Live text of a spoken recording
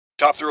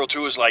Top Thrill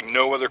 2 is like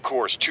no other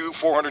course. 2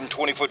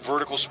 420-foot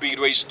vertical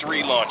speedways,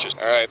 3 launches.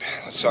 All right,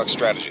 let's talk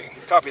strategy.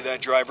 Copy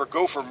that, driver.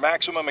 Go for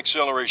maximum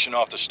acceleration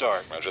off the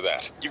start. Roger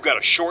that. You've got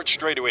a short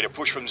straightaway to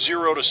push from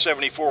 0 to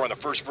 74 on the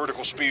first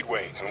vertical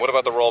speedway. And what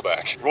about the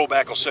rollback?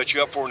 Rollback will set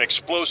you up for an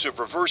explosive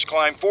reverse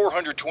climb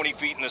 420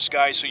 feet in the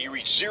sky so you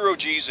reach 0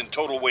 G's in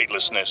total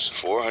weightlessness.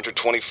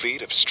 420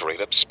 feet of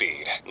straight-up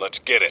speed. Let's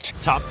get it.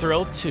 Top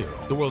Thrill 2,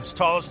 the world's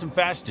tallest and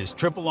fastest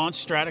triple-launch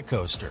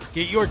stratocoaster.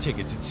 Get your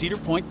tickets at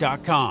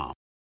cedarpoint.com.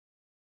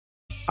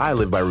 I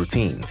live by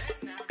routines,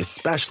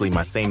 especially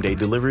my same-day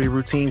delivery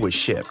routine with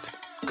Shipt.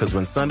 Because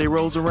when Sunday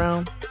rolls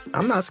around,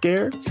 I'm not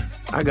scared.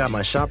 I got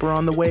my shopper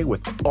on the way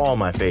with all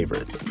my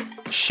favorites.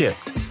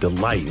 Shipt,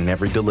 delight in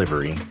every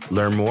delivery.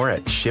 Learn more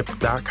at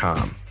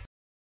shipt.com.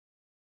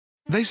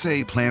 They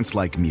say plants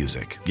like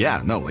music.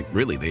 Yeah, no, like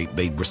really,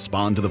 they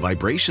respond to the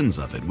vibrations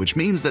of it, which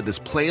means that this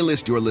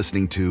playlist you're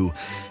listening to,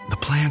 the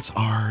plants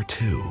are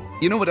too.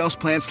 You know what else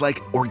plants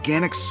like?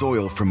 Organic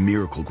soil from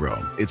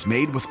Miracle-Gro. It's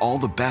made with all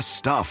the best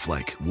stuff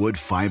like wood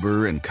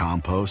fiber and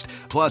compost.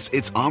 Plus,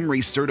 it's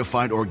OMRI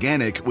certified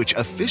organic, which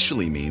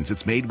officially means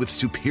it's made with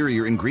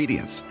superior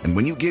ingredients. And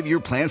when you give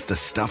your plants the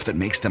stuff that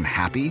makes them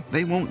happy,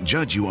 they won't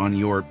judge you on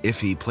your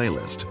iffy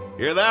playlist.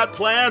 Hear that,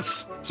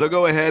 plants? So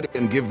go ahead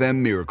and give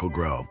them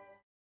Miracle-Gro.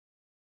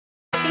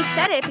 She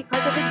said it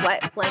because of his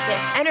wet blanket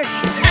energy.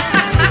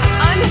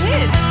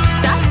 Unhinged.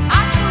 That's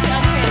actually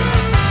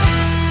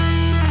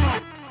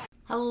unhinged.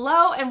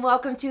 Hello and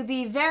welcome to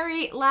the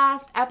very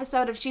last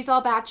episode of She's All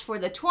Batch for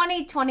the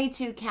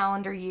 2022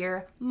 calendar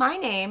year. My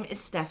name is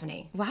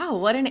Stephanie. Wow,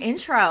 what an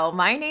intro.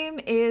 My name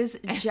is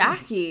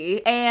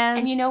Jackie.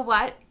 And you know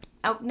what?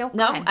 Oh, no,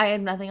 go ahead. I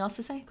had nothing else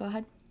to say. Go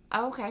ahead.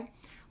 Oh, okay.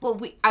 Well,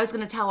 I was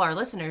going to tell our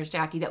listeners,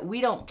 Jackie, that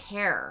we don't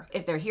care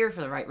if they're here for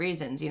the right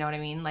reasons. You know what I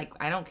mean? Like,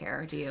 I don't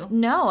care. Do you?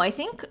 No, I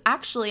think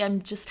actually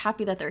I'm just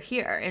happy that they're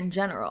here in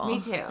general. Me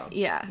too.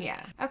 Yeah.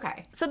 Yeah.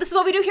 Okay. So this is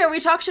what we do here. We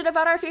talk shit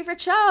about our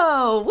favorite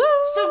show. Woo!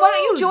 So why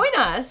don't you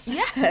join us?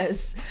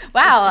 Yes.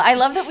 Wow. I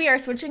love that we are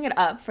switching it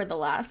up for the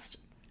last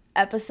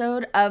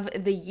episode of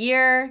the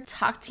year.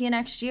 Talk to you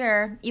next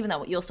year, even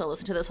though you'll still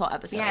listen to this whole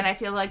episode. Yeah, and I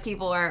feel like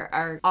people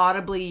are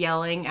audibly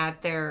yelling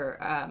at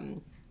their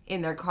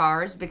in their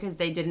cars because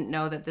they didn't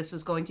know that this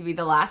was going to be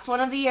the last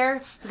one of the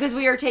year because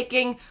we are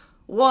taking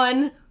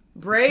one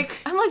break.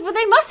 I'm like, but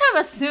they must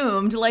have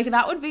assumed, like,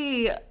 that would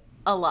be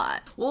a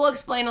lot. We'll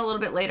explain a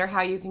little bit later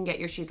how you can get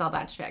your She's All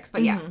Batch fix.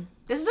 But yeah,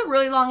 this is a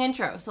really long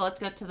intro, so let's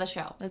get to the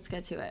show. Let's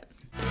get to it.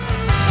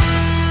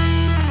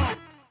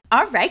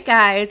 All right,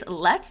 guys,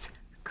 let's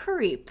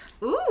creep.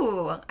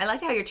 Ooh, I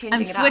like how you're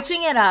changing it up. I'm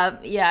switching it up.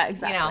 Yeah,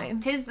 exactly. You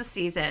know, 'tis the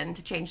season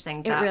to change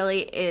things up. It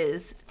really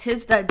is.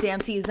 'Tis the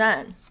damn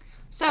season.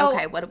 So,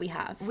 okay, what do we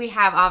have? We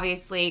have,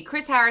 obviously,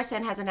 Chris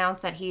Harrison has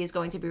announced that he is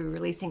going to be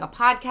releasing a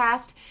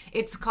podcast.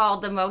 It's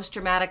called The Most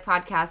Dramatic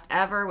Podcast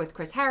Ever with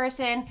Chris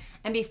Harrison.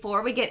 And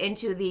before we get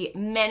into the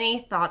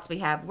many thoughts we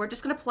have, we're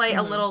just going to play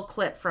a little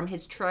clip from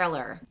his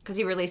trailer, because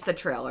he released the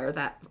trailer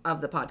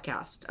of the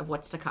podcast, of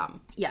what's to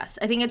come. Yes,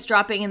 I think it's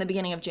dropping in the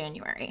beginning of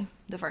January,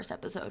 the first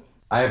episode.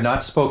 I have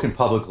not spoken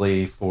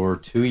publicly for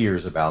 2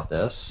 years about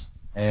this,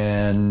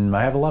 and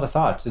I have a lot of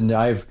thoughts. And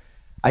I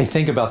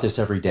think about this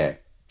every day,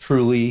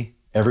 truly.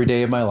 Every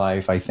day of my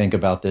life, I think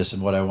about this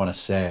and what I want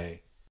to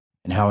say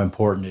and how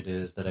important it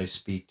is that I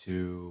speak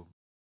to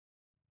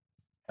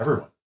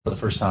everyone for the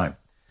first time.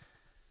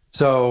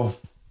 So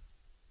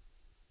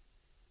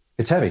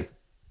it's heavy.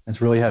 It's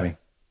really heavy.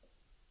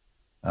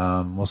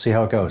 We'll see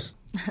how it goes.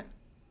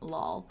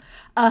 Lol.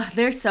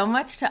 There's so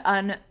much to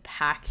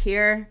unpack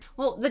here.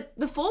 Well,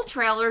 the full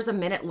trailer is a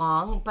minute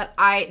long, but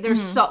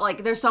there's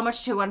so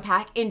much to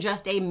unpack in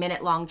just a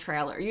minute long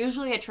trailer.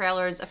 Usually a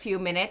trailer is a few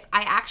minutes.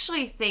 I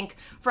actually think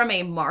from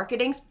a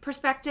marketing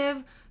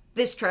perspective,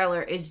 this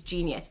trailer is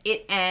genius.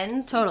 It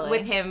ends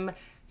with him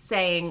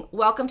saying,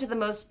 "Welcome to the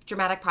most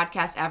dramatic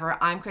podcast ever.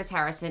 I'm Chris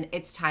Harrison.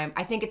 It's time.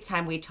 I think it's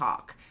time we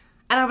talk."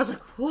 And I was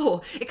like,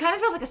 whoa, it kind of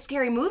feels like a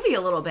scary movie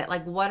a little bit.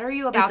 Like, what are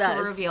you about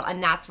to reveal?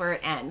 And that's where it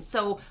ends.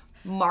 So,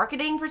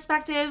 marketing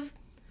perspective,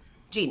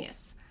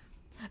 genius.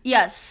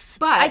 Yes.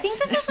 But I think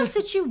this is a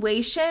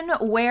situation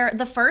where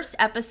the first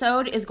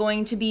episode is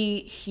going to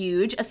be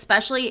huge,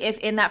 especially if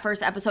in that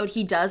first episode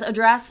he does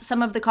address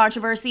some of the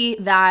controversy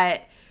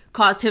that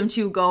caused him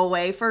to go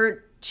away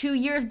for 2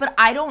 years, but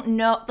I don't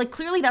know, like,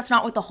 clearly that's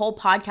not what the whole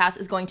podcast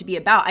is going to be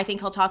about. I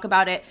think he'll talk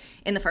about it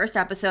in the first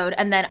episode,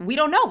 and then we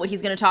don't know what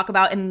he's going to talk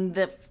about in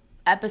the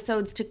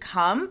episodes to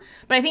come,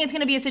 but I think it's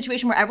going to be a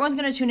situation where everyone's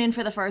going to tune in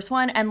for the first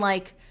one, and,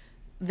 like,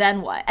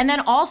 then what? And then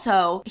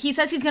also, he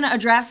says he's going to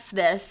address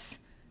this.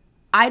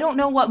 I don't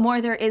know what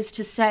more there is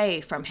to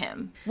say from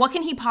him. What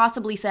can he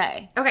possibly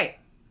say? Okay,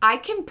 I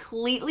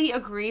completely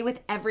agree with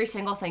every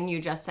single thing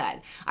you just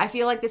said. I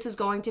feel like this is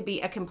going to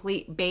be a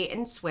complete bait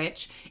and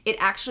switch. It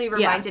actually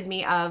reminded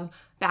me of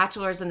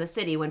Bachelors in the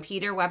City. When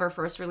Peter Weber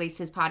first released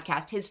his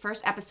podcast, his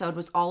first episode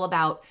was all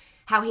about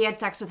how he had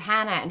sex with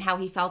Hannah and how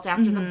he felt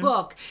after the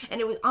book. And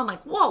I'm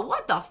like, whoa,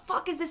 what the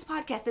fuck is this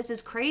podcast? This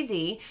is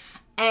crazy.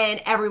 And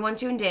everyone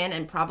tuned in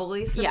and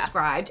probably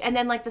subscribed. And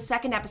then, like, the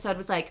second episode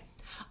was like,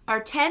 our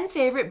 10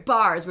 favorite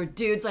bars where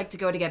dudes like to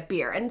go to get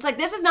beer. And it's like,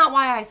 this is not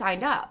why I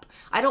signed up.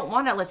 I don't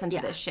want to listen to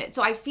this shit.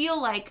 So I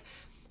feel like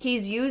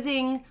he's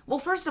using, well,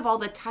 first of all,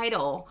 the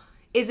title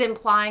is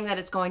implying that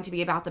it's going to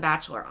be about The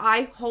Bachelor.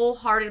 I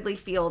wholeheartedly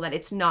feel that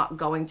it's not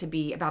going to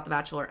be about The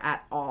Bachelor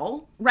at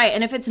all. Right,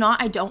 and if it's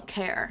not, I don't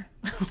care.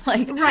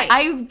 Right.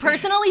 I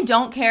personally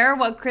don't care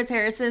what Chris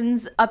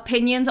Harrison's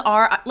opinions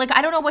are. Like,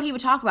 I don't know what he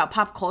would talk about,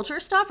 pop culture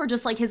stuff or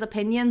just like his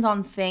opinions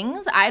on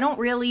things. I don't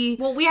really...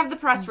 Well, we have the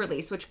press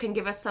release, which can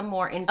give us some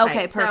more insight.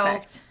 Okay,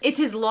 perfect. So, it's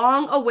his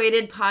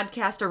long-awaited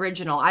podcast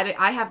original.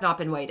 I have not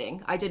been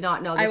waiting. I did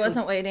not know this I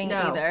wasn't waiting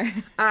either.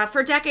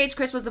 For decades,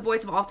 Chris was the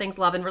voice of all things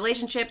love and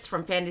relationships,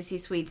 from fantasy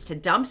suites to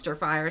dumpster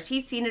fires.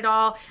 He's seen it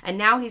all, and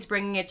now he's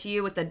bringing it to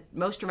you with the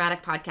most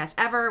dramatic podcast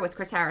ever with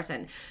Chris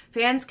Harrison.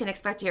 Fans can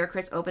expect to hear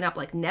Chris open up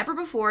like never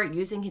before,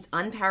 using his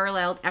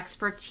unparalleled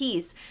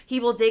expertise. He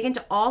will dig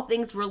into all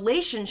things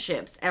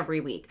relationships every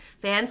week.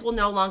 Fans will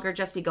no longer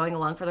just be going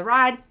along for the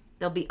ride.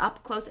 They'll be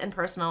up close and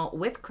personal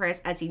with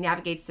Chris as he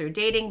navigates through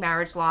dating,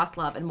 marriage, loss,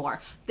 love, and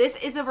more. This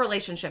is a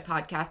relationship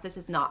podcast. This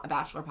is not a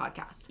Bachelor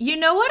podcast. You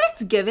know what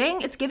it's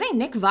giving? It's giving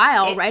Nick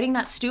Viall writing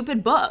that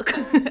stupid book.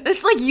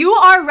 It's like, you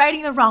are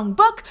writing the wrong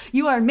book.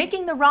 You are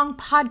making the wrong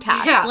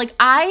podcast. Yeah. Like,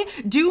 I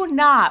do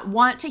not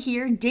want to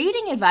hear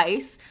dating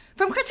advice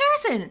from Chris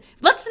Harrison.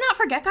 Let's not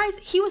forget, guys,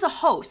 he was a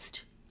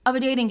host of a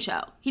dating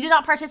show. He did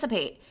not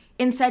participate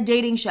in said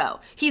dating show.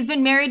 He's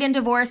been married and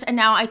divorced, and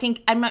now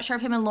I'm not sure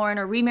if him and Lauren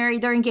are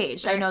remarried. They're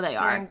engaged. I know they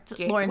are.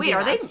 Wait,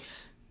 are they?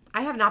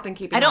 I have not been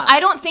keeping up. I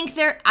don't think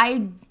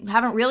I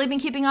haven't really been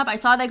keeping up. I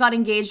saw they got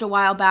engaged a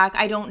while back.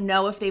 I don't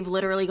know if they've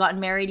literally gotten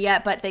married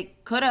yet, but they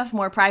could have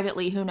more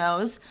privately. Who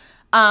knows?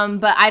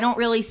 But I don't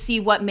really see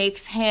what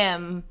makes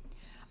him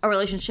a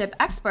relationship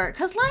expert.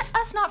 Because let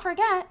us not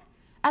forget,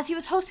 as he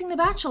was hosting The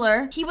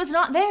Bachelor, he was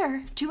not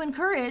there to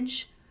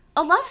encourage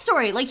a love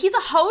story. Like, he's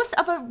a host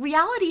of a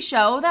reality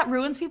show that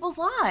ruins people's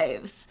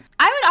lives.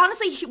 I would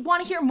honestly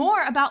want to hear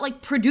more about,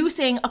 like,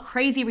 producing a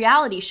crazy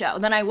reality show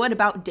than I would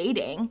about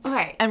dating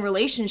and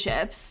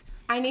relationships.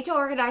 I need to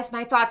organize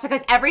my thoughts,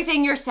 because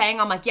everything you're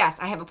saying, I'm like, yes,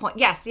 I have a point.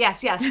 Yes.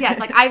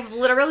 Like,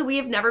 we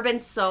have never been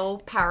so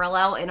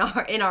parallel in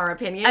our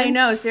opinions. I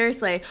know,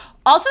 seriously.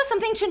 Also,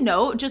 something to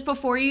note, just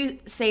before you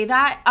say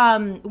that,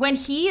 when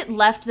he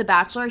left The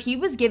Bachelor, he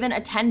was given a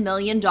 $10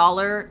 million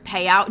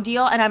payout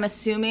deal, and I'm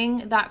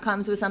assuming that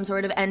comes with some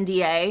sort of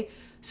NDA.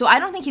 So I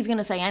don't think he's going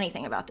to say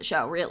anything about the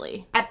show,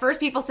 really. At first,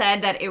 people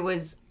said that it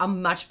was a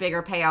much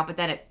bigger payout, but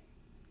then it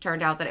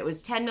turned out that it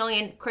was $10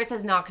 million. Chris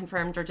has not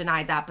confirmed or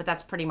denied that, but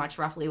that's pretty much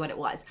roughly what it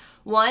was.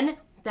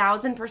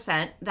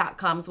 1,000% that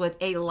comes with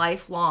a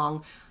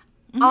lifelong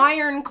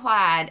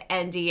ironclad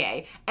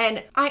NDA.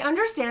 And I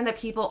understand that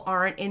people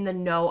aren't in the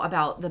know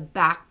about the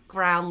background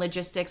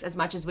logistics as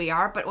much as we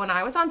are, but when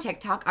I was on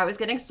TikTok, I was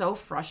getting so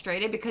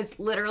frustrated because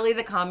literally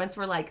the comments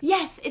were like,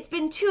 yes, it's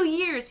been 2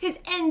 years, his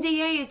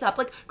NDA is up.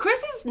 Like,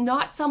 Chris is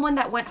not someone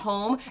that went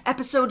home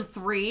episode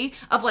 3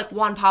 of like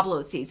Juan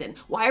Pablo's season.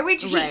 Why are we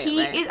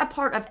he is a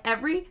part of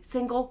every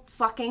single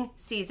fucking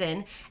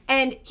season,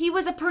 and he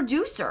was a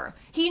producer.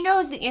 He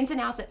knows the ins and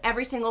outs of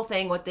every single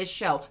thing with this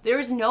show. There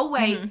is no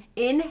way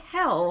in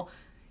hell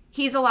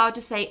he's allowed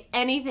to say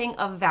anything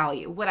of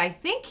value. What I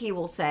think he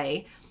will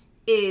say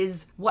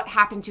is what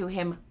happened to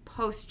him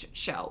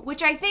post-show,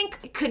 which I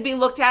think could be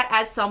looked at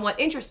as somewhat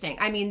interesting.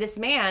 I mean, this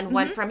man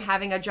went from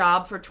having a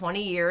job for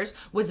 20 years,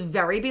 was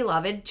very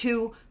beloved,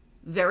 to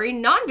very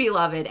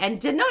non-beloved,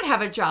 and did not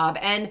have a job.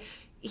 And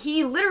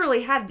he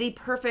literally had the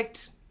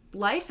perfect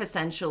life,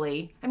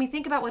 essentially. I mean,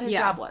 think about what his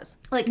job was.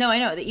 Like, no, I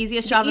know, the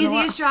easiest job in the world. The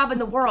easiest job in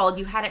the world.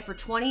 You had it for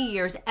 20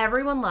 years.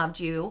 Everyone loved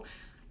you.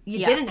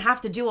 You didn't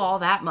have to do all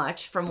that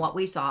much from what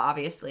we saw,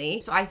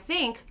 obviously. So I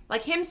think,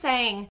 like him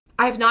saying,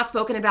 I have not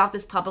spoken about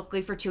this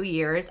publicly for 2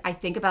 years. I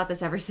think about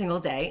this every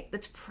single day.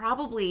 That's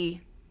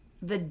probably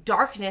the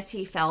darkness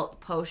he felt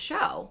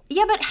post-show.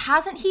 Yeah, but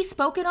hasn't he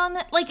spoken on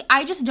that? Like,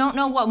 I just don't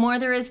know what more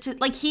there is to,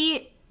 like,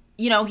 he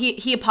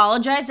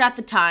apologized at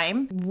the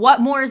time.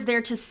 What more is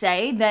there to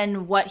say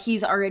than what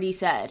he's already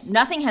said?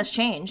 Nothing has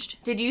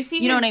changed. Did you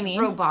see know what I mean?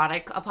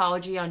 Robotic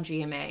apology on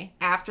GMA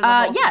after the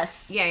whole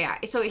yes. Yeah.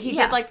 So he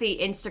did like the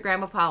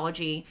Instagram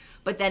apology,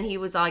 but then he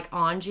was like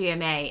on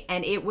GMA,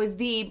 and it was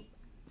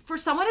for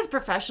someone as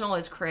professional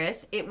as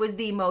Chris, it was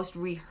the most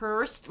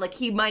rehearsed. Like,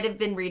 he might have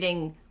been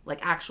reading like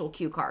actual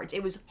cue cards.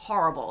 It was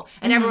horrible.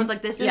 And everyone's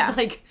like, this is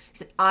like, he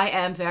said, I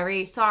am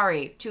very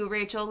sorry to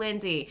Rachel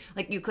Lindsay.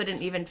 Like, you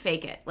couldn't even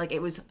fake it. Like,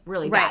 it was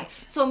really bad.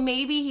 So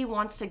maybe he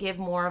wants to give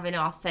more of an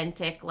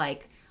authentic,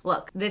 like,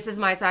 look, this is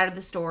my side of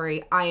the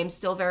story. I am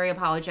still very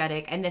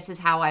apologetic, and this is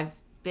how I've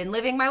been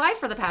living my life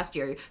for the past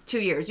 2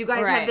 years. You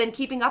guys have been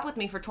keeping up with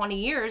me for 20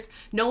 years.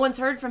 No one's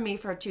heard from me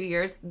for 2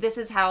 years. This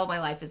is how my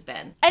life has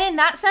been. And in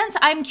that sense,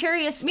 I'm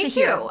curious to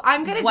hear. Me too.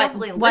 I'm going to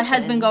definitely listen. What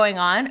has been going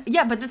on.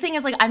 Yeah, but the thing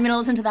is, like, I'm going to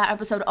listen to that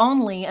episode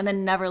only and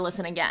then never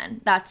listen again.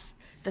 That's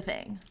the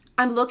thing.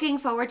 I'm looking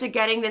forward to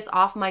getting this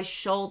off my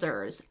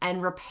shoulders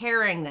and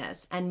repairing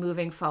this and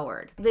moving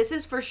forward. This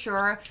is for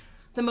sure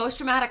the most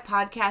dramatic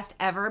podcast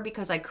ever,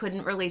 because I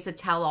couldn't release a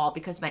tell-all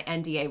because my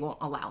NDA won't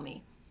allow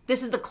me.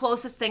 this is the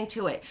closest thing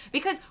to it.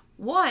 Because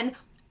one,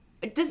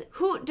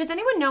 does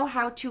anyone know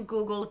how to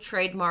Google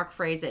trademark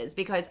phrases?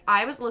 Because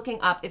I was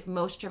looking up if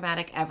most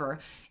dramatic ever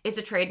is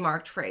a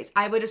trademarked phrase.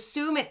 I would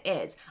assume it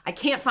is. I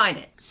can't find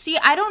it. See,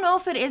 I don't know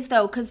if it is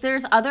though, because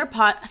there's other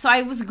so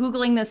I was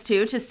Googling this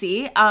too to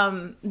see.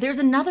 There's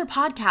another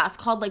podcast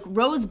called like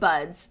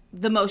Rosebuds,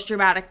 the most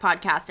dramatic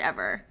podcast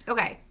ever.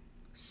 Okay.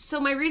 So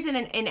my reason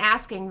in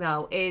asking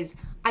though is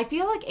I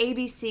feel like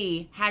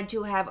ABC had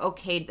to have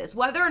okayed this,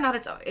 whether or not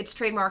it's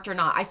trademarked or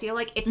not. I feel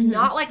like it's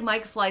not like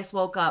Mike Fleiss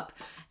woke up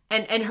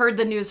and heard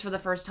the news for the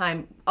first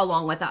time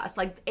along with us.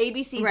 Like,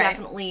 ABC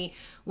definitely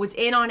was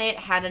in on it,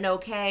 had an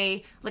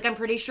okay. Like, I'm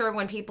pretty sure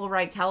when people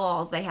write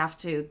tell-alls, they have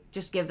to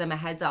just give them a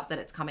heads up that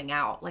it's coming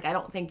out. Like, I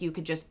don't think you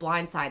could just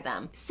blindside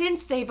them.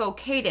 Since they've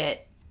okayed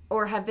it,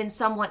 or have been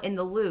somewhat in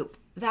the loop,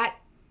 that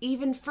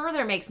even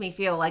further makes me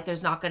feel like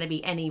there's not going to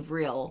be any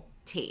real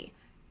tea.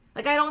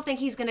 Like, I don't think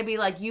he's going to be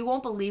like, you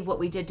won't believe what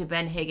we did to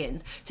Ben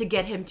Higgins to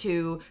get him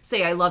to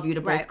say I love you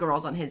to both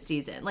girls on his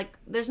season. Like,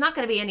 there's not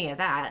going to be any of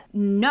that.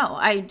 No,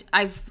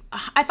 if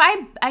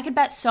I could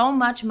bet so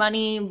much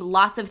money,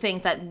 lots of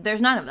things, that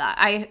there's none of that.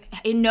 I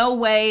in no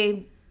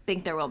way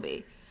think there will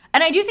be.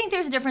 And I do think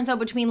there's a difference though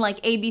between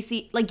like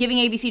ABC, like giving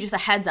ABC just a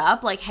heads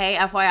up, like, hey,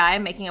 FYI,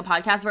 I'm making a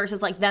podcast,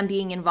 versus like them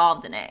being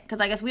involved in it.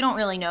 Because I guess we don't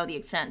really know the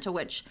extent to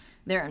which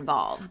they're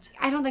involved.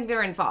 I don't think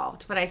they're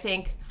involved, but I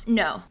think...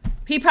 No.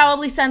 He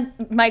probably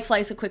sent Mike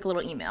Fleiss a quick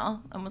little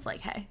email and was like,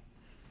 hey,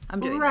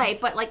 I'm doing this. Right,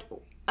 but like,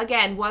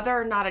 again, whether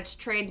or not it's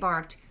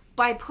trademarked,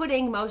 by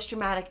putting most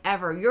dramatic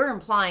ever, you're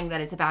implying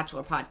that it's a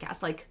Bachelor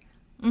podcast. Like,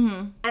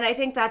 and I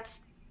think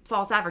that's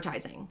false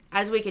advertising.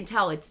 As we can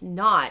tell, it's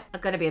not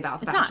going to be about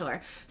The Bachelor.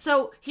 Not.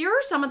 So here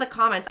are some of the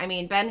comments. I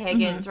mean, Ben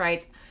Higgins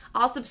writes,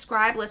 I'll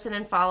subscribe, listen,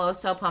 and follow.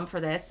 So pumped for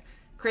this.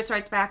 Chris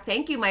writes back,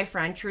 thank you, my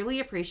friend. Truly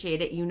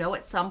appreciate it. You know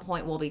at some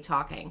point we'll be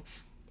talking.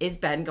 Is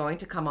Ben going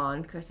to come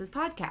on Chris's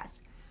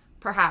podcast?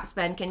 Perhaps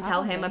Ben can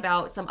tell him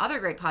about some other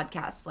great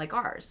podcasts like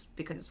ours,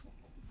 because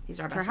he's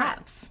our best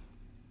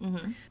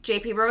friend.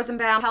 JP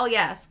Rosenbaum, hell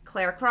yes.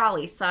 Claire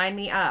Crawley, sign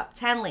me up.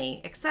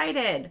 Tenley,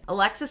 excited.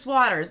 Alexis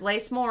Waters,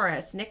 Lace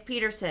Morris, Nick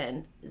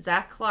Peterson,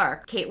 Zach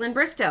Clark, Caitlin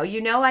Bristow.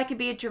 You know I could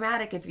be a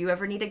dramatic if you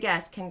ever need a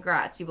guest.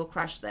 Congrats, you will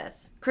crush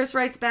this. Chris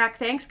writes back,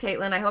 thanks,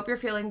 Caitlin. I hope you're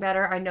feeling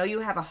better. I know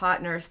you have a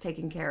hot nurse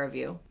taking care of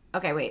you.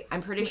 Okay, wait.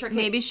 I'm pretty sure...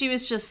 Maybe she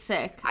was just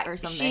sick or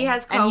something. She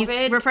has COVID. And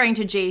he's referring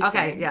to Jason.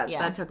 Okay, yeah,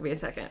 that took me a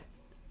second.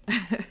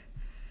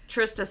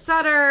 Trista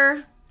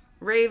Sutter,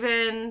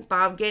 Raven,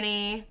 Bob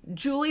Guinea,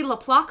 Julie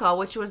LaPlaca,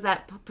 which was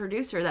that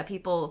producer that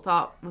people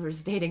thought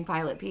was dating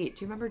Pilot Pete.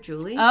 Do you remember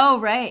Julie? Oh,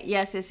 right.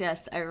 Yes.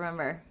 I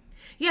remember.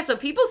 Yeah, so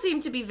people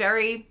seem to be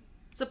very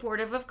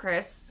supportive of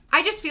Chris.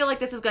 I just feel like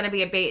this is going to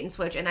be a bait and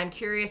switch, and I'm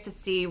curious to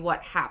see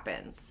what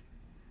happens.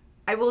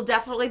 I will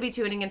definitely be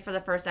tuning in for the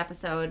first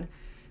episode.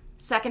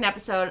 Second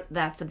episode,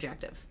 that's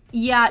subjective.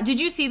 Yeah. Did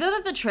you see, though,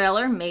 that the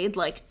trailer made,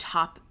 like,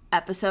 top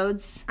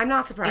episodes? I'm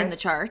not surprised. In the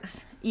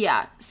charts.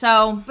 Yeah,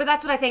 so... But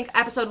that's what I think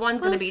episode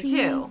 1's going to be,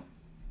 too.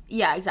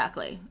 Yeah,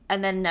 exactly.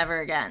 And then never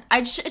again.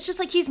 It's just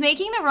like he's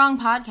making the wrong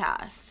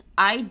podcast.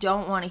 I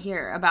don't want to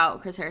hear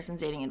about Chris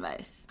Harrison's dating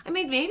advice. I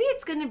mean, maybe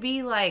it's going to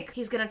be like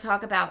he's going to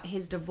talk about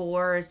his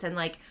divorce, and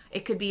like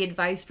it could be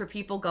advice for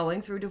people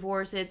going through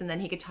divorces, and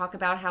then he could talk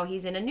about how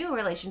he's in a new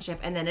relationship,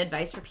 and then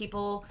advice for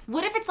people.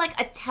 What if it's like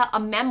a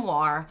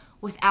memoir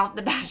without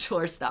the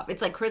Bachelor stuff?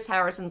 It's like Chris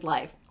Harrison's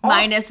life.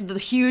 Minus the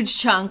huge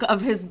chunk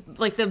of his,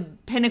 like the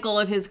pinnacle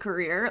of his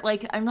career.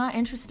 Like, I'm not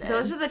interested.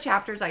 Those are the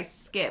chapters I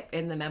skip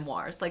in the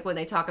memoirs. Like when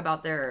they talk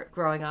about their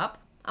growing up.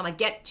 I'm like,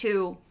 get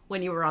to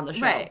when you were on the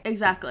show. Right,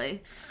 exactly.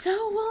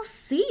 So we'll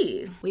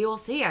see. We will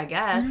see, I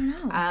guess. I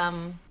don't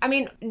know. I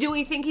mean, do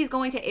we think he's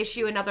going to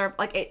issue another,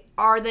 like,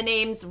 are the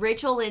names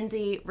Rachel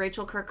Lindsay,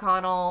 Rachel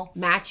Kirkconnell,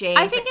 Matt James?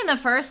 I think in the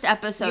first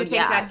episode, you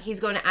think that he's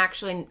going to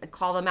actually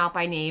call them out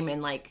by name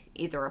and, like,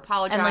 either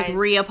apologize? And, like,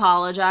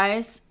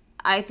 re-apologize?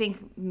 I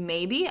think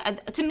maybe.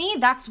 To me,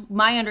 that's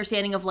my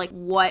understanding of, like,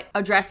 what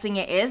addressing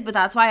it is. But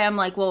that's why I'm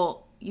like,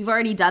 well, you've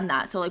already done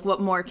that. So, like, what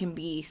more can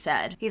be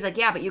said? He's like,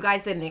 yeah, but you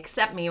guys didn't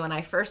accept me when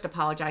I first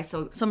apologized.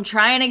 So I'm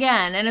trying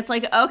again. And it's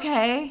like,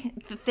 okay,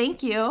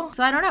 thank you.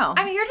 So I don't know.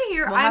 I'm here to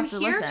hear. I'm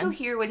here to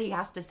hear what he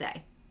has to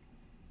say.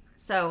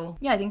 So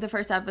yeah, I think the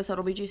first episode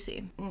will be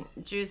juicy.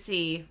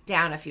 Juicy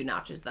down a few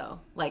notches, though.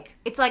 Like,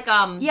 it's like,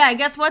 yeah, I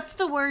guess what's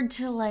the word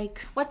to, like,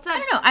 what's that? I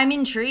don't know. I'm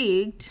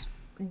intrigued.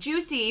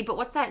 Juicy, but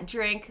what's that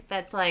drink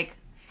that's like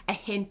a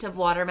hint of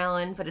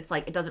watermelon, but it's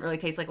like it doesn't really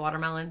taste like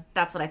watermelon?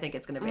 That's what I think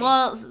it's going to be.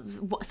 Well,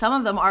 some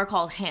of them are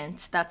called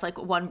Hint. That's like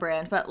one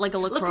brand, but like a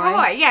LaCroix.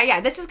 LaCroix, yeah.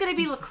 This is going to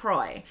be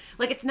LaCroix.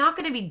 Like, it's not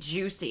going to be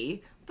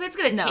juicy, but it's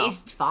going to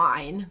taste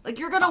fine. Like,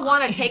 you're going to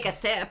want to take a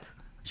sip,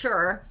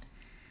 sure,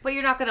 but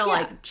you're not going to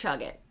like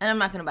chug it. And I'm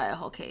not going to buy a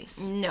whole case.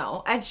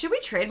 No. And should we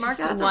trademark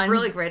that? That's a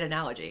really great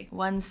analogy.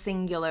 One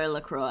singular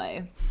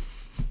LaCroix.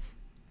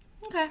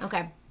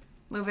 Okay.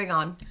 Moving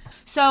on.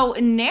 So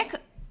Nick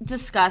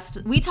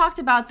we talked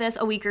about this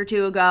a week or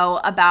two ago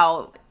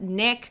about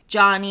Nick,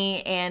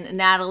 Johnny, and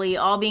Natalie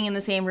all being in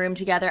the same room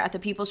together at the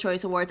People's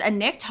Choice Awards. And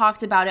Nick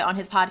talked about it on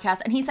his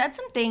podcast, and he said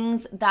some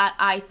things that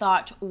I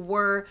thought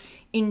were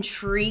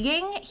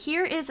intriguing.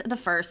 Here is the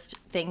first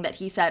thing that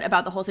he said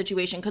about the whole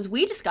situation, because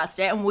we discussed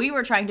it and we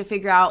were trying to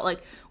figure out,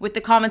 like, with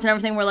the comments and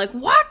everything, we're like,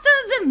 what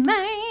does it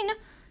mean?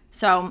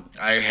 So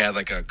I had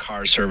like a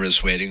car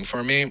service waiting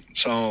for me.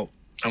 So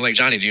I'm like,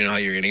 Johnny, do you know how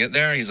you're going to get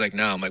there? He's like,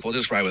 no. I'm like, well,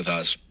 just ride with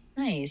us.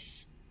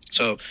 Nice.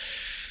 So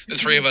the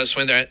three of us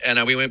went there,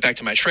 and we went back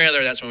to my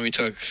trailer. That's when we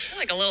took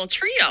like a little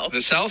trio. The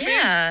selfie.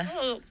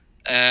 Yeah.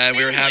 And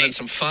we were having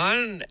some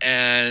fun,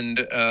 and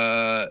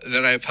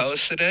then I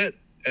posted it.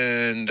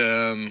 And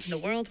the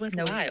world went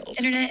wild.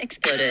 Internet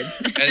exploded.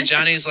 And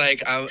Johnny's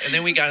like, and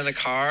then we got in the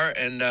car,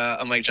 and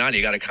I'm like, Johnny,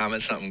 you got to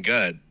comment something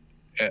good.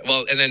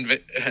 Well, and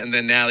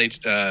then Natalie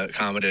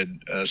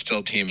commented,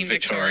 still Team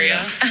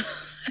Victoria.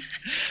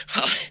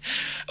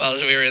 Well,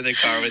 we were in the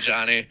car with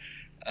Johnny,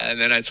 and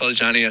then I told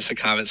Johnny he has to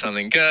comment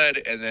something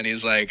good, and then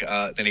he's like,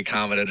 then he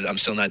commented, I'm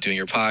still not doing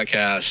your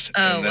podcast.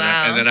 Oh, and then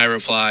wow. and then I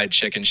replied,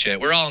 chicken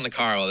shit. We're all in the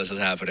car while this is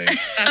happening.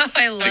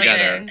 I love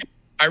together. it.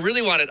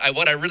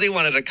 What I really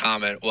wanted to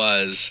comment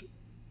was,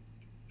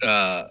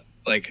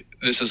 like,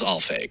 this is all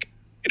fake,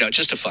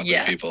 just to fuck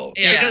with people.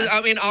 Yeah. Because,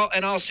 I mean,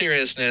 in all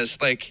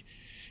seriousness, like,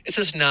 it's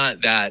just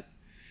not that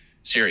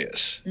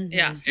serious.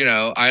 Yeah.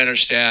 I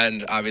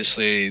understand,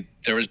 obviously,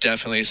 there was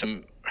definitely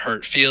some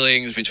hurt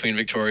feelings between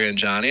Victoria and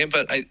Johnny,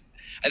 but I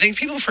think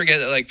people forget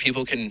that, like,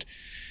 people can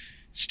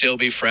still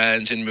be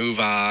friends and move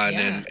on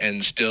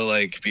and still,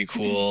 like, be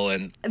cool.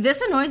 And this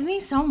annoys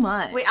me so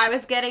much. Wait, I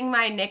was getting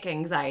my Nick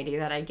anxiety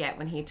that I get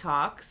when he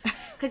talks,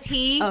 because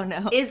he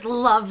is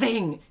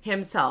loving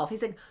himself.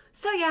 He's like,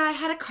 so yeah, I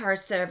had a car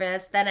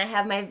service, then I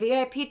have my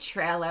VIP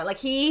trailer. Like,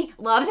 he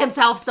loves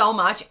himself so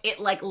much, it,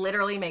 like,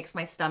 literally makes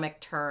my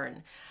stomach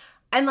turn.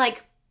 And,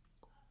 like,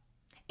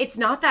 it's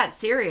not that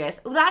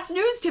serious. Well, that's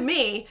news to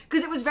me,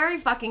 because it was very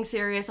fucking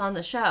serious on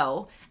the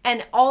show.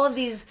 And all of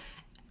these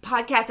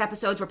podcast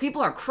episodes where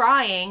people are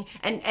crying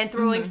and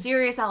throwing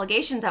serious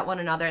allegations at one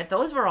another,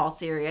 those were all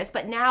serious.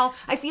 But now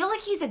I feel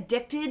like he's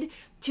addicted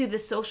to the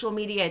social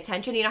media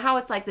attention. You know how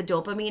it's like the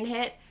dopamine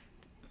hit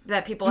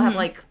that people have,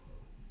 like,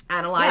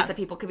 analyzed, that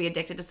people could be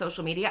addicted to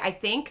social media? I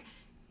think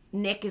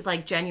Nick is,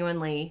 like,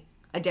 genuinely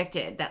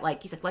addicted, that,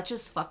 like, he's like, let's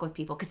just fuck with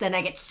people because then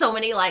I get so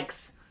many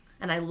likes.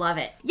 And I love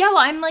it. Yeah, well,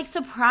 I'm, like,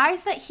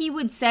 surprised that he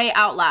would say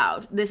out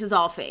loud, this is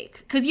all fake.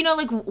 Because,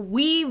 like,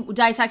 we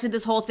dissected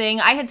this whole thing.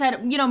 I had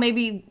said,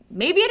 maybe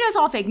it is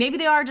all fake. Maybe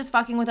they are just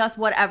fucking with us,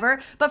 whatever.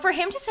 But for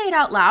him to say it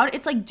out loud,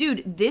 it's like,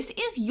 dude, this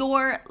is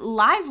your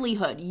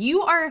livelihood.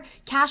 You are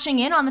cashing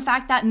in on the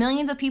fact that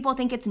millions of people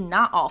think it's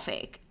not all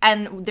fake.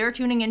 And they're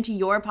tuning into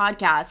your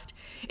podcast.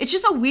 It's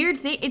just a weird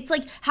thing. It's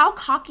like, how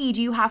cocky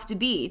do you have to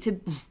be,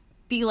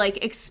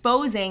 like,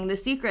 exposing the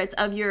secrets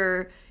of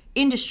your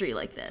industry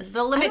like this?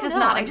 The limit does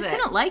not exist. I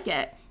just didn't like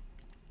it.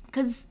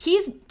 Because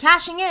he's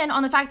cashing in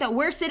on the fact that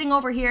we're sitting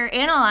over here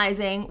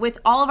analyzing with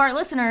all of our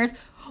listeners,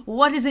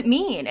 what does it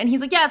mean? And he's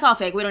like, yeah, it's all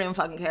fake. We don't even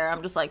fucking care.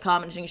 I'm just, like,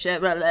 commenting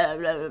shit, blah, blah,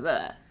 blah, blah,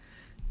 blah.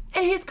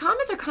 And his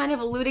comments are kind of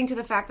alluding to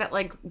the fact that,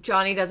 like,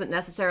 Johnny doesn't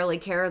necessarily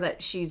care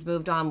that she's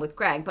moved on with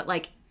Greg. But,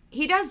 like,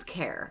 he does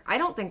care. I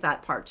don't think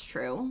that part's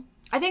true.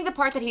 I think the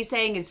part that he's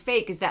saying is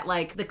fake is that,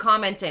 like, the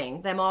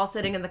commenting, them all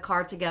sitting in the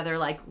car together,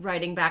 like,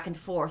 writing back and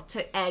forth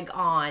to egg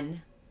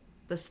on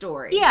the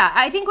story. Yeah,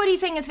 I think what he's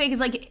saying is fake is,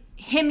 like,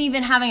 him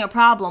even having a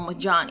problem with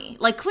Johnny.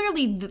 Like,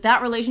 clearly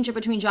that relationship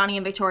between Johnny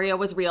and Victoria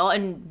was real,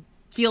 and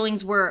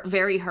feelings were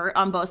very hurt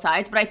on both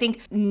sides. But I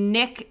think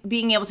Nick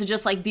being able to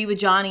just, like, be with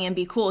Johnny and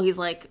be cool, he's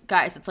like,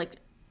 guys, it's, like,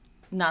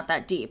 not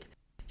that deep.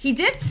 He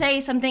did say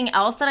something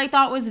else that I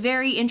thought was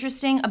very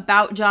interesting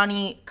about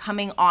Johnny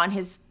coming on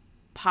his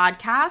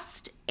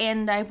podcast,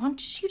 and I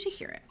want you to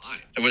hear it.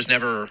 It was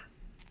never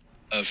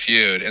a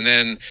feud. And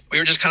then we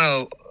were just kind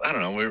of, I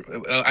don't know,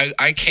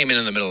 I came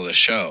in the middle of the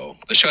show.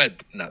 The show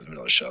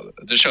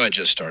had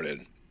just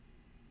started.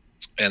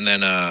 And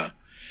then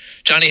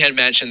Johnny had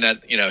mentioned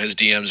that, his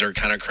DMs are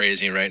kind of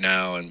crazy right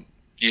now, and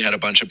he had a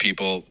bunch of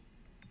people.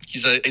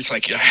 It's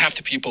like, half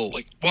the people,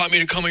 like, want me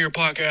to come on your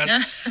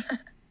podcast.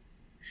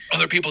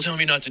 Other people telling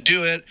me not to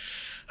do it.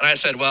 And I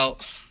said, well,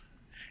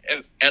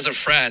 as a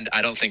friend,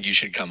 I don't think you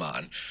should come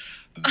on.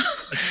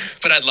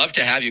 But I'd love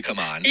to have you come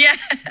on.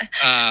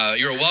 Yeah.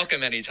 You're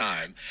welcome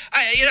anytime.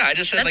 I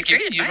just said, that's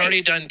like, you've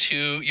already done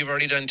two. You've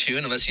already done two,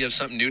 and unless you have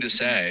something new to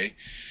say.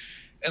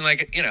 And,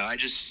 like, I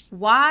just...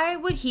 Why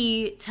would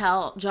he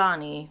tell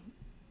Johnny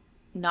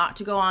not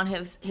to go on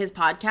his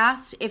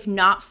podcast if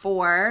not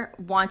for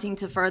wanting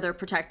to further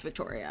protect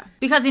Victoria?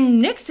 Because in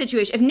Nick's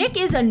situation, if Nick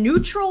is a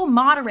neutral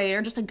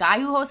moderator, just a guy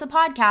who hosts a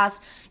podcast,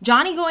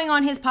 Johnny going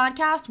on his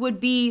podcast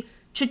would be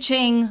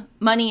cha-ching,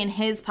 money in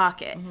his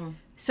pocket. Mm-hmm.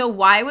 So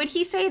why would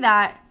he say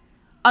that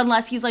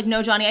Unless he's like,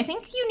 no, Johnny, I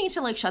think you need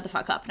to like shut the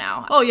fuck up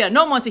now. Oh yeah,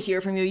 no one wants to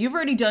hear from you. You've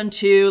already done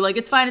 2. Like,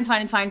 it's fine, it's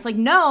fine, it's fine. It's like,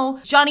 no,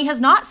 Johnny has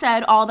not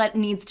said all that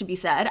needs to be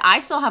said. I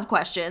still have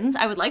questions.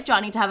 I would like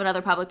Johnny to have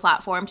another public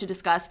platform to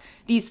discuss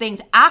these things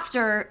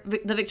after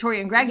the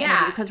Victoria and Greg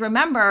interview. Because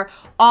remember,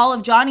 all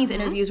of Johnny's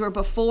interviews were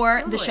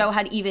before the show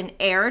had even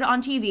aired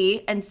on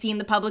TV and seen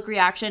the public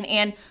reaction,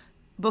 and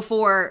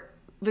before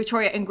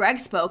Victoria and Greg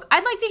spoke.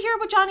 I'd like to hear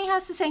what Johnny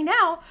has to say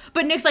now.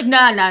 But Nick's like,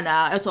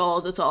 nah, it's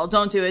old.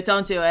 Don't do it.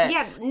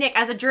 Yeah, Nick,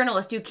 as a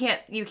journalist, you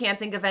can't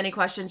think of any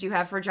questions you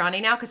have for Johnny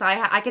now, because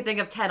I could think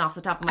of 10 off the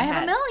top of my head. I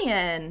have a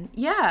million.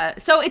 Yeah.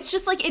 So it's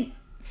just like,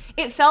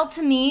 it felt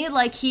to me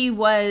like he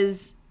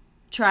was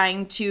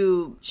trying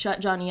to shut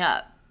Johnny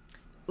up.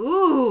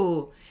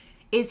 Ooh.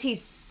 Is he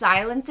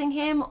silencing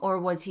him, or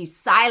was he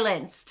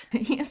silenced?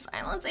 He is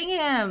silencing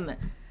him.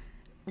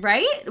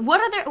 Right?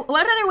 What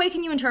other way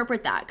can you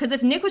interpret that? Because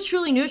if Nick was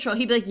truly neutral,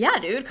 he'd be like, yeah,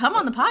 dude, come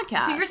on the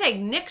podcast. So you're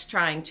saying Nick's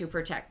trying to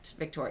protect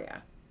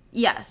Victoria?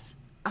 Yes.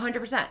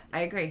 100%.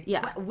 I agree.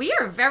 Yeah. We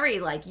are very,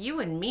 like, you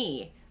and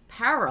me,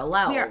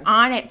 parallels. We are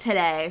on it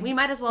today. We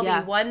might as well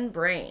be one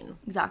brain.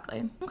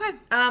 Exactly. Okay.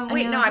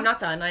 Wait, no, I'm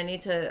not done.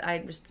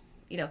 I'm just,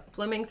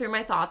 swimming through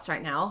my thoughts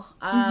right now.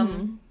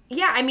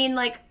 Yeah, I mean,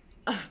 like,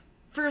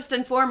 first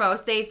and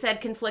foremost, they said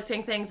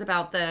conflicting things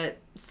about the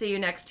see you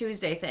next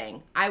Tuesday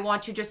thing. I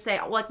want you to just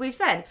say, like we've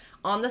said,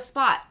 on the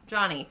spot,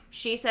 Johnny,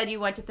 she said you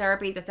went to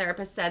therapy, the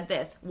therapist said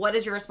this. What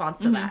is your response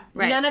to that?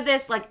 Right. None of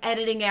this, like,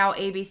 editing out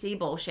ABC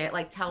bullshit.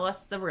 Like, tell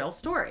us the real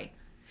story.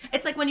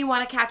 It's like when you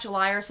want to catch a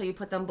liar, so you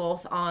put them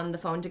both on the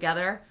phone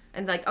together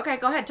and like, okay,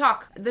 go ahead,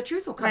 talk. The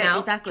truth will come out.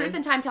 Exactly. Truth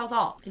and time tells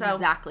all. So.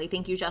 Exactly.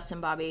 Thank you, Justin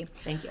Bobby.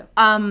 Thank you.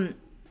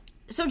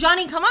 So,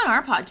 Johnny, come on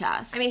our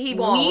podcast. I mean, he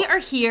won't. We are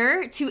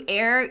here to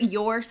air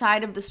your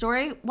side of the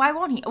story. Why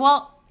won't he?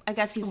 Well, I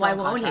guess he's still Why in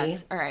won't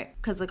contract. All right.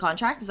 Because the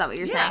contract? Is that what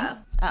you're Yeah. saying?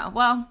 Oh,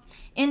 well,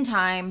 in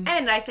time.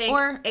 And I think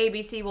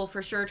ABC will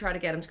for sure try to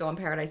get him to go on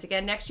Paradise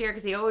again next year,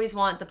 because they always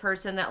want the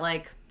person that,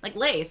 like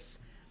Lace.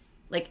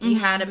 Like, you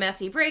had a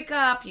messy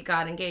breakup, you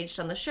got engaged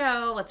on the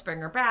show, let's bring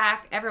her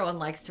back. Everyone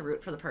likes to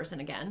root for the person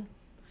again.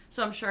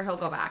 So I'm sure he'll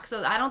go back.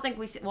 So I don't think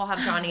we'll have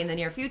Johnny in the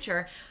near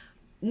future.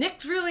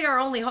 Nick's really our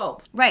only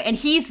hope. Right, and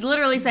he's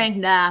literally saying,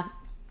 nah,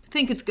 I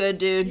think it's good,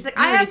 dude. He's like,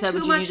 You I already have said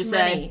what too you need much to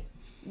say." money.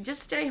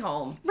 Just stay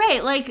home.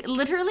 Right, like,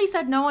 literally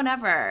said no one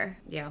ever.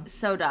 Yeah.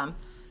 So dumb.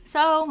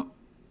 So,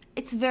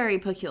 it's very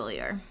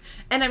peculiar.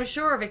 And I'm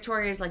sure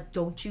Victoria's like,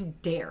 don't you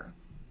dare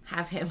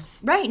have him.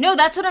 Right, no,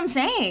 that's what I'm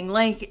saying.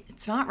 Like,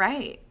 it's not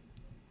right.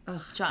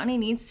 Ugh. Johnny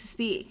needs to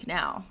speak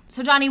now.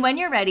 So, Johnny, when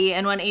you're ready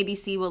and when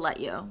ABC will let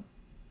you,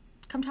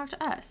 come talk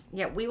to us.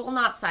 Yeah, we will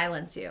not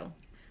silence you.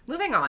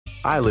 Moving on.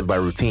 I live by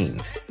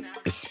routines,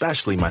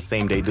 especially my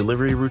same-day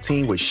delivery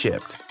routine with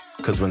Shipt.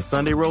 Because when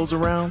Sunday rolls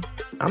around,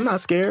 I'm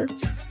not scared.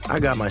 I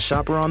got my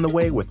shopper on the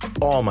way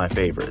with all my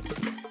favorites.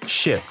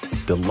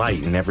 Shipt,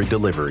 delight in every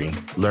delivery.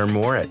 Learn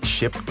more at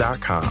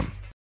shipt.com.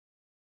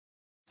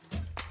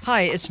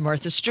 Hi, it's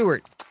Martha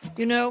Stewart.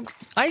 You know,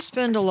 I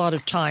spend a lot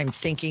of time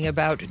thinking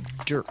about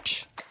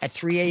dirt. At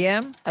 3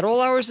 a.m., at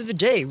all hours of the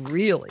day,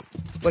 really.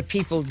 What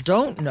people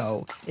don't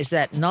know is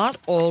that not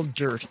all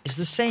dirt is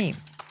the same.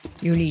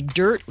 You need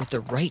dirt with the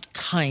right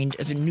kind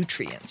of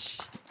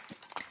nutrients.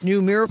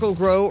 New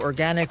Miracle-Gro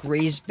organic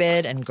raised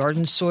bed and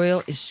garden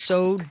soil is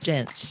so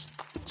dense,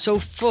 so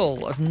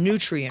full of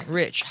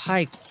nutrient-rich,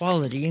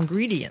 high-quality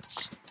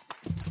ingredients.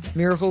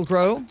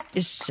 Miracle-Gro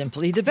is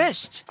simply the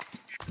best.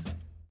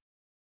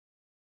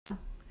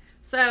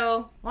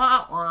 So,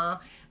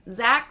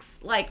 Zach's,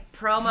 like,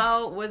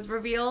 promo was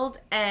revealed,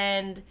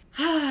 and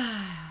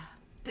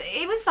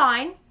it was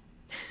fine.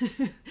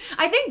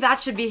 I think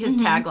that should be his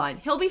tagline.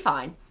 He'll be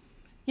fine.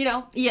 You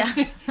know? Yeah,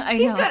 I know.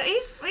 He's good.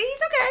 He's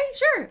okay,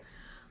 sure.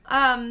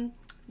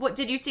 What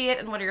did you see it,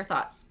 and what are your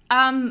thoughts?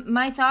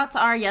 My thoughts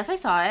are, yes, I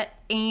saw it,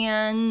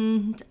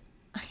 and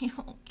I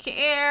don't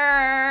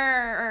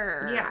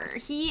care.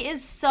 Yes. He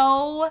is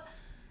so...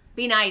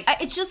 Be nice.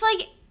 It's just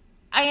like...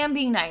 I am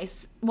being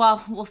nice.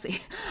 Well, we'll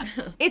see.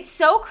 It's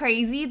so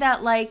crazy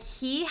that, like,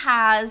 he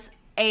has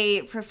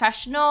a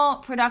professional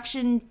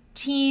production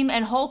team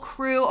and whole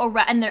crew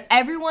around, and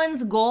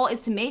everyone's goal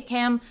is to make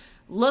him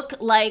look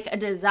like a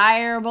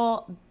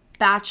desirable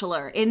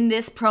bachelor in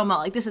this promo.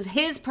 Like, this is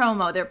his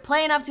promo. They're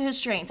playing up to his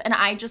strengths, and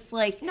I just,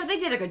 like... No, they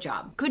did a good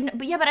job.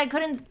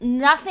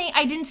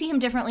 I didn't see him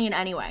differently in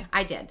any way.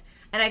 I did.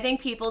 And I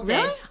think people did.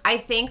 Really? I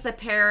think the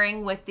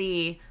pairing with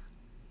the...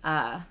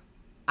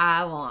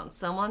 I want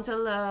someone to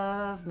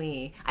love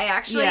me. I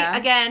actually,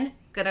 again,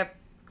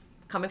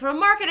 coming from a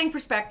marketing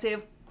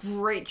perspective,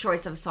 great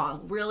choice of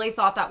song. Really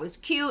thought that was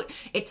cute.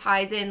 It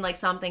ties in like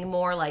something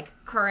more like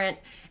current,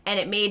 and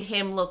it made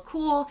him look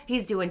cool.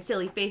 He's doing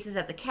silly faces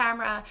at the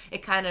camera.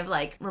 It kind of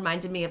like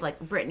reminded me of like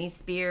Britney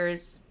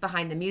Spears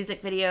behind the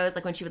music videos,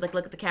 like when she would like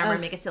look at the camera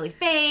and make a silly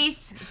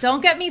face.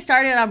 Don't get me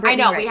started on Britney. I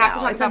know, right we have now. to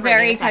talk it's about a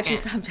very Britney in a touchy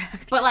second.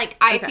 subject. But like,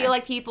 I feel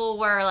like people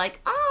were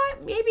like, oh,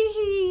 maybe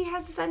he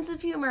has a sense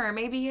of humor.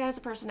 Maybe he has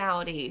a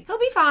personality. He'll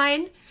be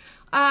fine.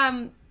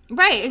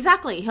 Right,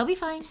 exactly. He'll be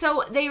fine.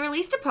 So they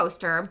released a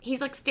poster.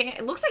 He's like,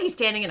 it looks like he's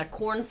standing in a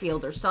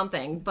cornfield or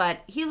something, but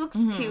he looks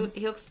cute.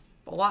 He looks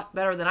a lot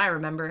better than I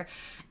remember.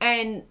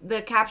 And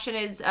the caption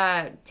is,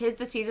 "'Tis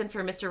the season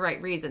for Mr. Right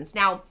Reasons."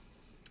 Now,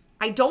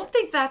 I don't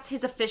think that's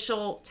his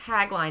official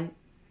tagline.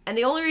 And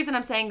the only reason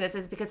I'm saying this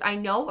is because I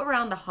know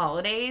around the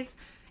holidays,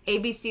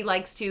 ABC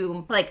likes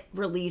to like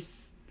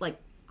release like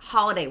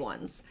holiday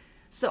ones.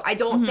 So I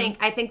don't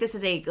I think this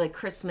is a like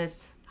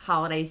Christmas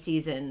holiday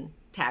season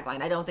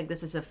tagline. I don't think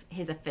this is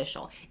his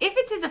official. If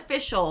it's his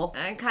official,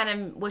 I'm kind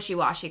of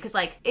wishy-washy because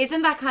like,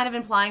 isn't that kind of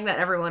implying that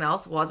everyone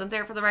else wasn't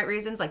there for the right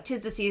reasons? Like,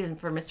 'tis the season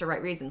for Mr.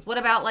 Right Reasons. What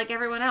about like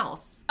everyone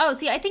else? Oh,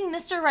 see, I think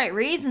Mr. Right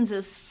Reasons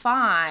is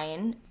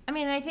fine. I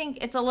mean, I think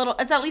it's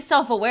at least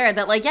self-aware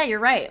that like, yeah, you're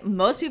right.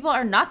 Most people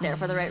are not there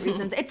for the right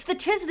reasons. It's the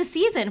 'tis the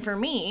season for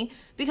me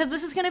because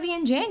this is going to be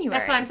in January.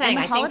 That's what I'm saying.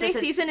 The holiday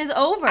season is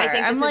over.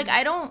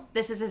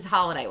 This is his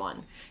holiday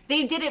one.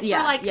 They did it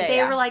for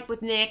they were like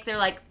with Nick. They're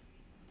like,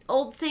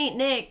 Old Saint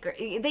Nick,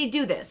 they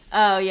do this.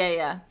 Oh,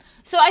 yeah.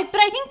 So I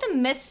think the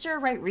Mr.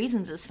 Right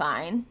Reasons is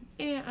fine.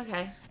 Yeah,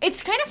 okay.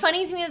 It's kind of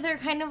funny to me that they're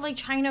kind of like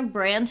trying to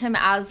brand him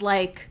as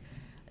like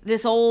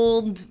this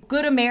old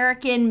good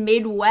American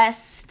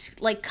Midwest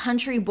like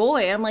country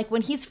boy. I'm like,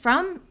 when he's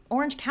from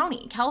Orange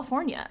County,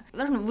 California, I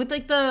don't know, with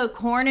like the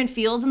corn and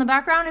fields in the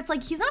background, it's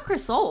like he's not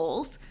Chris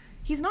Soules.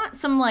 He's not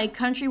some like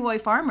country boy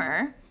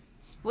farmer.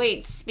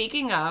 Wait,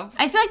 speaking of,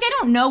 I feel like they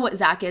don't know what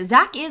Zach is.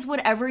 Zach is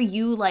whatever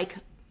you like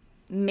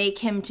make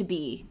him to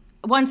be.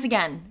 Once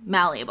again,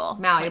 malleable.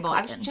 I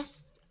was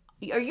just,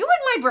 are you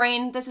in my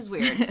brain? This is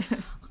weird.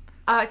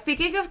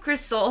 Speaking of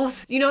Chris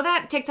Soules, you know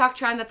that TikTok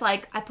trend that's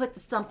like, I put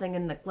something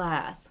in the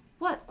glass.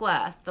 What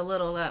glass? The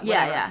little,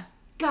 yeah.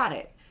 Got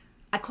it.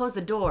 I closed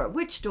the door.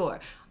 Which door?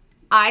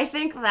 I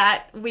think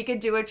that we could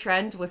do a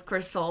trend with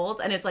Chris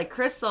Soules, and it's like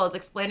Chris Soules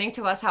explaining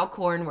to us how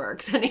corn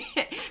works. And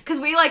because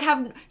we like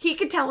he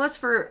could tell us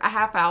for a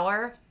half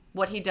hour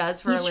what he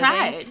does for a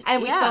living,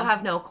 and we still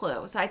have no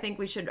clue. So I think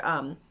we should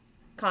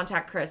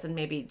contact Chris and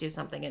maybe do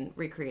something and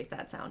recreate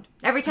that sound.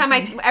 Every time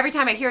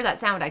I hear that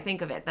sound, I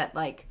think of it. That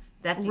like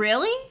that's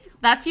really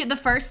that's the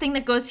first thing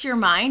that goes to your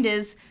mind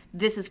is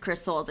this is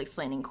Chris Soules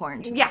explaining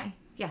corn to me.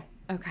 Yeah.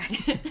 Okay.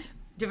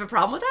 Do you have a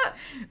problem with that?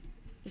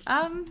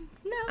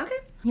 No. Okay.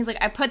 He's like,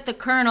 I put the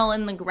kernel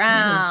in the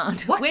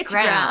ground. What Which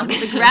ground?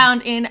 The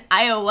ground in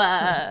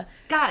Iowa.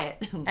 Got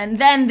it. And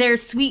then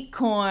there's sweet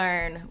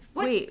corn.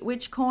 What? Wait,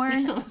 which corn?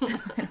 I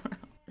don't know.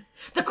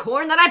 The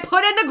corn that I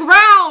put in the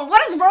ground.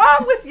 What is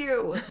wrong with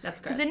you? That's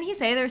Chris. Didn't he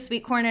say there's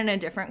sweet corn and a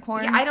different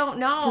corn? Yeah, I don't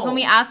know. Because when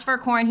we asked for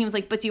corn, he was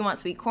like, but do you want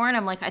sweet corn?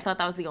 I'm like, I thought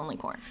that was the only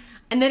corn.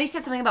 And then he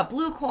said something about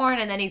blue corn,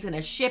 and then he's going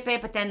to ship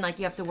it, but then like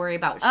you have to worry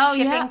about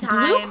shipping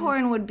times. Blue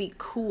corn would be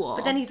cool.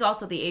 But then he's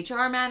also the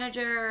HR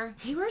manager.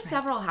 He wears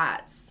several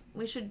hats.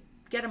 We should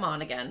get him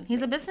on again.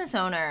 He's a business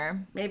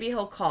owner. Maybe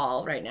he'll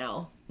call right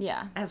now.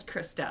 Yeah. As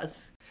Chris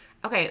does.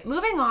 Okay,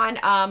 moving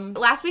on.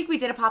 Last week we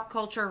did a pop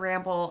culture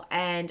ramble,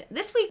 and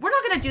this week we're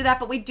not going to do that,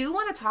 but we do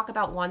want to talk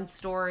about one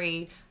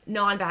story,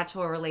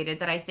 non-Bachelor related,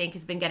 that I think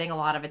has been getting a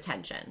lot of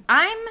attention.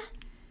 I'm,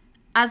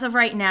 as of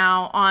right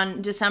now,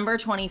 on December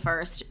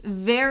 21st,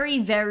 very,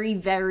 very,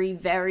 very,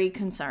 very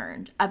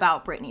concerned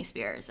about Britney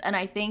Spears. And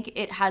I think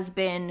it has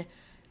been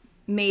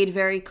made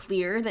very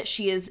clear that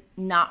she is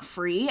not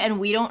free,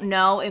 and we don't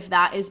know if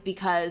that is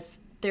because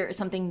there is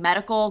something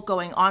medical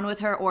going on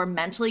with her or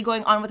mentally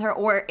going on with her,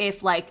 or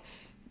if like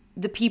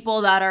the people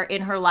that are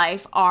in her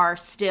life are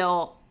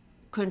still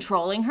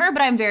controlling her,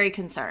 but I'm very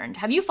concerned.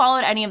 Have you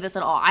followed any of this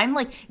at all? I'm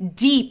like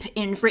deep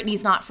in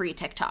Britney's Not Free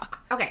TikTok.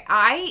 Okay,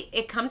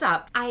 it comes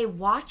up. I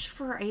watched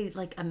for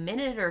a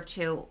minute or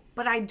two,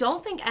 but I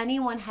don't think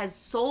anyone has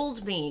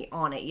sold me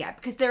on it yet,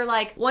 because they're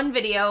like, one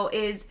video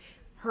is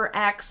her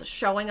ex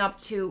showing up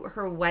to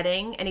her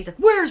wedding, and he's like,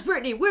 where's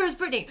Britney? Where's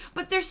Britney?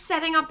 But they're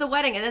setting up the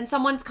wedding, and then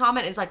someone's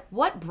comment is like,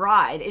 what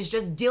bride is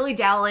just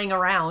dilly-dallying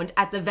around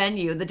at the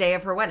venue the day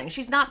of her wedding?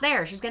 She's not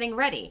there. She's getting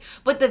ready.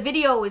 But the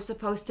video is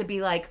supposed to be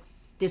like,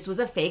 this was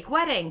a fake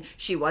wedding.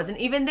 She wasn't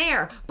even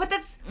there. But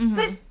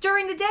but it's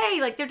during the day.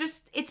 Like,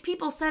 it's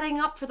people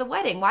setting up for the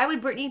wedding. Why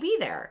would Britney be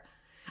there?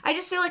 I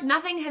just feel like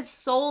nothing has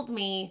sold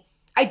me.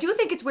 I do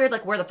think it's weird,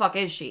 like, where the fuck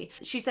is she?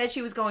 She said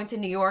she was going to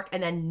New York,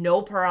 and then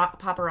no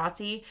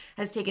paparazzi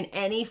has taken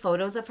any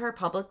photos of her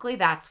publicly.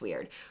 That's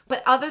weird.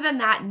 But other than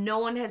that, no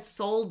one has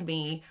sold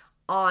me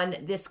on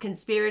this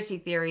conspiracy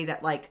theory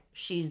that, like,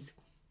 she's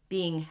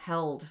being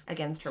held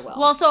against her will.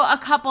 Well, so a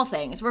couple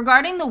things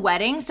regarding the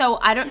wedding. So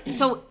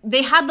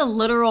they had the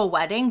literal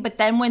wedding, but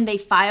then when they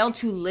filed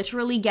to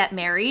literally get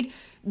married,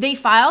 they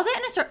filed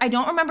it in I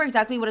don't remember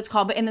exactly what it's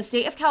called, but in the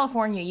state of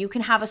California, you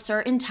can have a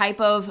certain type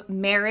of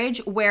marriage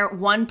where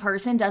one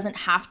person doesn't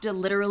have to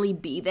literally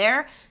be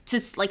there to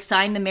like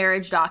sign the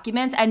marriage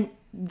documents, and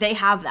they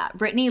have that.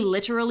 Britney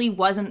literally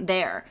wasn't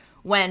there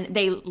when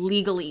they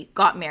legally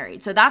got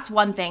married. So that's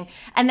one thing.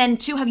 And then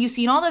two, have you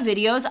seen all the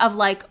videos of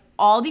like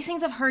all these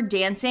things of her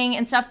dancing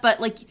and stuff, but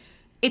like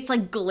it's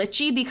like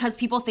glitchy because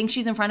people think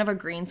she's in front of a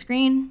green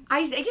screen.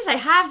 I guess I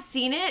have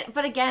seen it,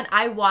 but again,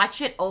 I watch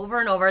it over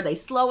and over. They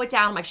slow it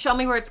down. I'm like, show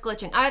me where it's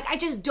glitching. I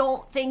just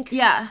don't think.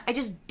 Yeah. I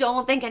just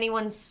don't think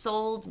anyone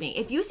sold me.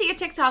 If you see a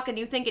TikTok and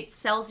you think it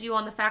sells you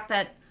on the fact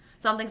that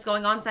something's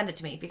going on, send it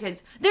to me,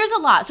 because there's a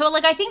lot. So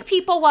like, I think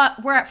people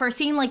were at first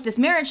seeing like this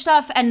marriage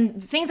stuff,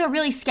 and things are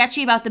really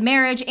sketchy about the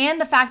marriage,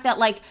 and the fact that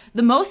like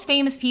the most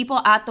famous people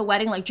at the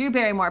wedding, like Drew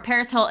Barrymore,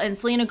 Paris Hilton,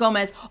 Selena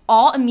Gomez,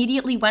 all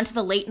immediately went to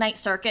the late night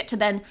circuit to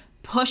then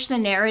push the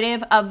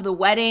narrative of the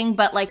wedding.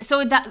 But like,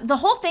 so that the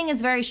whole thing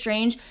is very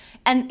strange.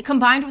 And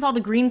combined with all the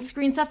green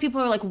screen stuff,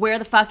 people are like, where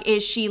the fuck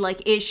is she?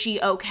 Like, is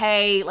she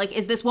okay? Like,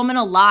 is this woman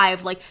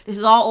alive? Like, this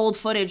is all old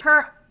footage.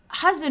 Her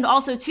husband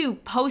also too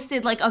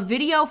posted like a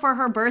video for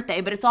her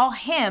birthday, but it's all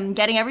him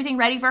getting everything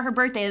ready for her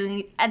birthday,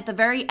 and at the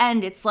very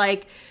end it's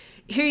like,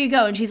 here you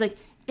go, and she's like,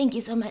 thank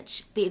you so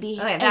much, baby.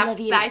 Okay, I love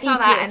you. I saw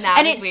that, and that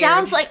and was it weird.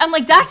 sounds like, I'm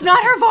like, that's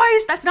not her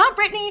voice, that's not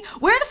Britney,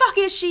 where the fuck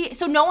is she?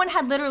 So no one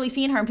had literally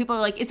seen her, and people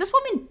are like, is this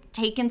woman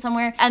taken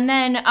somewhere? And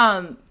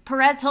then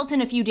Perez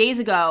Hilton a few days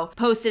ago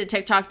posted a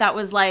TikTok that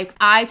was like,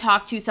 I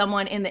talked to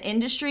someone in the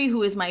industry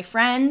who is my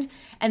friend,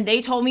 and they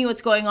told me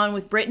what's going on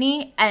with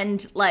Britney,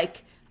 and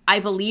like, I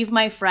believe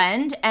my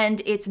friend,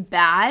 and it's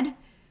bad,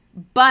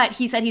 but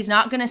he said he's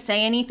not going to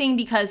say anything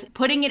because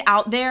putting it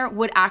out there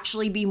would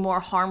actually be more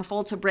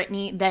harmful to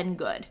Britney than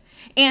good.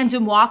 And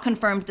Dumois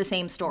confirmed the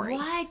same story.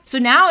 What? So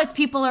now it's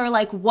people are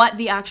like, what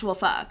the actual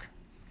fuck?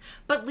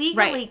 But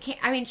legally,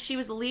 Right. she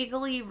was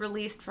legally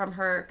released from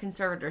her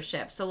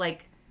conservatorship, so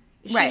like,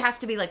 she Right. has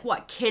to be like,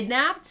 what,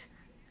 kidnapped?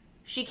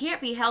 She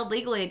can't be held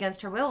legally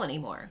against her will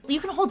anymore. You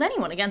can hold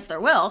anyone against their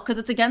will because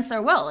it's against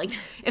their will. Like,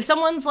 if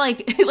someone's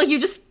like, like, you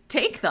just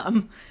take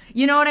them.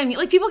 You know what I mean?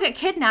 Like, people get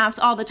kidnapped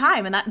all the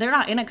time, and that they're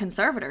not in a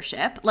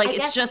conservatorship. Like, I it's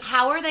guess, just,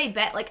 how are they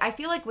like, I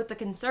feel like with the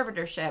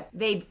conservatorship,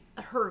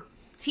 her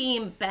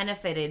team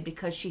benefited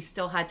because she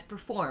still had to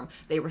perform.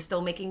 They were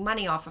still making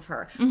money off of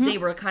her. Mhm. They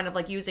were kind of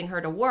like using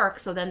her to work,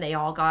 so then they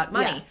all got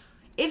money. Yeah.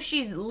 If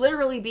she's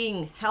literally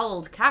being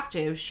held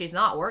captive, she's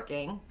not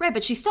working. Right,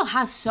 but she still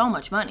has so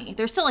much money.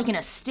 There's still like an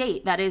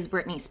estate that is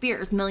Britney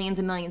Spears, millions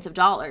and millions of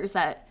dollars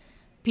that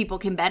people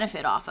can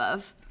benefit off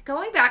of.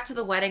 Going back to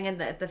the wedding and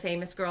the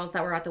famous girls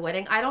that were at the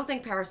wedding, I don't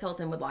think Paris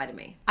Hilton would lie to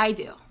me. I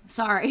do.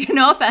 Sorry.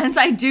 No offense.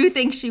 I do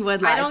think she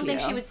would lie to you. I don't think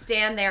she would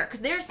stand there,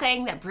 because they're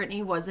saying that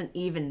Britney wasn't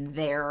even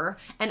there,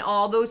 and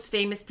all those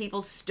famous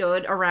people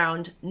stood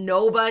around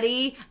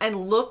nobody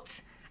and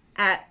looked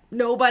at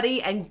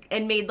nobody and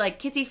made like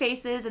kissy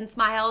faces and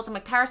smiles. I'm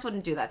like, Paris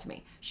wouldn't do that to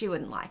me. She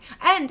wouldn't lie.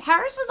 And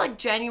Paris was like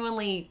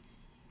genuinely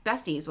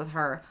besties with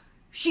her.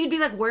 She'd be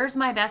like, where's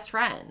my best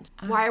friend?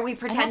 Why are we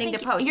pretending to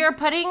post? You're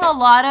putting a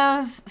lot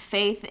of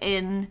faith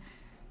in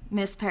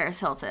Miss Paris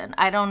Hilton.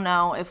 I don't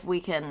know if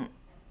we can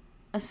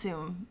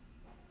assume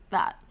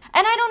that.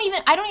 And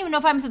I don't even know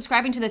if I'm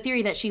subscribing to the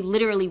theory that she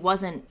literally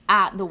wasn't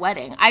at the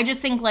wedding. I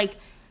just think like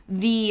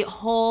the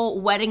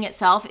whole wedding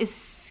itself is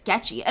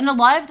sketchy. And a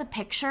lot of the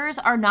pictures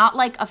are not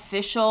like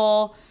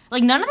official.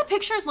 Like, none of the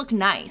pictures look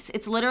nice.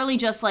 It's literally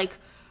just like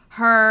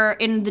her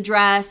in the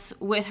dress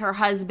with her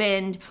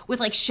husband with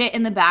like shit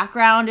in the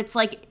background. It's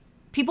like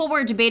people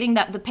were debating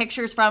that the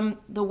pictures from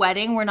the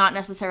wedding were not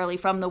necessarily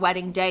from the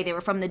wedding day. They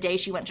were from the day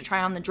she went to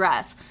try on the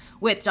dress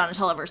with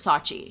Donatella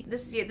Versace.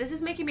 This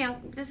is making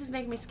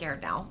me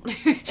scared now.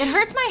 It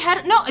hurts my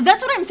head. No,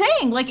 that's what I'm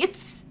saying. Like,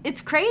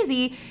 it's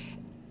crazy.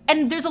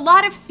 And there's a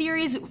lot of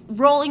theories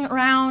rolling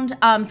around.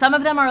 Some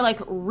of them are like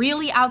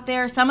really out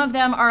there. Some of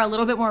them are a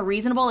little bit more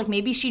reasonable. Like,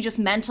 maybe she just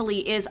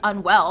mentally is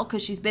unwell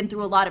because she's been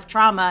through a lot of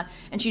trauma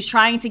and she's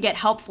trying to get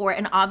help for it,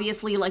 and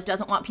obviously like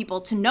doesn't want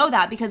people to know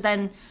that, because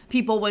then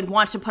people would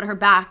want to put her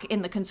back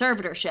in the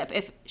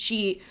conservatorship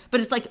but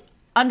it's like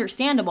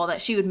understandable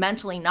that she would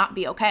mentally not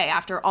be okay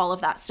after all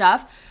of that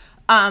stuff.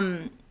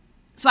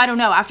 So I don't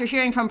know. After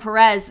hearing from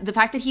Perez, the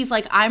fact that he's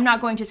like, I'm not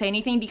going to say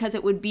anything because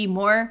it would be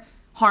more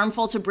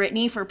harmful to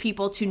Britney for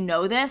people to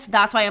know this,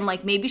 that's why I'm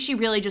like, maybe she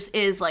really just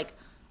is like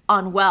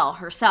unwell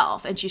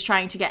herself and she's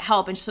trying to get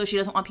help, and so she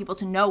doesn't want people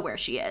to know where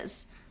she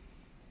is.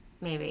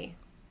 Maybe.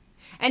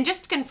 And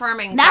just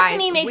confirming, that guys, to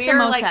me makes we're the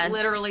most like sense.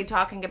 Literally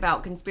talking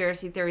about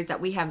conspiracy theories that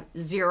we have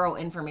zero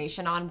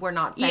information on. We're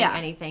not saying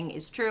anything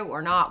is true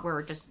or not.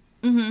 We're just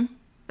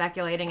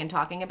speculating and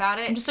talking about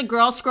it. I'm just a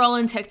girl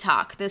scrolling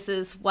TikTok. This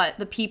is what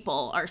the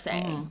people are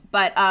saying.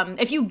 But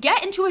if you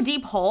get into a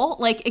deep hole,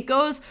 like, it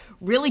goes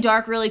really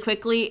dark really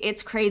quickly.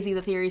 It's crazy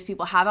the theories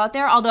people have out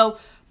there. Although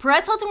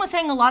Perez Hilton was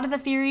saying a lot of the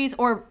theories,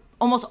 or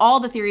almost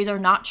all the theories, are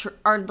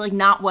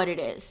not what it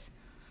is.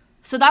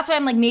 So that's why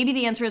I'm like, maybe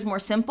the answer is more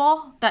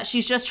simple, that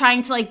she's just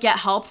trying to like get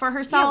help for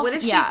herself. Yeah, what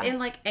if she's in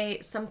like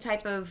some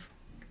type of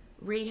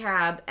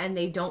rehab and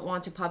they don't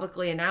want to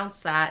publicly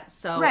announce that,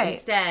 so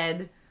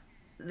instead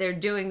they're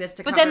doing this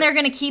to But then they're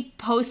going to keep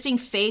posting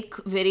fake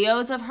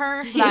videos of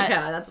her. So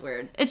yeah, that's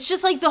weird. It's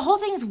just like, the whole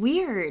thing is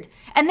weird.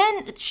 And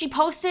then she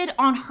posted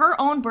on her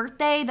own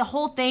birthday, the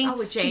whole thing. Oh,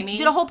 with Jamie? She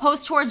did a whole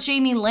post towards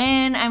Jamie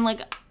Lynn. I'm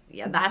like,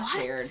 yeah, that's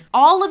what? weird.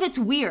 All of it's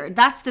weird.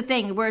 That's the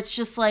thing, where it's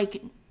just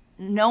like,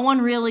 no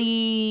one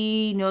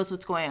really knows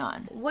what's going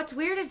on. What's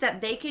weird is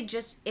that they could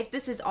just, if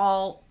this is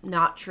all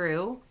not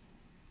true,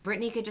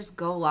 Britney could just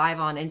go live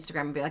on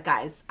Instagram and be like,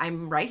 guys,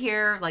 I'm right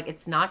here. Like,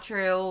 it's not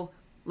true.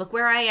 Look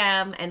where I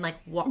am. And like,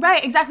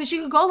 right, exactly. She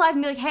could go live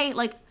and be like, hey,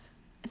 like,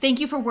 thank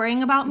you for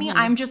worrying about me.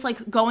 I'm just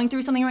like going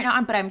through something right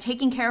now, but I'm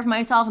taking care of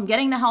myself. I'm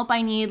getting the help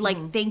I need.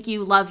 Like, thank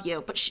you, love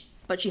you. But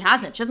she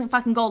hasn't. She doesn't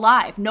fucking go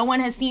live. No one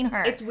has seen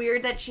her. It's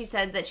weird that she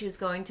said that she was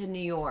going to New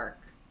York,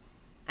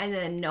 and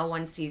then no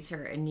one sees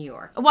her in New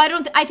York.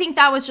 Well, I think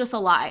that was just a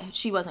lie.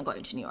 She wasn't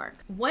going to New York.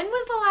 When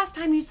was the last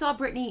time you saw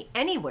Britney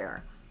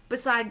anywhere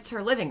besides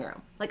her living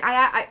room? Like,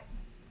 right.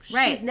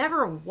 She's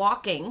never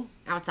walking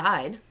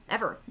outside,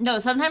 ever. No,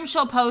 sometimes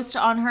she'll post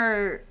on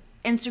her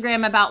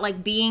Instagram about,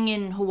 like, being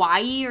in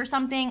Hawaii or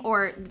something,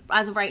 or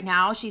as of right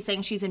now, she's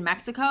saying she's in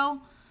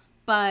Mexico,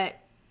 but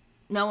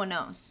no one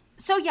knows.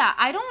 So, yeah,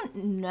 I don't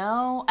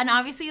know. And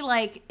obviously,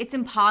 like, it's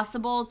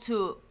impossible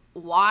to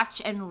watch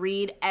and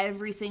read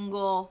every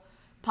single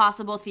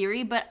possible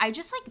theory, but I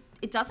just, like,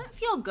 it doesn't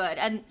feel good.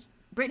 And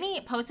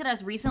Britney posted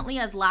as recently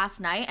as last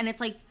night, and it's,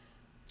 like,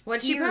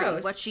 what'd she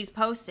post? What she's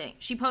posting.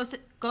 She posted,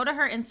 go to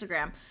her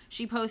Instagram.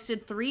 She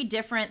posted 3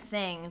 different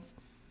things,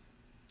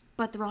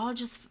 but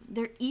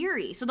they're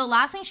eerie. So the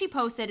last thing she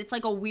posted, it's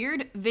like a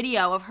weird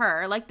video of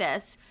her like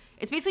this.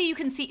 It's basically, you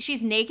can see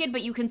she's naked,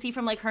 but you can see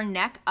from like her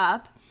neck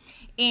up.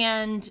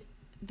 And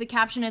the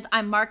caption is,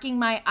 I'm marking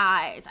my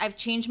eyes. I've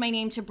changed my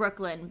name to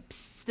Brooklyn.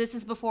 Psst, this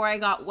is before I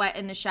got wet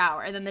in the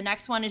shower. And then the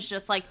next one is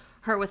just like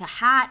her with a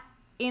hat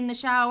in the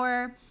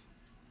shower.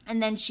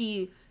 And then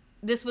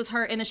this was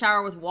her in the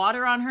shower with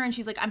water on her. And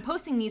she's like, I'm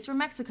posting these from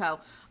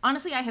Mexico.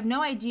 Honestly, I have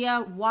no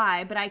idea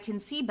why, but I can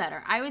see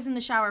better. I was in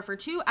the shower for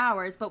 2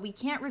 hours, but we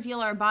can't reveal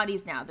our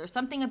bodies now. There's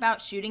something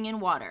about shooting in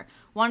water.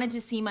 Wanted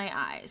to see my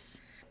eyes.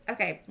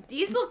 Okay,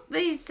 these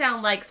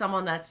sound like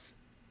someone that's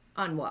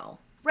unwell.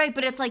 Right,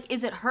 but it's like,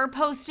 is it her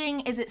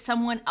posting? Is it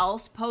someone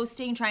else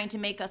posting, trying to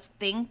make us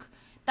think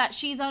that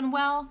she's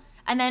unwell?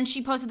 And then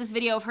she posted this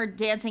video of her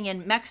dancing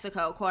in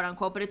Mexico, quote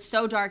unquote, but it's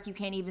so dark you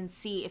can't even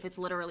see if it's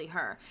literally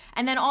her.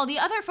 And then all the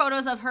other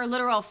photos of her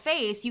literal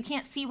face, you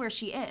can't see where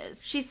she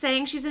is. She's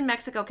saying she's in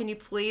Mexico. Can you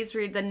please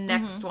read the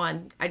next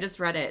one? I just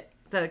read it.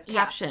 The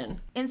caption.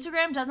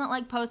 Instagram doesn't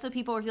like posts of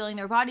people revealing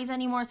their bodies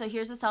anymore, so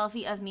here's a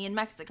selfie of me in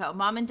Mexico.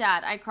 Mom and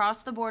Dad, I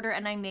crossed the border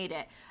and I made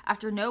it.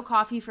 After no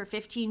coffee for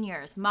 15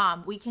 years.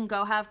 Mom, we can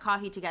go have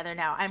coffee together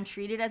now. I'm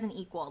treated as an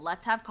equal.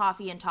 Let's have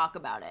coffee and talk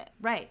about it.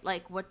 Right,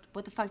 like what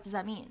the fuck does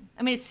that mean?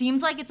 I mean, it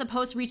seems like it's a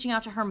post reaching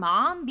out to her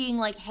mom, being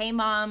like, hey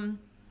mom,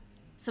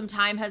 some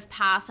time has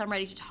passed. I'm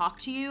ready to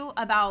talk to you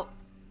about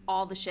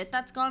all the shit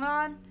that's gone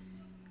on.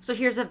 So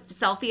here's a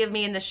selfie of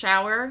me in the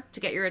shower to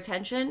get your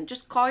attention.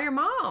 Just call your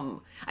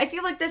mom. I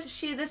feel like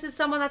this is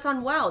someone that's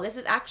unwell. This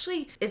is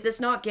actually, is this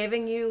not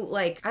giving you,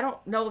 like, I don't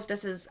know if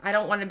this is, I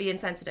don't want to be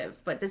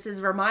insensitive, but this is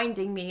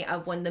reminding me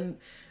of when the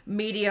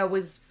media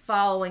was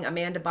following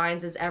Amanda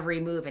Bynes' every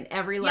move and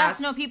every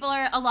last... Yes,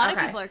 no, a lot of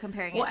people are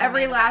comparing it to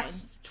every Amanda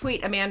last Bynes.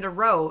 Tweet Amanda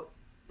wrote,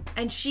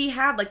 and she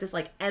had like this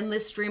like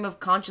endless stream of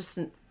conscious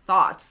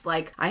thoughts,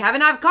 like, I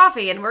haven't had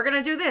coffee and we're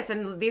gonna do this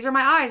and these are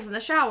my eyes in the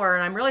shower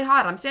and I'm really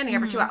hot, I'm standing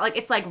here for 2 hours. Like,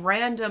 it's like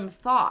random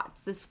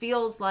thoughts. This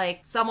feels like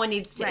someone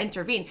needs to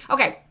intervene.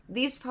 Okay,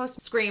 these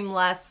posts scream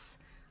less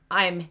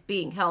I'm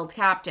being held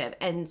captive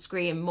and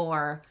scream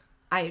more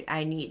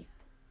I need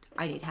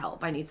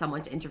help. I need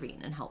someone to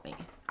intervene and help me.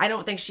 I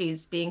don't think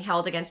she's being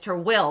held against her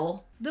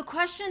will. The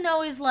question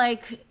though is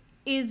like,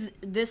 is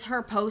this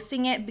her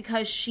posting it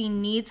because she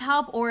needs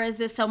help, or is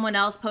this someone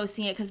else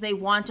posting it because they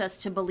want us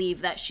to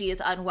believe that she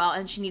is unwell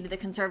and she needed the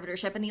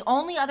conservatorship? And the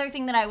only other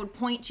thing that I would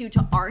point to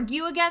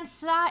argue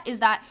against that is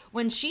that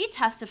when she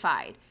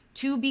testified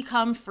to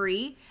become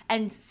free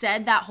and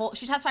said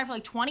she testified for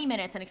like 20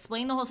 minutes and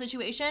explained the whole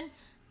situation,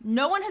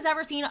 no one has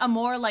ever seen a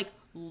more like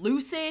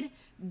lucid,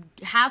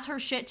 has her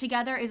shit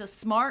together, is a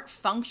smart,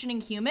 functioning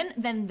human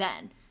than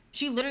then.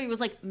 She literally was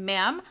like,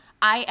 ma'am,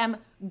 I am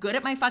good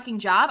at my fucking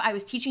job. I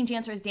was teaching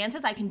dancers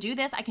dances. I can do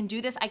this. I can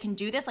do this. I can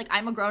do this. Like,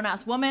 I'm a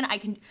grown-ass woman. I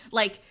can,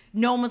 like,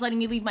 no one was letting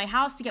me leave my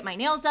house to get my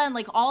nails done.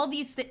 Like, all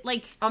these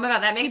like... Oh my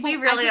God, that makes me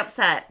really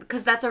upset,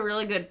 because that's a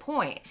really good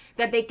point.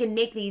 That they can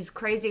make these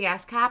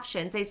crazy-ass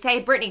captions. They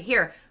say, Britney,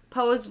 here,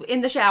 pose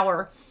in the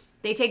shower.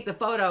 They take the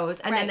photos,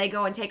 and then they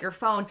go and take her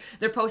phone.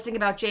 They're posting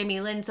about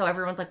Jamie Lynn, so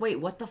everyone's like, wait,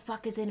 what the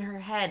fuck is in her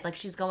head? Like,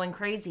 she's going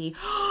crazy.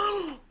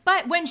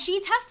 But when she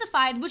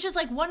testified, which is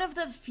like one of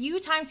the few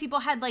times people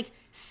had like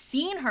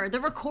seen her, the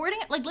recording,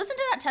 like, listen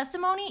to that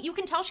testimony. You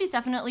can tell she's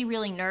definitely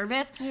really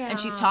nervous and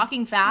she's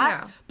talking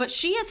fast, but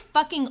she is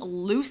fucking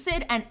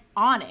lucid and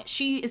on it.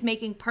 She is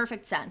making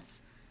perfect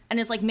sense. And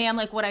is like, ma'am,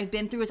 like, what I've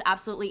been through is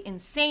absolutely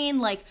insane.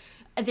 Like,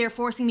 they're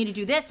forcing me to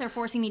do this. They're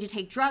forcing me to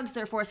take drugs.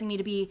 They're forcing me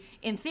to be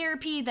in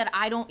therapy that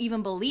I don't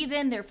even believe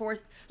in. They're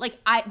forced, like,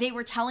 they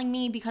were telling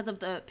me because of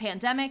the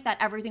pandemic that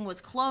everything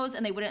was closed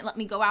and they wouldn't let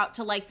me go out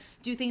to, like,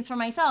 do things for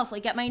myself,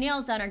 like get my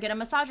nails done or get a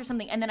massage or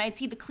something. And then I'd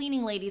see the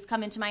cleaning ladies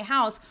come into my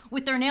house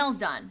with their nails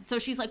done. So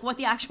she's like, what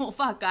the actual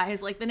fuck,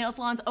 guys? Like, the nail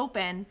salon's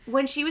open.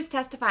 When she was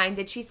testifying,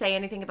 did she say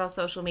anything about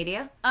social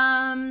media?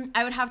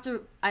 I would have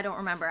to, I don't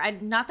remember.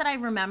 Not that I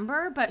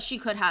remember, but she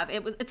could have.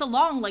 It's a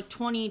long, like,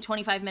 20,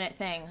 25-minute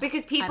thing.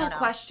 Because people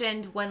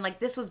questioned when, like,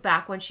 this was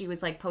back when she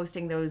was, like,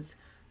 posting those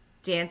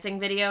dancing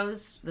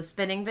videos, the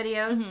spinning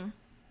videos,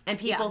 and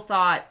people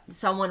thought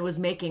someone was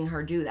making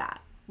her do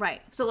that.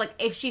 Right. So, like,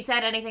 if she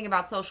said anything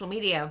about social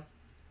media,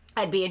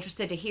 I'd be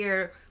interested to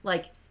hear,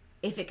 like,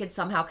 if it could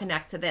somehow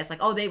connect to this. Like,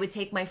 oh, they would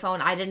take my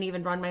phone. I didn't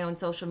even run my own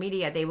social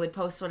media. They would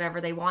post whatever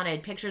they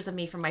wanted. Pictures of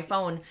me from my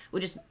phone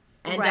would just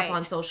end up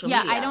on social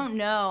media. Yeah, I don't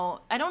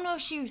know. I don't know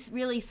if she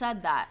really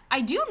said that.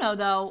 I do know,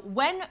 though,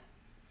 when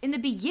in the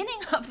beginning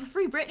of the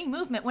Free Britney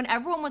movement, when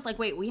everyone was like,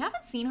 wait, we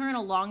haven't seen her in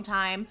a long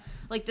time.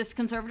 Like, this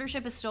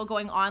conservatorship is still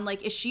going on.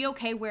 Like, is she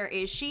okay? Where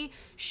is she?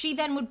 She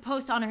then would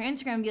post on her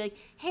Instagram and be like,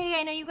 hey,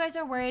 I know you guys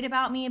are worried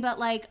about me, but,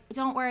 like,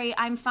 don't worry.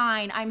 I'm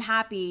fine. I'm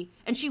happy.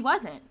 And she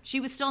wasn't. She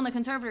was still in the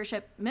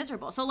conservatorship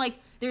miserable. So, like,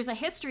 there's a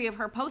history of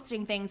her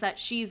posting things that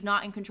she's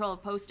not in control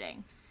of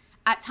posting.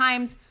 At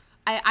times,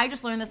 I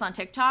just learned this on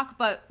TikTok,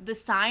 but the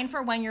sign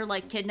for when you're,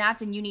 like,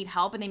 kidnapped and you need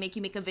help and they make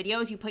you make a video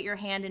is you put your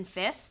hand in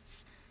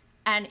fists.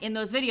 And in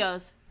those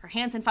videos, her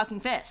hand's in fucking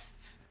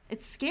fists.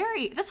 It's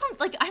scary. That's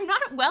why I'm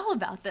not well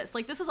about this.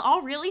 Like, this is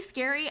all really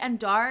scary and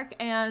dark,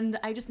 and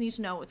I just need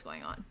to know what's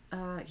going on.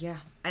 Yeah.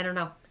 I don't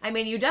know. I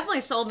mean, you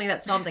definitely sold me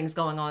that something's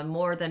going on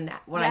more than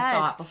what I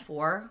thought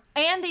before.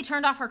 And they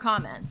turned off her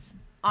comments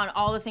on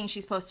all the things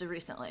she's posted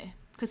recently.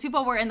 Because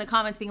people were in the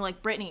comments being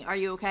like, Britney, are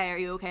you okay? Are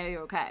you okay? Are you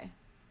okay?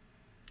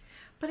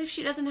 But if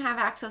she doesn't have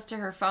access to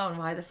her phone,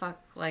 why the fuck,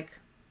 like...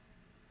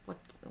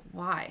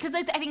 Why? Because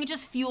I think it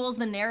just fuels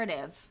the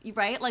narrative,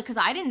 right? Like, because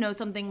I didn't know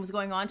something was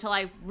going on until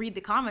I read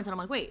the comments, and I'm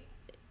like, wait,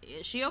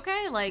 is she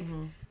okay? Like,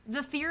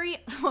 the theory,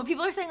 what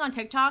people are saying on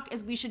TikTok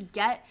is we should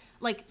get,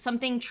 like,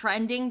 something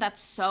trending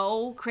that's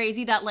so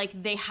crazy that,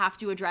 like, they have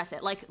to address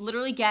it. Like,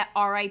 literally get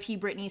R.I.P.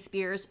 Britney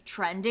Spears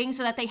trending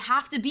so that they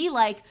have to be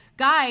like,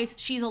 guys,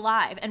 she's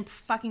alive, and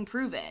fucking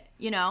prove it,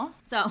 you know?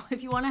 So,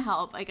 if you want to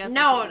help, I guess.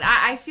 No,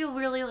 I feel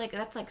really, like,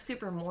 that's, like,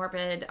 super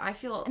morbid. I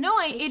feel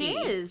icky. It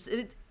is.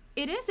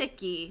 It is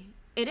icky.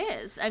 It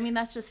is. I mean,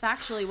 that's just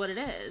factually what it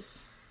is.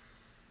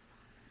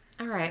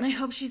 All right. And I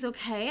hope she's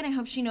okay, and I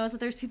hope she knows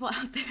that there's people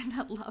out there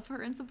that love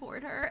her and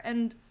support her.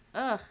 And,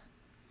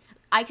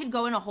 I could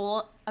go in a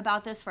hole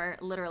about this for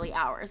literally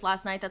hours.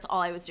 Last night, that's all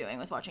I was doing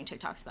was watching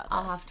TikToks about this.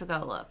 I'll have to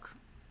go look.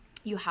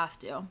 You have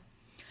to.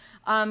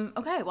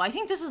 Okay, well, I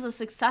think this was a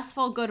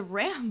successful, good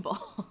ramble.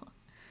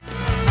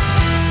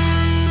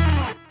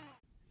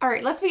 All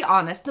right, let's be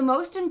honest. The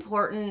most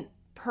important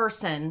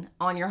person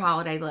on your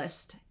holiday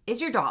list is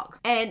your dog.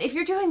 And if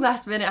you're doing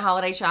last minute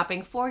holiday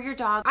shopping for your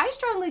dog, I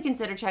strongly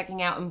consider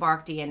checking out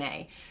Embark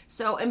DNA.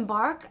 So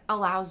Embark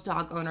allows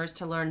dog owners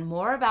to learn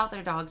more about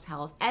their dog's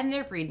health and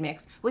their breed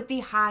mix with the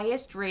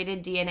highest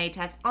rated DNA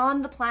test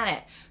on the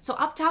planet. So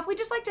up top, we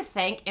just like to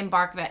thank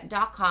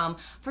EmbarkVet.com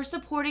for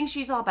supporting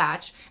She's All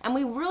Batch. And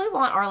we really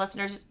want our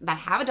listeners that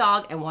have a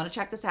dog and want to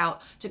check this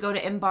out to go to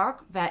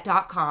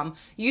EmbarkVet.com.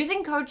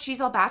 Using code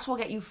She's All Batch will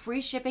get you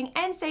free shipping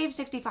and save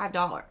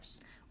 $65.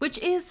 Which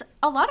is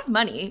a lot of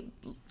money,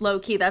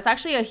 low-key. That's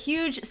actually a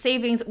huge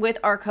savings with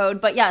our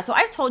code. But yeah, so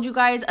I've told you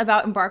guys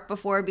about Embark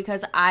before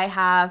because I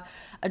have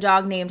a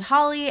dog named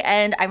Holly,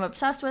 and I'm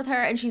obsessed with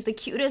her, and she's the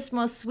cutest,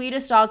 most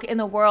sweetest dog in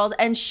the world,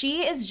 and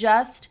she is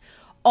just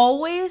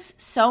always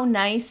so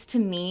nice to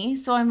me.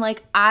 So I'm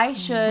like, I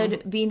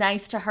should be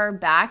nice to her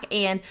back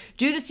and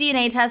do this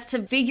DNA test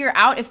to figure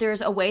out if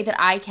there's a way that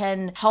I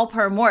can help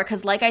her more.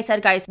 Because like I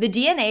said, guys, the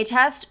DNA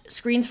test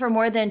screens for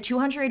more than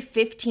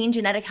 215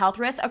 genetic health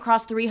risks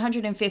across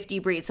 350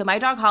 breeds. So my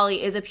dog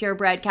Holly is a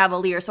purebred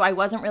Cavalier, so I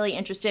wasn't really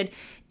interested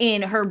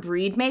in her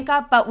breed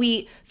makeup, but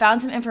we found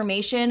some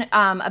information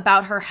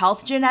about her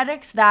health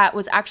genetics that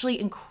was actually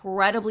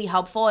incredibly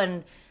helpful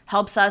and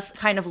helps us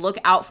kind of look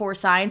out for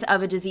signs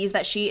of a disease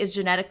that she is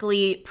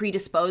genetically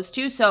predisposed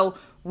to. So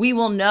we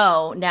will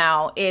know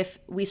now if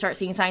we start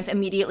seeing signs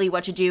immediately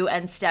what to do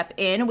and step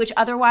in, which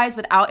otherwise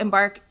without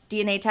Embark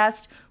DNA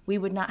test, we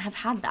would not have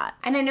had that.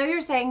 And I know you're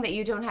saying that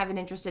you don't have an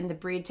interest in the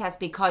breed test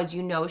because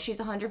you know she's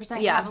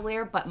 100%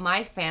 Cavalier, but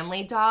my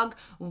family dog,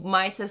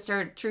 my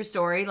sister, true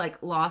story,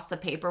 like lost the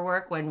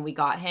paperwork when we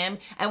got him,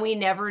 and we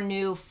never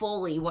knew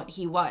fully what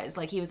he was.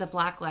 Like, he was a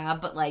black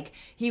lab, but like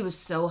he was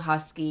so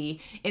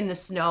husky in the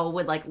snow,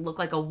 would like look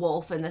like a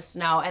wolf in the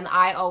snow, and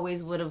I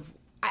always would have,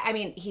 I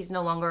mean, he's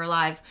no longer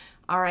alive.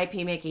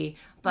 R.I.P. Mickey.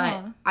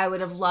 But I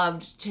would have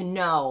loved to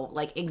know,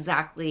 like,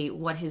 exactly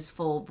what his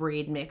full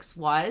breed mix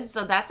was.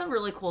 So that's a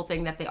really cool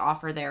thing that they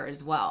offer there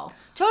as well.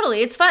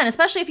 Totally. It's fun,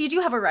 especially if you do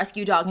have a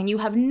rescue dog and you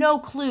have no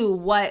clue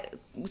what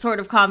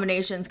sort of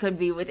combinations could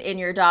be within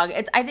your dog.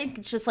 I think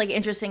it's just, like,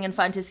 interesting and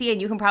fun to see,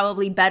 and you can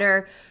probably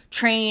better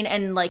train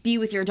and, like, be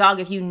with your dog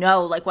if you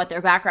know, like, what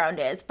their background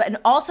is. But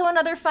also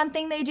another fun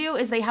thing they do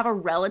is they have a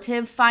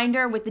relative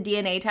finder with the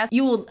DNA test.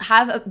 You will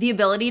have the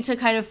ability to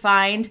kind of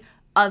find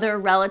other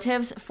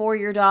relatives for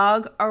your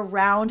dog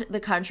around the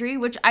country,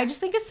 which I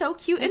just think is so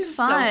cute and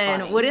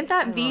fun. So wouldn't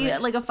that be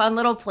like a fun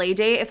little play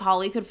date if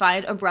Holly could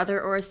find a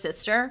brother or a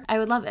sister? I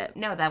would love it.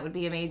 No, that would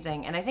be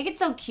amazing. And I think it's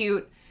so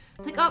cute.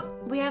 It's like, oh,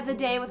 we have the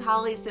day with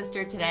Holly's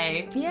sister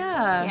today.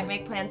 Yeah. Can't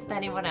make plans with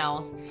anyone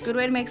else. Good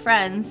way to make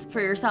friends for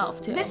yourself,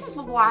 too. This is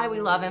why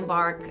we love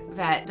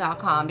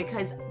EmbarkVet.com,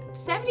 because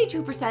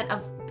 72%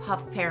 of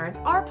pup parents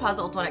are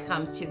puzzled when it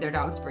comes to their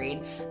dog's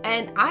breed.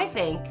 And I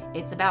think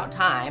it's about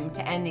time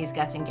to end these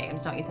guessing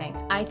games, don't you think?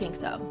 I think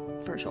so.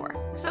 For sure.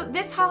 So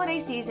this holiday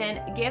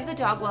season, give the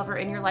dog lover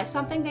in your life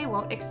something they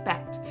won't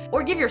expect.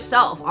 Or give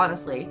yourself,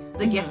 honestly,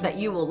 the gift that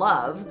you will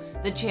love,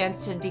 the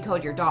chance to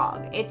decode your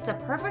dog. It's the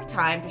perfect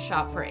time to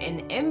shop for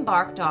an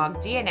Embark dog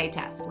DNA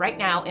test. Right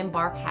now,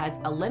 Embark has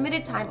a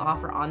limited time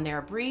offer on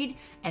their breed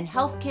and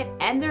health kit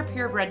and their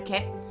purebred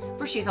kit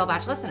for She's All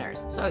Batch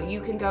listeners. So you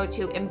can go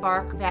to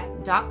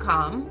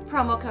embarkvet.com,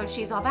 promo code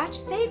She's All Batch,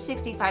 save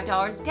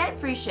 $65, get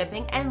free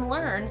shipping, and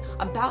learn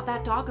about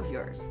that dog of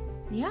yours.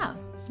 Yeah.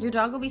 Your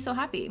dog will be so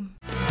happy.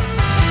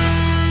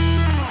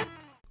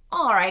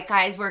 All right,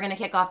 guys, we're going to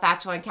kick off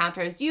Bachelor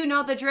Encounters. You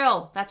know the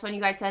drill. That's when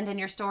you guys send in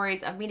your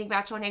stories of meeting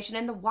Bachelor Nation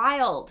in the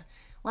wild.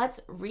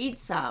 Let's read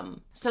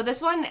some. So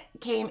this one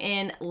came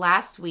in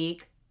last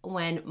week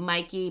when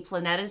Mikey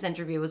Planetta's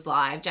interview was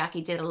live.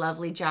 Jackie did a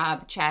lovely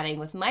job chatting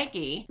with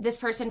Mikey. This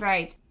person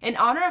writes, in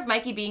honor of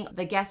Mikey being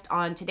the guest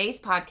on today's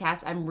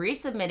podcast, I'm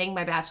resubmitting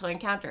my Bachelor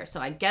Encounter.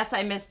 So I guess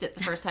I missed it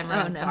the first time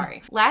around.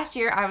 Sorry. Last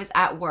year, I was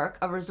at work,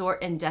 a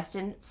resort in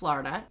Destin,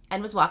 Florida,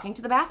 and was walking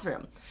to the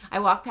bathroom. I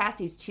walked past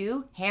these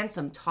two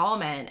handsome, tall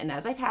men, and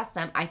as I passed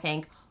them, I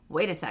think,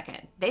 wait a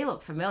second, they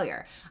look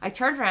familiar. I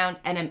turned around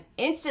and am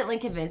instantly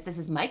convinced this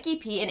is Mikey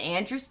P and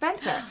Andrew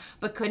Spencer,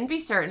 but couldn't be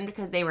certain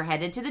because they were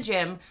headed to the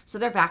gym, so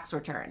their backs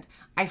were turned.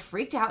 I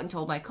freaked out and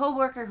told my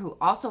coworker, who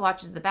also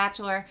watches The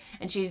Bachelor,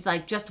 and she's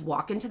like, just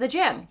walk into the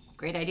gym.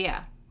 Great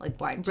idea. Like,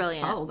 why just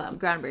follow them?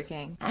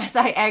 Groundbreaking. As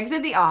I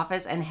exit the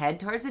office and head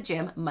towards the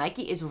gym,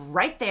 Mikey is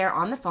right there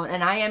on the phone,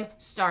 and I am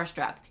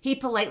starstruck. He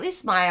politely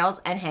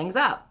smiles and hangs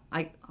up.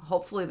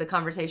 Hopefully the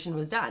conversation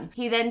was done.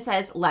 He then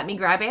says, let me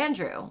grab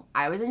Andrew.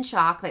 I was in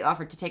shock. They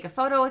offered to take a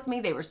photo with me.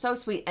 They were so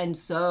sweet and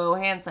so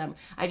handsome.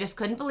 I just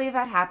couldn't believe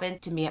that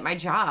happened to me at my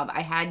job.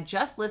 I had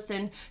just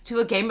listened to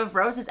a Game of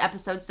Roses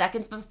episode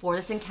seconds before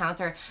this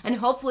encounter, and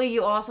hopefully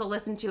you also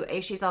listened to a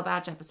She's All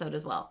Batch episode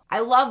as well. I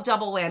love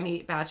double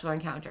whammy Bachelor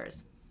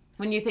encounters.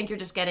 When you think you're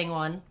just getting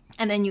one.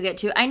 And then you get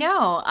two. I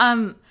know.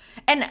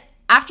 And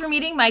after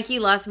meeting Mikey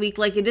last week,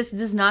 like, this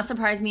does not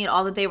surprise me at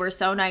all that they were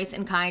so nice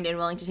and kind and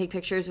willing to take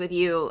pictures with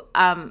you.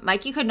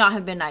 Mikey could not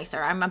have been nicer.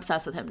 I'm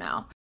obsessed with him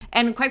now.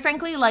 And quite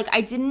frankly, like,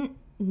 I didn't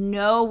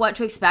know what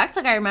to expect.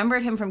 Like, I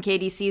remembered him from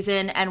Katie's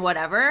season and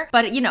whatever.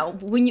 But, you know,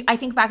 when I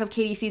think back of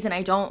Katie's season,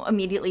 I don't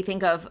immediately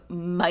think of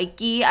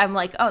Mikey. I'm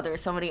like, oh,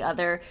 there's so many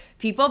other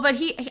people.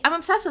 But I'm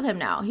obsessed with him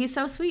now. He's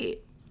so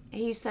sweet.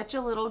 He's such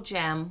a little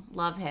gem.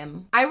 Love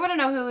him. I want to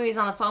know who he's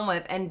on the phone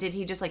with, and did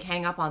he just, like,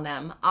 hang up on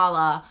them, a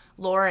la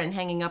Lauren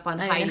hanging up on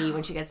Heidi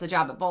when she gets the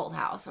job at Bolt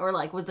House? Or,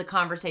 like, was the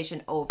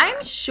conversation over?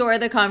 I'm sure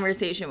the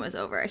conversation was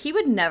over. He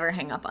would never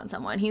hang up on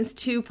someone. He's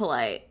too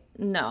polite.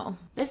 No.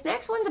 This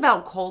next one's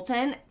about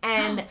Colton,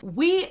 and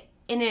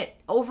in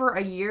over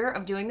a year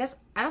of doing this,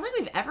 I don't think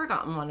we've ever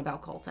gotten one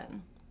about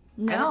Colton.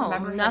 No, I don't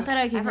remember not that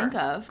I can think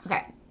of.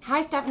 Okay.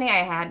 Hi, Stephanie.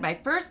 I had my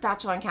first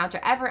Bachelor encounter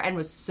ever and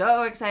was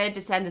so excited to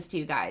send this to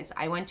you guys.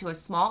 I went to a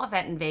small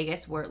event in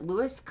Vegas where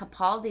Louis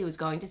Capaldi was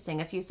going to sing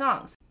a few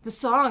songs. The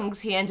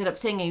songs he ended up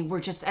singing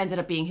ended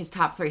up being his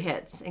top 3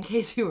 hits, in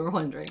case you were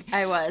wondering.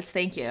 I was.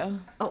 Thank you.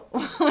 Oh,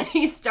 when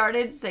he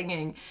started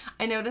singing,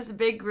 I noticed a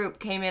big group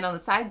came in on the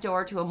side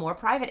door to a more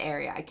private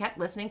area. I kept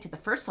listening to the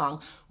first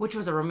song, which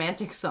was a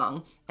romantic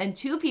song, and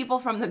 2 people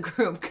from the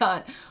group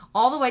got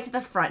all the way to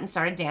the front and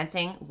started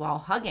dancing while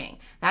hugging.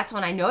 That's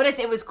when I noticed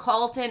it was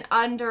Colton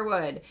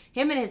Underwood.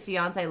 Him and his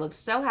fiance looked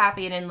so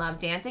happy and in love,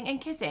 dancing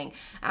and kissing.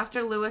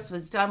 After Louis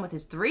was done with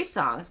his 3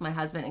 songs, my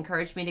husband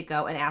encouraged me to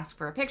go and ask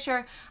for a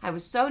picture. I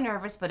was so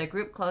nervous, but a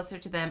group closer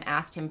to them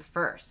asked him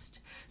first.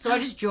 So I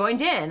just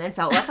joined in and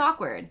felt less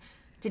awkward.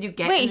 Did you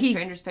get in the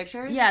stranger's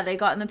picture? Yeah, they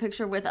got in the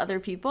picture with other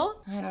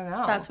people? I don't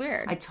know. That's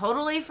weird. I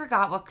totally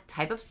forgot what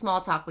type of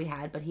small talk we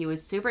had, but he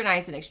was super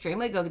nice and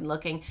extremely good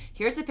looking.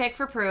 Here's a pic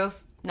for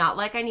proof. Not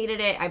like I needed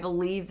it. I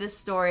believe this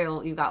story,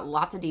 you got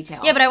lots of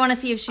detail. Yeah, but I want to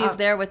see if she's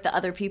there with the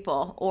other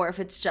people or if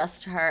it's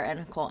just her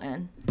and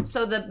Colton.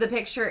 So the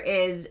picture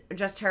is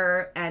just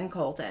her and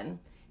Colton.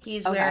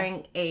 He's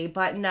wearing a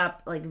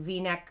button-up, like,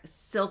 V-neck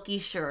silky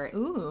shirt.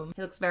 Ooh. He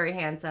looks very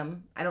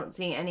handsome. I don't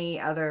see any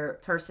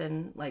other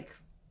person, like,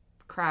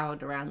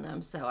 crowd around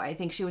them. So I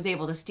think she was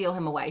able to steal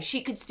him away.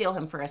 She could steal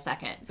him for a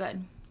second.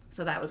 Good.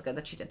 So that was good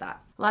that she did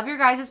that. Love your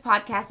guys'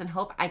 podcast and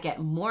hope I get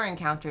more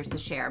encounters to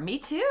share. Me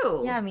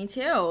too. Yeah, me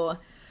too.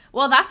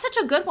 Well, that's such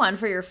a good one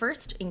for your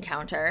first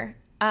encounter.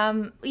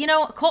 You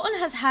know, Colton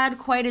has had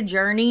quite a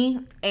journey,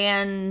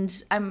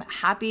 and I'm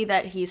happy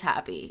that he's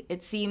happy.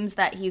 It seems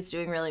that he's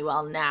doing really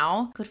well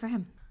now. Good for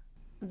him.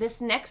 This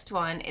next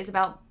one is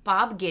about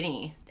Bob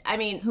Guiney. I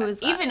mean, who is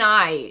that?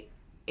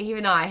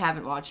 Even I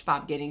haven't watched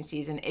Bob Guiney's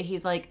season.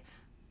 He's like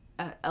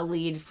a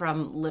lead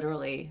from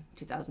literally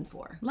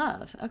 2004.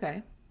 Love.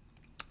 Okay.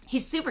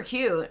 He's super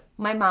cute.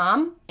 My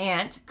mom,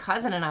 aunt,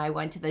 cousin, and I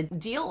went to the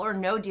Deal or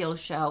No Deal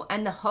show,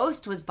 and the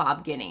host was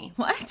Bob Guiney.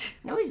 What?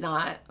 No, he's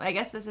not. I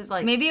guess this is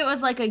like... Maybe it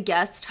was like a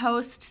guest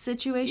host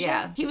situation?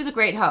 Yeah, he was a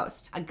great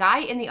host. A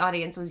guy in the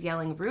audience was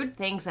yelling rude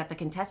things at the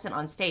contestant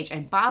on stage,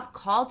 and Bob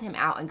called him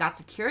out and got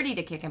security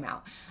to kick him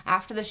out.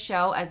 After the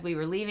show, as we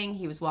were leaving,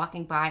 he was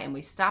walking by, and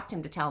we stopped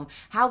him to tell him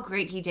how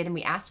great he did, and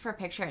we asked for a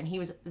picture, and he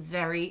was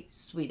very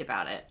sweet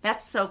about it.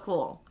 That's so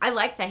cool. I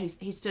like that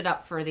he stood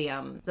up for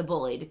the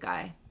bullied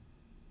guy.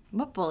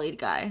 What bullied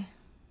guy?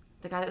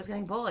 The guy that was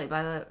getting bullied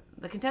by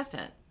the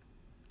contestant.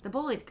 The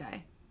bullied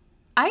guy.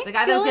 The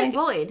guy that was getting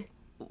bullied.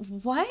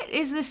 What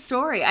is this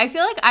story? I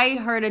feel like I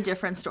heard a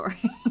different story.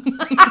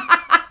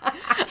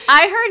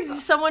 I heard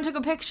someone took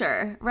a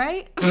picture,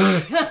 right?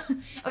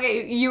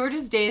 Okay, you were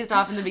just dazed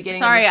off in the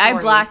beginning. Sorry, of the story.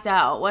 I blacked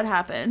out. What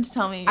happened?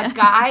 Tell me again. A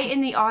guy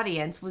in the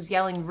audience was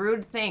yelling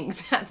rude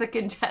things at the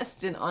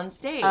contestant on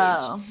stage.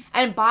 Oh.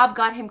 And Bob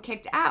got him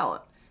kicked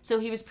out.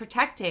 So he was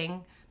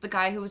protecting the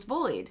guy who was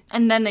bullied.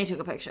 And then they took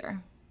a picture.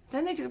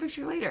 Then they took a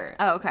picture later.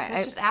 Oh, okay.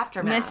 That's just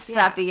aftermath. Missed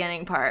that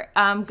beginning part.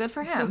 Good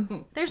for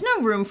him. There's no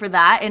room for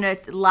that in a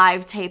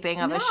live taping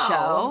of a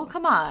show.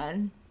 Come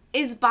on.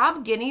 Is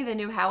Bob Guiney the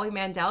new Howie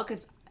Mandel?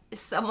 Because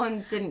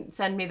someone didn't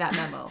send me that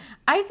memo.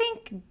 I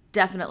think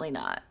definitely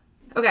not.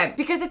 Okay,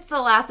 because it's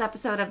the last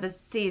episode of the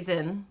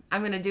season,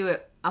 I'm going to do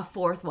a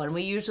fourth one.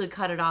 We usually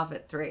cut it off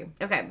at 3.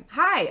 Okay.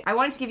 Hi, I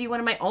wanted to give you one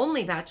of my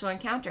only Bachelor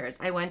encounters.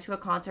 I went to a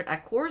concert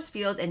at Coors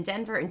Field in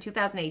Denver in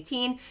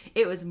 2018.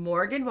 It was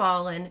Morgan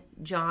Wallen,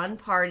 John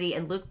Party,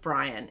 and Luke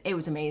Bryan. It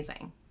was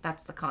amazing.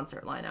 That's the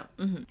concert lineup.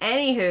 Mm-hmm.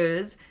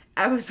 Anywho's,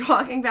 I was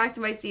walking back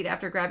to my seat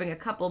after grabbing a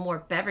couple more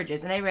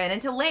beverages, and I ran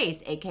into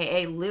Lace,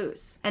 a.k.a.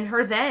 Luce, and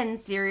her then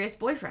serious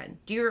boyfriend.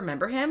 Do you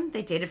remember him?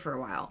 They dated for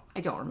a while.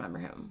 I don't remember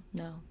him.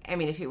 No. I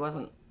mean, if he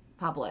wasn't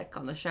public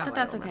on the show, but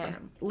that's I don't remember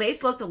okay. him.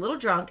 Lace looked a little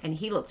drunk, and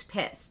he looked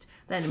pissed.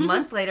 Then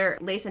months later,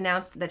 Lace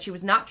announced that she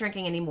was not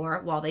drinking anymore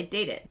while they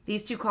dated.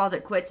 These two called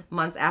it quits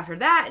months after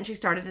that, and she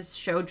started to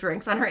show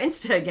drinks on her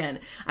Insta again.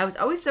 I was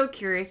always so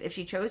curious if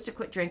she chose to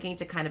quit drinking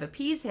to kind of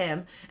appease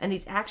him, and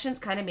these actions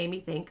kind of made me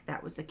think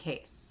that was the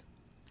case.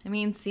 I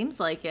mean, seems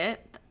like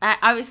it.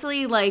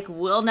 Obviously, like,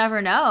 we'll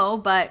never know,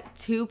 but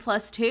 2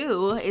 +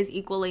 2 is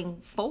equaling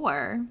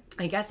 4.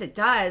 I guess it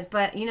does,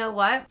 but you know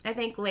what? I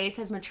think Lace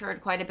has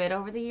matured quite a bit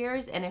over the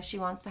years, and if she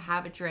wants to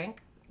have a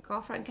drink,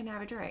 girlfriend can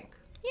have a drink.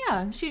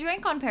 Yeah, she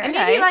drank on Paradise,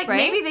 and maybe, right?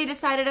 Maybe they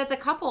decided as a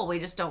couple, we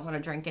just don't want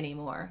to drink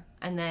anymore.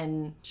 And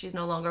then she's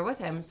no longer with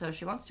him, so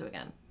she wants to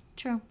again.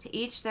 True. To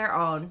each their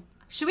own.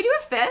 Should we do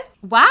a 5th?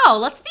 Wow,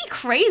 let's be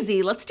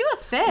crazy. Let's do a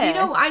 5th. You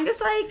know, I'm just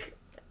like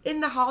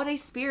in the holiday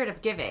spirit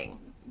of giving.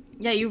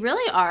 Yeah, you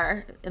really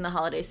are in the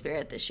holiday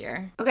spirit this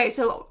year. Okay,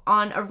 so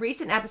on a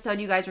recent episode,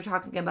 you guys were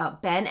talking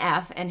about Ben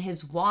F. and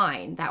his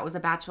wine. That was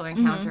a Bachelor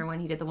encounter when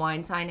he did the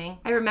wine signing.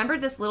 I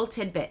remembered this little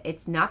tidbit.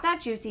 It's not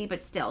that juicy,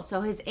 but still. So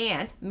his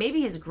aunt,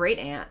 maybe his great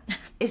aunt,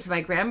 is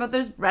my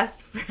grandmother's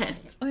best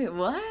friend. Wait,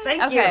 what?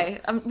 Thank you. Okay,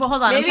 well,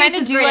 hold on. Maybe I'm trying it's to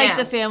his do, great like, aunt.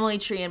 the family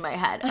tree in my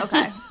head.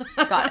 Okay,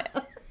 got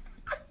it.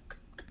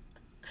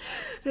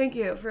 Thank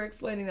you for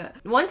explaining that.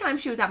 One time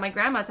she was at my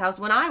grandma's house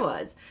when I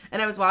was,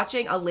 and I was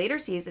watching a later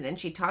season, and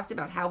she talked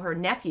about how her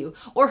nephew,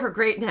 or her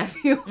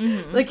great-nephew,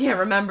 I can't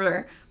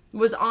remember,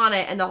 was on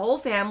it, and the whole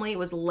family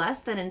was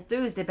less than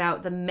enthused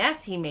about the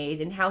mess he made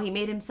and how he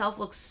made himself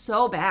look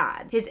so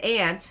bad. His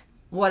aunt,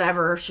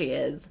 whatever she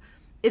is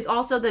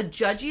also the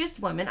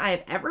judgiest woman I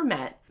have ever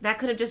met. That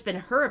could have just been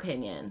her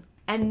opinion,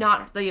 and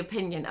not the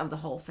opinion of the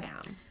whole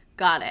fam.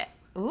 Got it.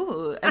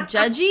 Ooh, a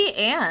judgy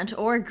aunt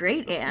or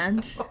great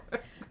aunt.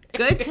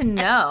 Good to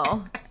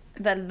know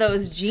that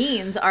those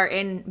genes are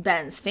in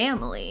Ben's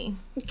family.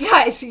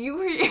 Guys, you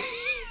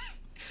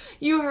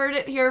heard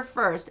it here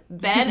first.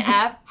 Ben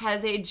F.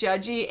 has a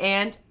judgy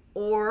aunt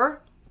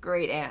or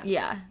great aunt.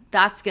 Yeah,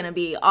 that's going to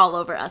be all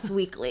over Us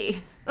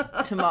Weekly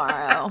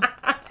tomorrow.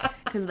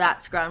 Because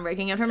that's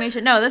groundbreaking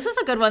information. No, this is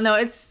a good one, though.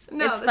 It's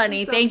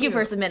funny. So Thank you cute.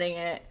 for submitting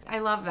it. I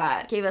love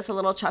that. Gave us a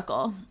little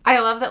chuckle. I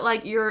love that,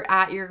 like, you're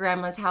at your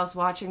grandma's house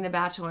watching The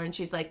Bachelor, and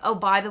she's like, oh,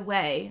 by the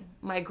way,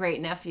 my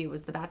great-nephew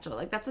was The Bachelor.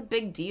 Like, that's a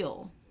big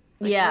deal.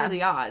 Like, yeah. What are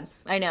the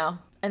odds? I know.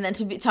 And then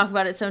to talk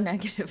about it so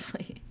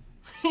negatively.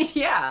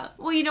 Yeah.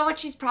 Well, you know what?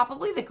 She's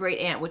probably the great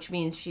aunt, which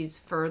means she's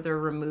further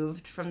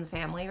removed from the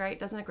family, right?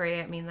 Doesn't a great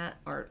aunt mean that?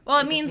 Or well,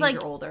 it means like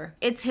you're older.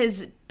 It's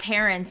his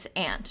parents'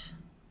 aunt,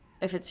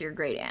 if it's your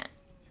great aunt.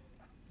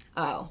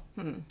 Oh.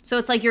 So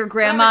it's like your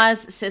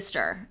grandma's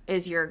sister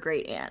is your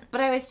great aunt.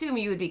 But I assume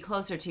you would be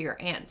closer to your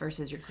aunt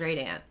versus your great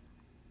aunt.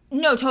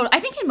 No, totally. I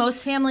think in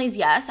most families,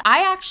 yes.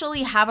 I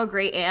actually have a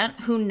great aunt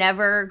who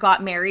never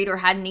got married or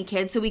had any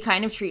kids, so we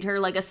kind of treat her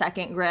like a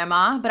second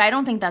grandma, but I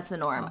don't think that's the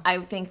norm. I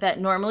think that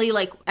normally,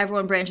 like,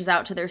 everyone branches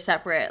out to their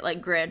separate,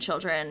 like,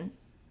 grandchildren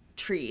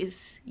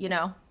trees, you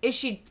know? Is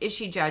she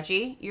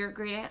judgy, your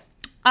great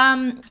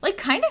aunt? Like,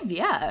 kind of,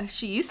 yeah.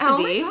 She used to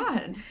be. Oh my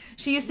God.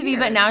 She used to be,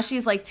 but now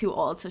she's, like, too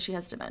old, so she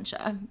has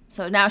dementia.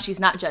 So now she's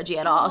not judgy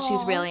at all.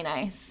 She's really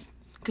nice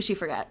because she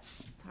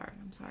forgets. It's hard.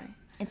 I'm sorry.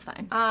 It's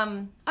fine.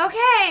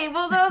 Okay,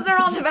 well, those are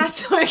all the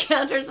Bachelor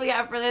encounters we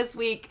have for this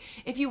week.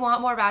 If you want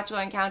more Bachelor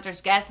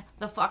encounters, guess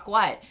the fuck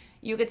what?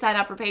 You could sign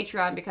up for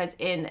Patreon because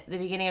in the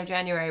beginning of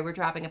January, we're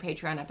dropping a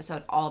Patreon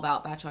episode all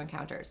about Bachelor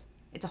encounters.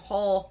 It's a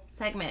whole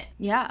segment.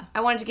 Yeah. I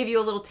wanted to give you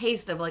a little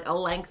taste of like a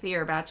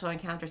lengthier Bachelor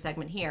encounter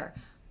segment here,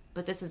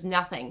 but this is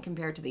nothing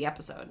compared to the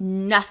episode.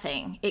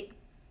 Nothing. It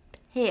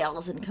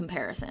pales in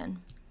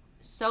comparison.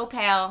 So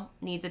pale,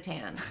 needs a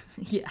tan.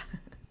 Yeah.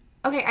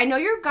 Okay, I know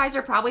you guys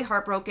are probably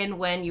heartbroken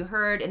when you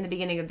heard in the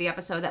beginning of the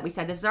episode that we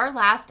said this is our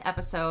last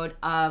episode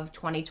of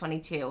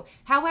 2022.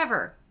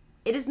 However,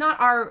 it is not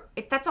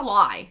that's a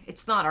lie.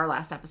 It's not our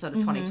last episode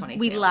of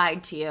 2022. We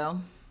lied to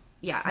you.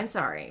 Yeah, I'm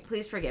sorry.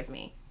 Please forgive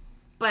me.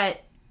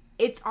 But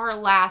it's our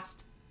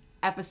last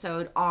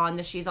episode on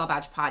the She's All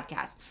Bach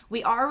podcast.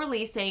 We are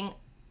releasing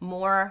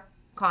more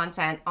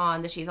content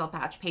on the She's All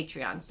Bach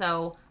Patreon.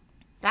 So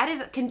that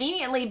is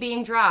conveniently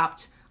being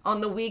dropped on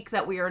the week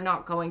that we are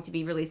not going to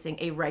be releasing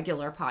a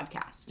regular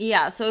podcast.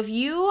 Yeah, so if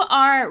you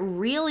are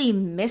really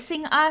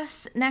missing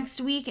us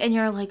next week and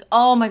you're like,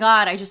 oh my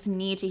God, I just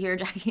need to hear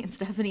Jackie and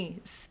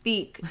Stephanie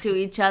speak to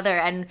each other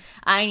and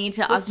I need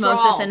to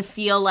osmosis and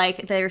feel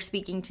like they're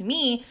speaking to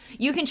me,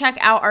 you can check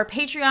out our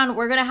Patreon.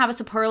 We're going to have a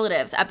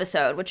superlatives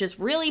episode, which is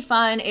really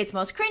fun. It's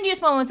most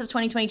cringiest moments of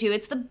 2022.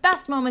 It's the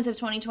best moments of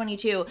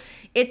 2022.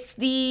 It's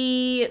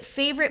the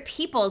favorite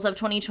peoples of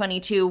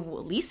 2022.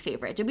 Least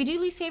favorite. Did we do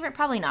least favorite?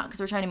 Probably not, because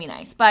we're trying to be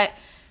nice, but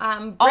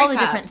all the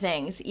different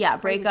things. Yeah,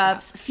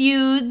 breakups,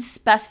 feuds,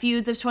 best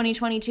feuds of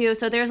 2022.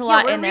 So there's a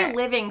lot in there. We're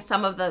reliving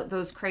some of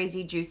those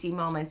crazy, juicy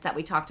moments that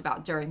we talked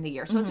about during the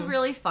year. So it's a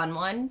really fun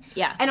one.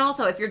 Yeah. And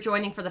also, if you're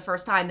joining for the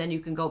first time, then you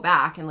can go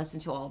back and listen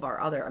to all of our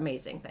other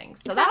amazing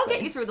things. So that'll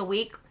get you through the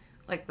week,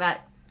 like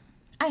that.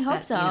 I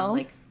hope so. You know,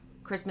 like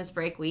Christmas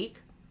break week.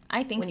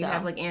 I think when you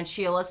have like Aunt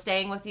Sheila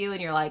staying with you and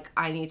you're like,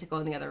 I need to go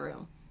in the other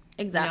room.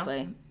 Exactly.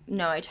 You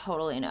know? No, I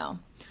totally know.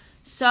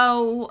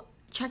 So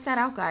check that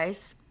out,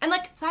 guys. And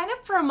like sign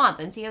up for a month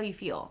and see how you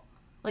feel.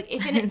 Like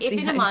if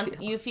in a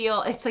month you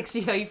feel, it's like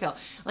see how you feel.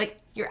 Like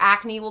your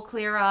acne will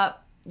clear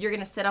up. You're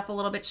going to sit up a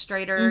little bit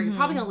straighter. You're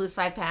probably going to lose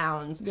 5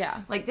 pounds.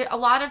 Yeah. Like a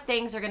lot of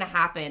things are going to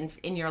happen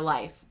in your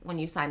life when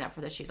you sign up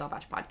for the She's All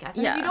Bach podcast.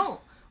 And if you don't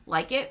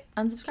like it,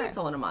 unsubscribe.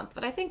 Cancel in a month.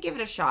 But I think give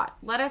it a shot.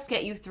 Let us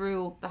get you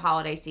through the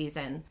holiday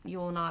season. You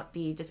will not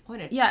be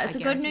disappointed. Yeah, it's a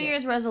good New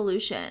Year's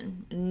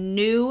resolution.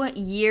 New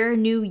year,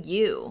 new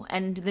you.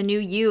 And the new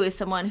you is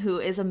someone who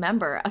is a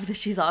member of the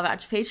She's All Bach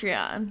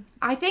Patreon.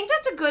 I think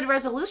that's a good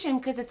resolution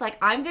because it's like,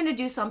 I'm going to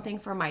do something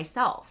for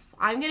myself.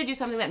 I'm going to do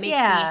something that makes me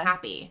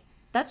happy.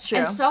 That's true.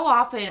 And so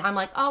often I'm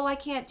like, oh, I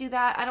can't do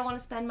that. I don't want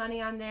to spend money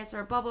on this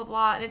or blah, blah,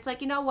 blah. And it's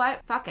like, you know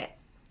what? Fuck it.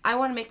 I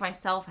want to make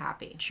myself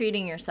happy.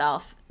 Treating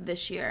yourself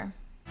this year.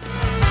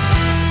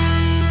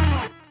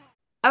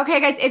 Okay,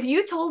 guys, if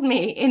you told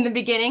me in the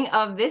beginning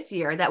of this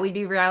year that we'd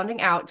be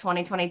rounding out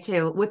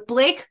 2022 with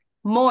Blake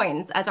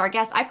Moynes as our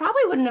guest, I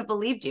probably wouldn't have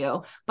believed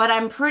you, but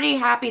I'm pretty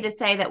happy to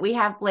say that we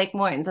have Blake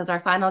Moynes as our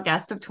final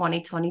guest of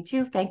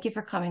 2022. Thank you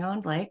for coming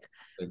on, Blake.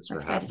 Thanks for We're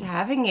excited to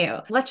having you.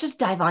 Let's just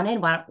dive on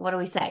in. What do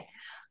we say?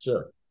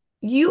 Sure.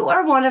 You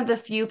are one of the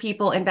few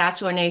people in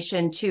Bachelor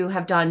Nation to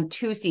have done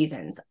 2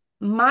 seasons.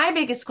 My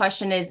biggest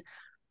question is,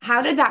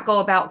 how did that go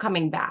about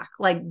coming back?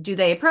 Like, do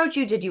they approach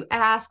you? Did you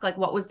ask? Like,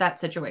 what was that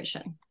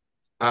situation?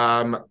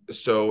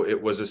 So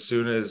it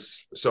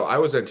was so I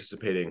was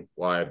anticipating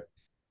I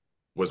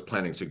was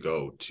planning to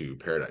go to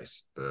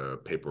Paradise. The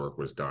paperwork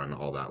was done.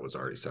 All that was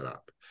already set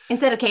up.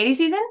 Instead of Katie's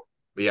season?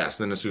 But yes.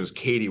 Then as soon as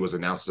Katie was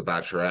announced as a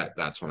Bachelorette,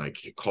 that's when I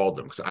called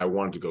them because I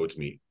wanted to go to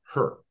meet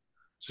her.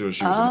 As soon as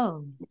she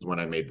was when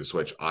I made the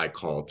switch, I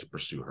called to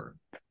pursue her.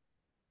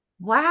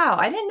 Wow,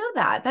 I didn't know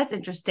that. That's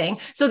interesting.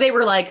 So they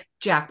were like,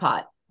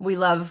 jackpot. We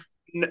love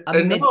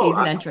a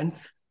mid-season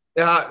entrance.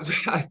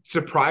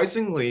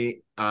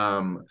 Surprisingly,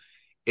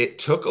 it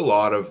took a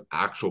lot of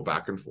actual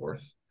back and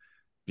forth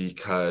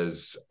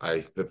because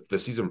the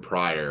season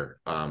prior,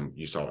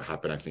 you saw what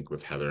happened, I think,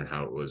 with Heather and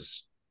how it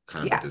was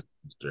kind of a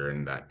disaster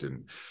and that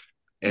didn't.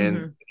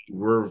 And they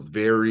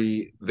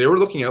were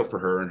looking out for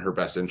her and her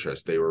best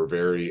interest. They were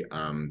very,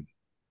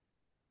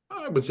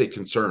 I would say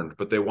concerned,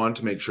 but they wanted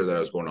to make sure that I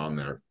was going on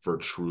there for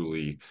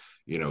truly,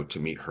 to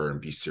meet her and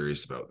be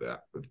serious about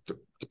that, to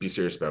be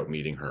serious about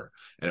meeting her.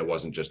 And it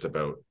wasn't just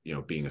about,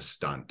 being a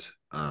stunt.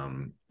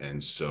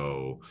 And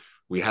so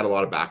we had a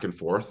lot of back and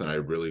forth and I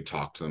really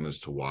talked to them as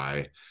to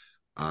why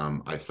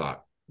I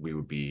thought we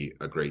would be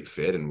a great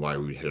fit and why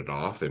we hit it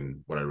off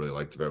and what I really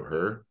liked about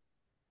her.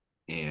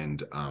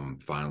 And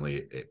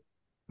finally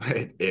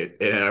it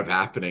ended up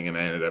happening, and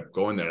I ended up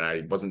going there, and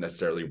I wasn't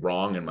necessarily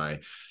wrong in my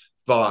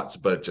thoughts,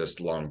 but just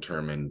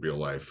long-term in real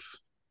life,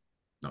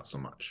 not so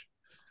much.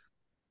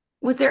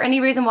 Was there any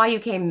reason why you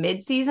came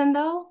mid-season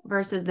though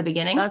versus the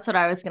beginning? That's what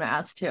I was going to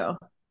ask too.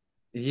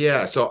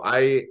 Yeah, so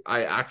I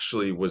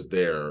actually was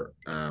there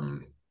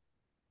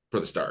for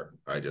the start.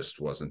 I just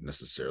wasn't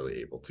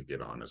necessarily able to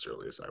get on as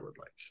early as I would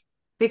like.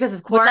 Because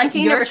of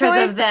quarantine or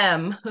because of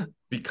them?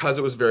 Because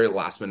it was very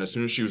last minute. As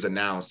soon as she was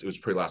announced, it was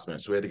pretty last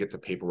minute. So we had to get the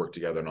paperwork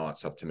together and all that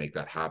stuff to make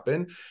that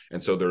happen.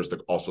 And so there's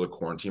also the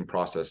quarantine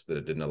process that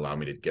it didn't allow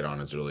me to get on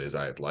as early as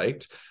I had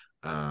liked.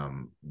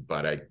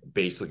 But I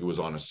basically was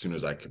on as soon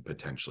as I could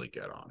potentially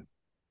get on.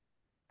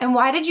 And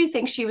why did you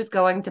think she was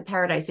going to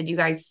Paradise? Did you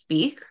guys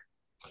speak?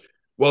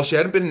 Well, she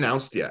hadn't been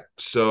announced yet.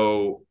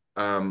 So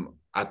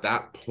at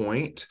that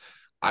point,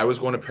 I was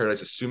going to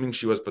Paradise assuming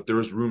she was, but there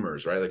was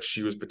rumors, right? Like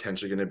she was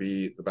potentially going to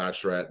be the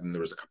Bachelorette, and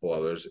there was a couple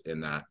others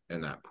in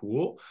that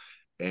pool.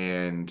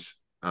 And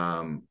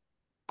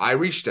I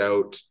reached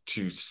out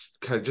to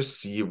kind of just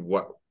see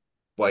what,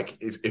 like,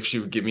 if she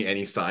would give me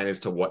any sign as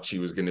to what she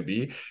was going to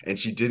be. And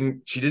she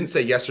didn't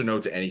say yes or no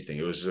to anything.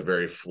 It was just a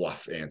very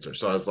fluff answer.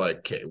 So I was like,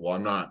 okay,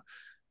 well, I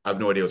have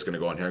no idea what's going to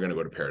go on here. I'm going to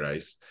go to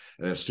Paradise.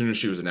 And then as soon as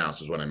she was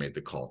announced was when I made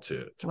the call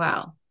to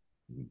wow.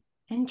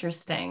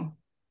 Interesting.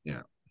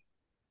 Yeah.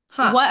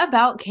 Huh. What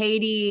about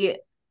Katie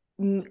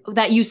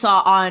that you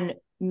saw on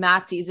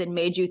Matt's season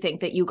made you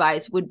think that you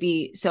guys would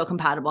be so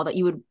compatible that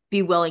you would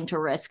be willing to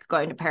risk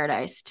going to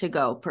Paradise to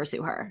go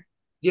pursue her?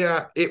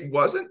 Yeah, it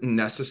wasn't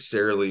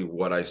necessarily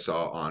what I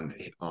saw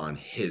on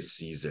his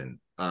season.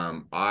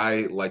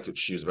 I liked what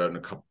she was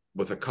about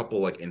with a couple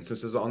like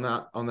instances on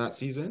that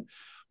season,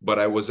 but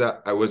I was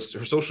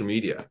her social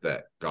media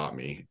that got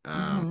me.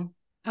 Oh,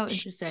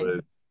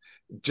 interesting.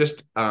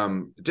 Just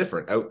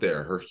different out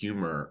there. Her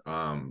humor.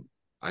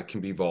 I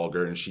can be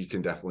vulgar and she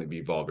can definitely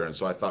be vulgar. And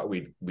so I thought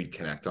we'd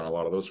connect on a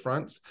lot of those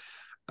fronts.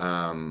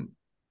 And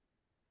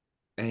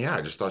yeah, I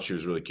just thought she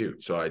was really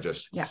cute. So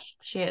yeah,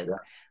 she is.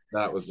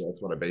 Yeah,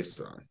 that's what I based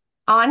it on.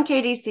 On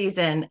Katie's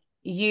season,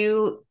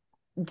 you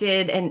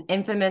did an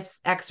infamous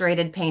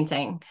X-rated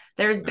painting.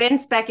 There's been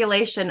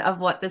speculation of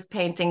what this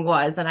painting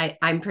was, and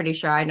I'm pretty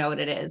sure I know what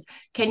it is.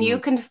 Can you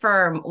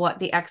confirm what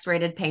the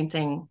X-rated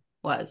painting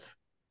was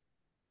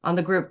on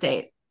the group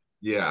date?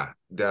 Yeah,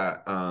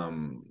 that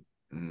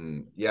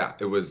yeah,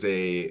 it was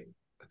I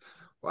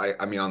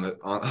mean on the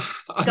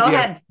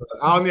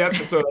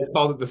episode I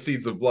called it the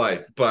Seeds of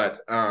Life, but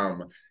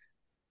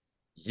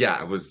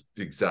yeah, it was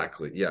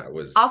exactly, yeah, it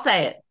was. I'll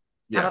say it.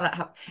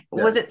 Yeah.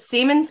 Was it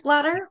semen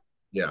splatter?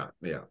 Yeah,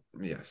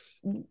 yes.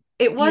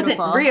 It wasn't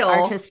real.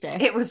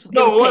 Artistic. It was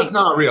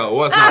not real. It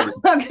was not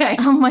real. Okay.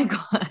 Oh my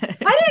God.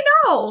 I didn't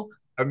know.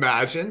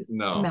 Imagine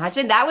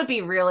that would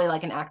be really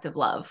like an act of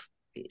love.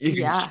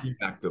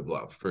 Act of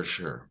love for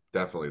sure.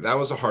 Definitely. That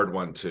was a hard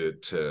one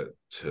to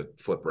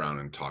flip around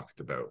and talk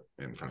about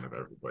in front of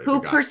everybody.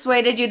 Who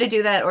persuaded you to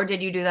do that, or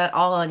did you do that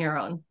all on your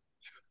own?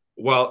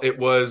 Well, it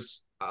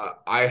was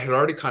I had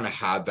already kind of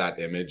had that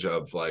image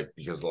of like,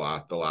 because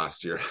the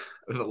last year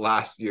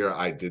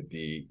I did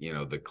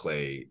the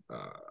clay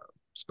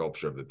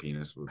sculpture of the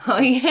penis. Oh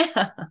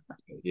yeah.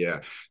 Yeah.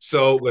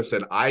 So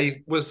listen,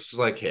 I was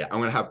like, hey, I'm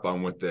gonna have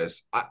fun with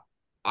this.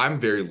 I'm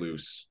very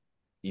loose,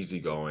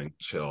 easygoing,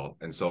 chill,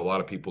 and so a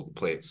lot of people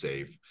play it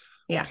safe.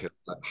 Yeah,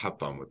 have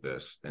fun with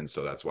this, and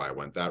so that's why I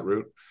went that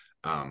route.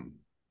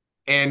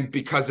 And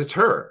because it's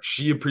her,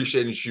 she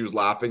appreciated, she was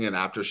laughing, and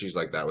after she's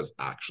like, that was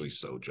actually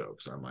so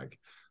jokes. I'm like,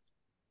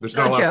 there's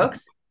no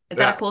jokes. Is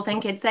that a cool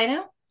thing kids say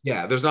now?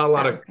 Yeah, there's not a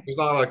lot of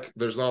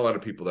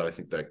people that I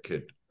think that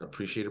could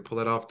appreciate or pull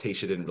that off.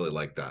 Tayshia didn't really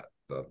like that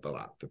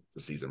the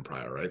season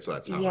prior, right? So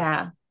that's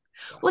how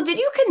Well, did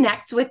you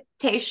connect with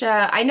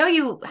Tayshia? I know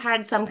you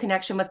had some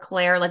connection with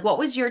Claire. Like, what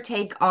was your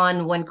take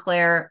on when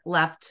Claire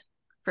left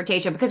for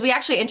Tayshia? Because we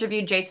actually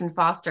interviewed Jason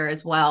Foster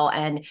as well,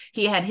 and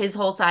he had his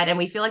whole side, and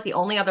we feel like the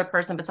only other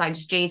person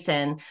besides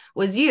Jason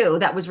was you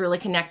that was really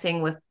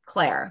connecting with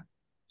Claire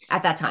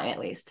at that time, at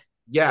least.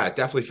 Yeah, it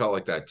definitely felt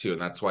like that too,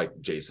 and that's why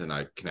Jason and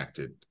I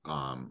connected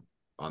on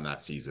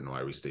that season,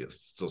 why we still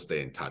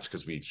stay in touch,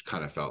 because we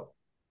kind of felt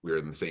we were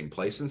in the same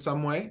place in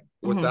some way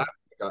with that.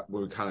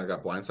 We kind of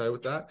got blindsided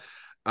with that.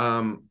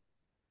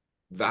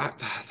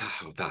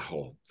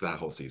 That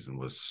whole season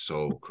was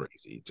so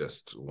crazy,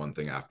 just one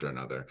thing after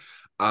another.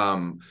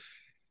 How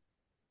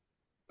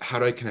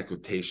do I connect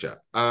with Tayshia?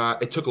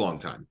 It took a long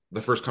time.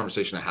 The first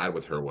conversation I had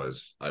with her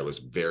was, I was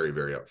very,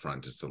 very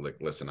upfront, just to like,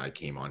 listen, I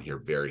came on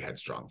here very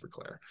headstrong for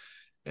Claire.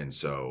 And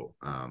so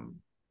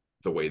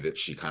the way that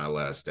she kind of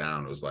let us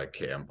down was like,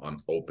 okay, I'm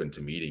open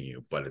to meeting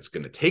you, but it's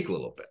going to take a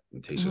little bit.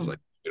 And Tayshia's like,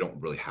 we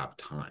don't really have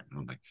time. And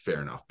I'm like,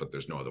 fair enough, but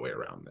there's no other way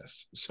around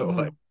this. So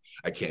like,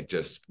 I can't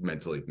just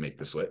mentally make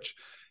the switch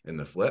and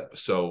the flip.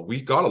 So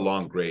we got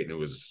along great, and it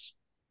was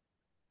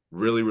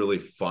really, really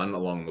fun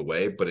along the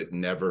way, but it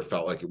never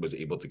felt like it was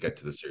able to get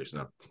to the serious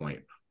enough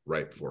point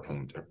right before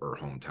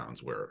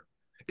hometowns, where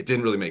it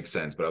didn't really make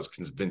sense, but I was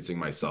convincing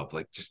myself,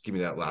 like, just give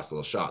me that last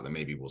little shot, then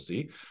maybe we'll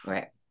see.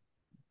 Right.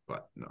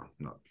 but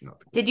no,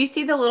 not. Did you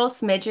see the little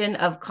smidgen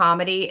of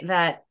comedy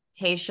that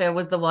Tayshia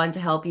was the one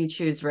to help you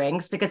choose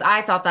rings? Because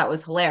I thought that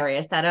was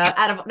hilarious.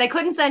 That they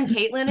couldn't send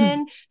Caitlyn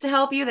in to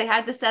help you; they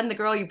had to send the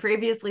girl you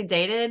previously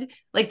dated.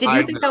 Like, did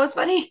you think that was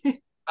funny?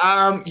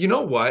 You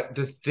know what?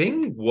 The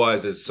thing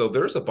is so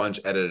there's a bunch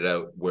edited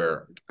out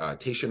where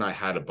Tayshia and I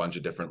had a bunch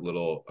of different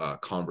little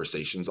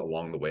conversations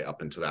along the way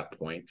up until that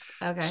point.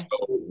 Okay.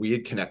 So we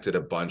had connected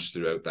a bunch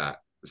throughout that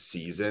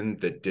season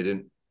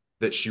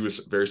that she was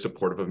very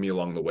supportive of me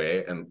along the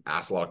way and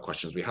asked a lot of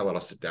questions. We had a lot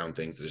of sit down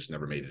things that just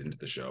never made it into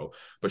the show,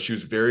 but she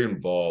was very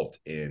involved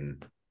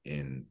in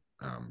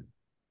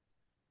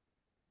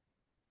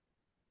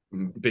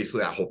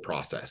basically that whole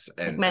process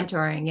and like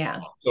mentoring. Yeah.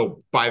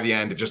 So by the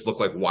end, it just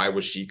looked like, why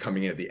was she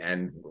coming in at the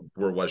end?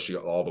 Where was she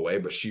all the way?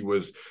 But she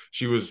was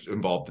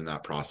involved in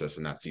that process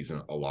in that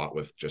season a lot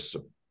with just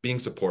being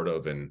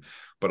supportive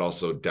but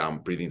also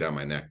breathing down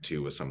my neck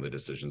too with some of the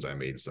decisions I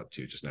made and stuff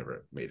too. Just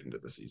never made it into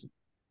the season.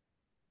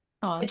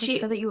 Oh, it's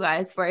good that you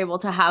guys were able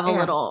to have a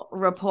little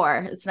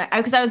rapport. It's nice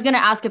because I was going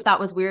to ask if that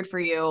was weird for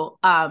you,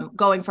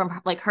 going from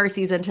like her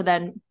season to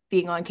then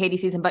being on Katie's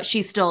season, but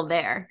she's still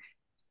there.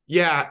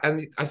 Yeah,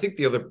 and I think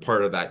the other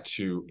part of that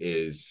too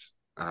is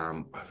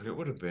I forget what it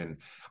would have been.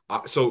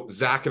 So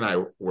Zach and I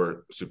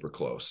were super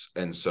close,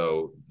 and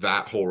so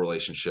that whole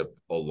relationship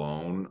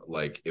alone,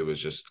 like it was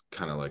just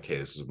kind of like, hey,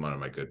 this is one of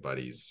my good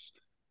buddies.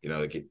 You know,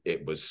 like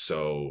it was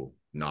so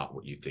not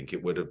what you think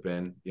it would have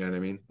been. You know what I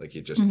mean? Like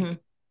it just. Mm-hmm.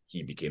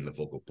 He became the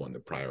focal point,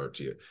 the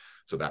priority.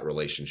 So that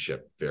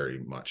relationship very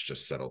much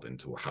just settled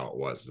into how it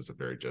was as a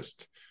very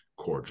just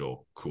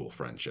cordial, cool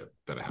friendship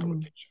that I had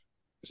with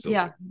Tayshia.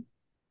 Yeah.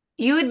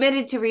 You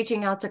admitted to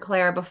reaching out to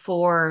Claire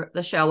before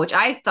the show, which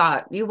I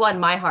thought you won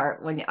my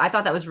heart I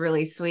thought that was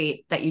really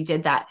sweet that you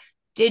did that.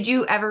 Did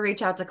you ever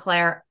reach out to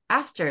Claire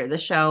after the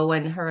show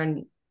when her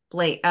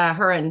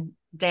and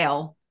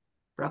Dale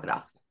broke it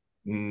off?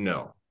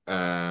 No.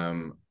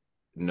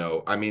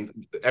 No, I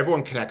mean,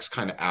 everyone connects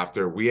kind of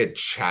after. We had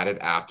chatted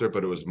after,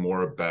 but it was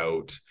more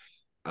about,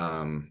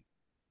 I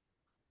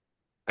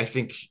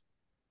think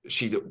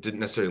she didn't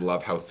necessarily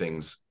love how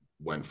things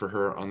went for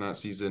her on that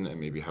season and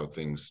maybe how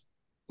things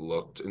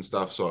looked and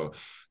stuff. So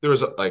there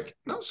was like,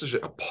 not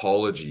necessarily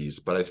apologies,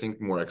 but I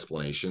think more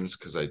explanations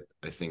because I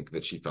think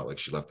that she felt like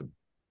she left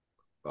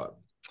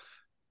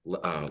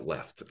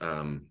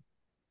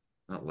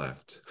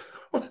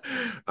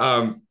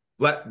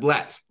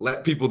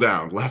let people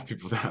down. Left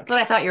people down. That's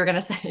what I thought you were going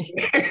to say.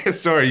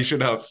 Sorry, you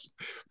should have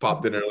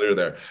popped in earlier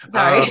there.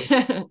 Sorry.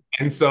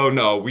 And so,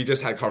 no, we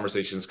just had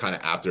conversations kind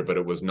of after, but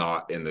it was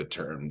not in the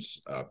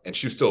terms. And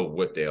she was still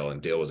with Dale, and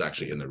Dale was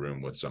actually in the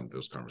room with some of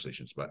those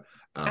conversations. But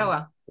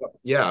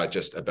yeah,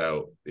 just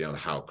about, you know,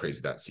 how crazy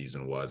that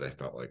season was. I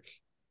felt like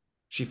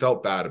she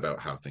felt bad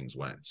about how things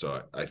went.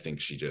 So I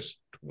think she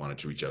just wanted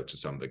to reach out to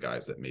some of the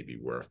guys that maybe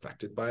were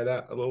affected by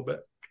that a little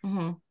bit.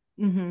 Mm-hmm.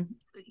 Mm-hmm.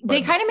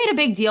 They kind of made a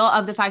big deal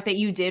of the fact that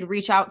you did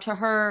reach out to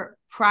her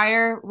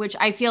prior, which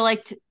I feel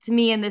like to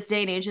me in this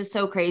day and age is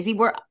so crazy.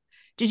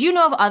 Did you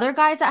know of other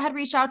guys that had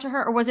reached out to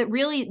her, or was it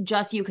really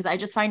just you? Because I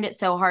just find it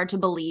so hard to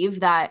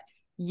believe that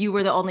you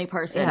were the only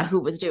person who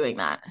was doing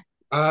that.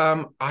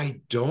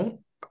 I don't.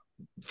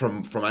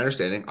 From my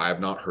understanding, I have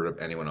not heard of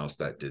anyone else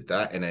that did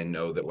that, and I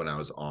know that when I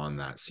was on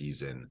that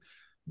season,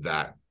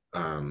 that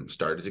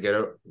started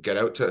to get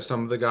out to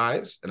some of the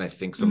guys, and I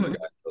think some of the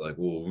guys were like,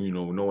 well, you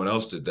know, no one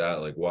else did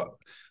that, like what?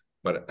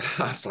 But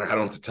I was like, I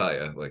don't have to tell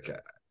you, like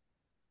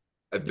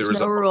there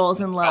was no rules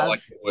in love.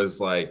 Like it was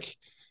like,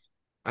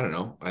 I don't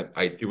know,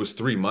 it was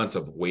 3 months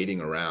of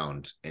waiting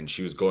around, and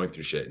she was going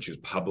through shit, and she was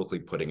publicly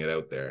putting it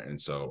out there, and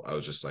so I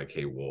was just like,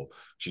 hey, well,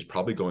 she's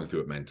probably going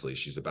through it mentally.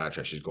 She's a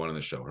bachelor, she's going on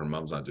the show, her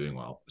mom's not doing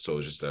well, so it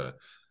was just I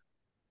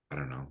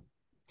don't know.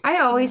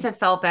 I always have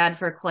felt bad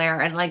for Claire.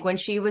 And like when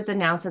she was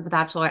announced as the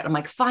Bachelorette, I'm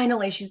like,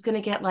 finally, she's going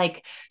to get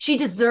she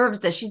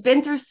deserves this. She's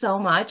been through so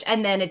much.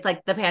 And then it's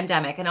like the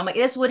pandemic. And I'm like,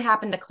 this would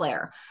happen to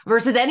Claire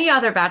versus any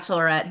other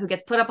Bachelorette who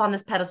gets put up on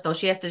this pedestal.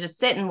 She has to just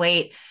sit and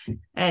wait.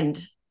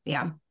 And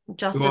yeah,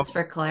 justice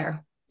for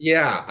Claire.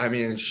 Yeah. I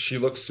mean, she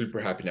looks super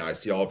happy now. I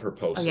see all of her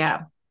posts. Oh,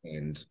 yeah.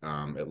 And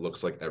it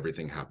looks like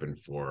everything happened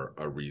for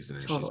a reason.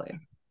 And totally. She's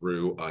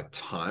through a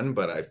ton,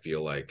 but I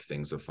feel like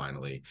things have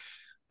finally,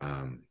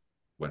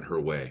 went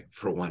her way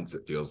for once,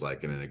 it feels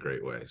like, and in a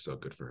great way. So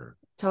good for her.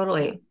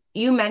 Totally.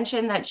 You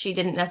mentioned that she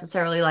didn't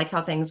necessarily like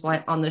how things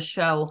went on the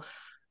show.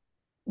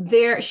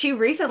 She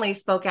recently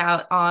spoke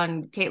out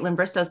on Caitlin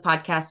Bristow's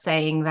podcast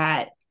saying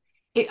that,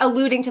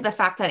 alluding to the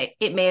fact that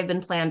it may have been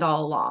planned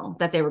all along,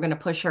 that they were going to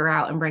push her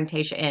out and bring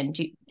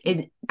Tayshia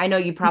in. I know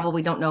you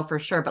probably don't know for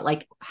sure, but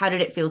like, how did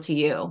it feel to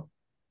you?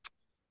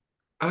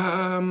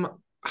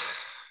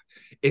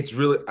 It's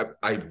really,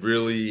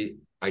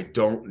 I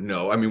don't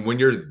know. I mean, when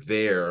you're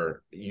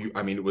there,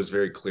 it was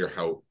very clear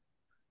how,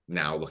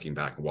 now looking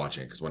back and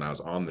watching it, because when I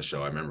was on the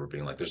show, I remember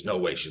being like, there's no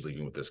way she's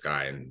leaving with this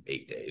guy in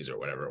 8 days or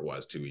whatever it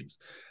was, 2 weeks.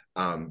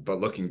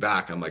 But looking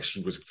back, I'm like,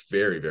 she was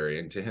very, very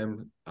into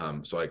him.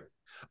 So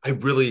I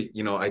really,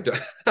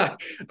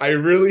 I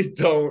really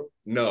don't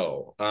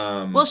know.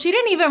 Well, she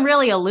didn't even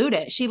really allude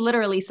it. She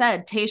literally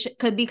said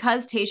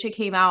because Tayshia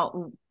came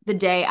out the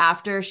day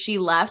after she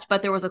left,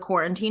 but there was a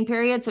quarantine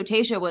period. So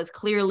Tayshia was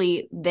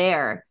clearly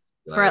there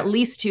for at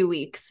least 2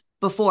 weeks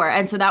before.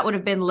 And so that would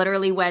have been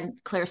literally when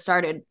Claire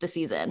started the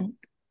season.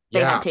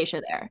 They had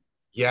Tayshia there.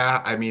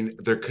 Yeah. I mean,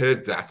 there could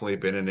have definitely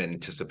been an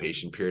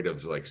anticipation period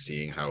of like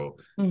seeing how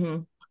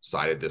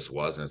sided this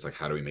was. And it's like,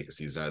 how do we make a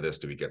season out of this?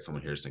 Do we get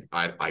someone here saying,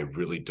 I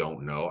really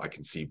don't know. I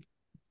can see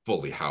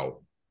fully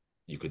how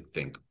you could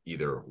think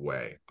either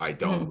way. I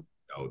don't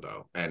know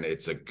though. And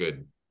it's a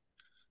good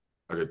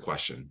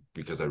question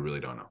because I really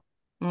don't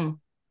know.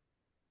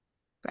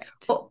 Right.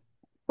 Well,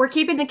 we're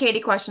keeping the Katie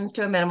questions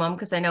to a minimum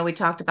because I know we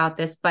talked about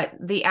this, but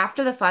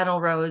after the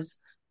final rose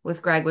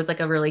with Greg was like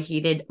a really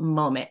heated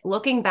moment.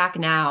 Looking back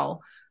now,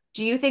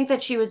 do you think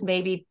that she was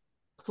maybe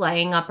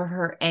playing up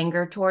her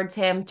anger towards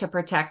him to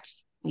protect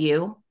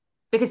you?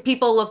 Because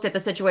people looked at the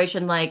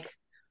situation like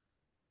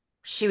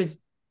she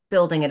was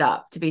building it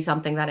up to be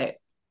something that it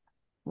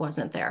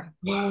wasn't there.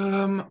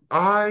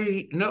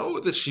 I know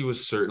that she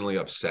was certainly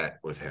upset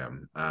with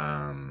him.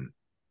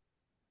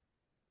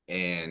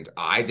 And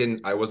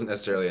I wasn't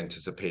necessarily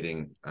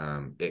anticipating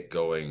it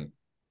going.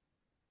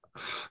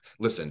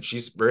 Listen,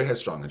 she's very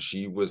headstrong and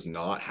she was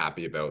not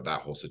happy about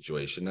that whole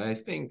situation. And I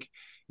think,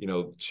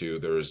 too,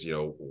 there's,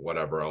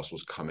 whatever else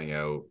was coming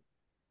out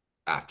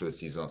after the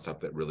season and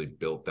stuff that really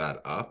built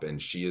that up.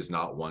 And she is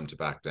not one to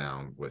back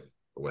down with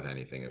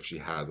anything. If she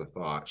has a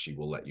thought, she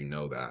will let you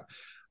know that.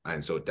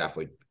 And so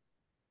definitely,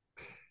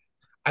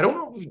 I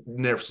don't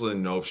necessarily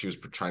know if she was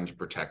trying to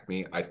protect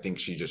me. I think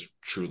she just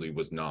truly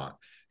was not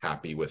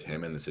happy with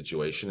him and the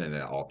situation. And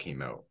it all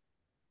came out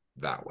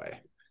that way.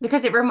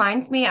 Because it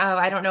reminds me of,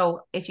 I don't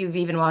know if you've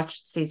even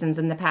watched seasons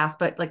in the past,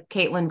 but like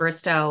Caitlin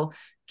Bristow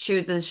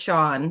chooses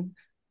Sean,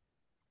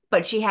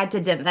 but she had to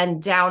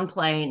then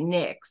downplay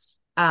Nick's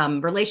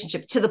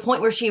relationship to the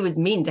point where she was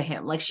mean to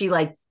him. Like she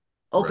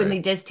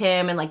openly dissed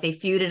him and like they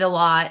feuded a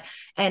lot.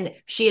 And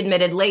she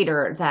admitted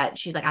later that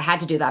she's like, I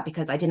had to do that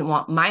because I didn't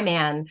want my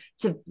man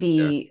to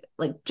be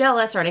like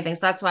jealous or anything.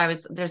 So that's why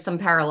there's some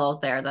parallels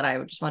there that I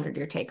just wondered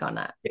your take on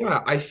that.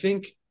 Yeah, I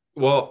think,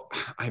 well,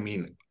 I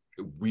mean,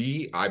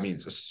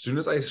 as soon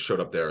as I showed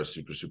up there, I was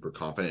super, super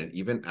confident.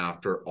 Even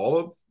after all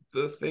of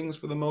the things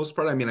for the most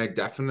part, I mean,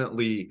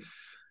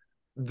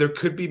 there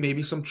could be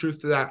maybe some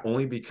truth to that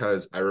only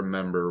because I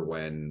remember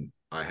when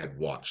I had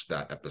watched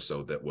that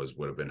episode that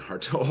would have been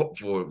hard to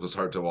watch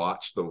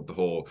the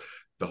whole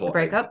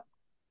breakup.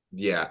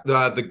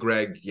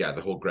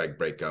 The whole Greg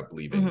breakup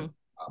leaving.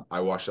 I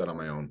watched that on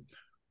my own.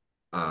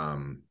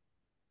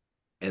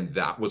 And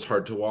that was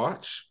hard to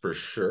watch for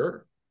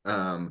sure.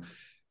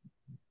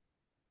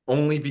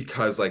 Only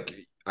because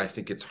I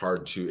think it's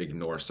hard to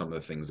ignore some of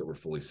the things that were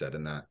fully said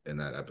in that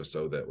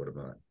episode that would have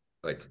been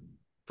like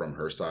from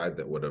her side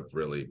that would have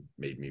really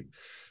made me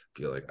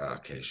feel like,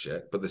 okay,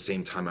 shit. But at the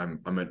same time,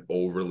 I'm an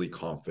overly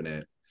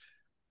confident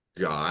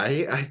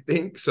guy, I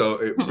think. So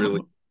it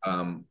really,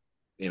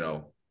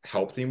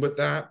 helped him with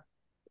that.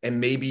 And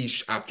maybe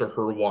after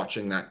her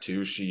watching that too,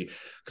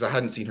 because I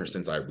hadn't seen her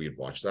since we had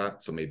watched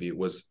that. So maybe it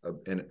was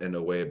in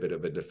a way, a bit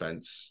of a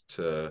defense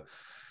to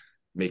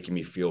making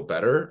me feel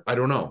better. I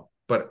don't know,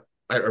 but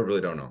I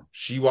really don't know.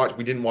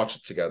 We didn't watch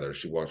it together.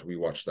 We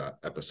watched that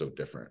episode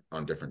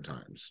on different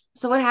times.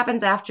 So what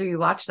happens after you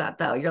watch that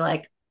though? You're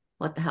like,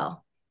 what the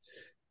hell?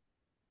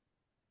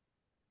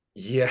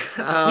 Yeah.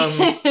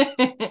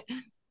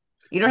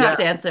 You don't have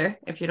to answer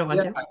if you don't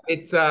want to.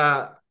 It's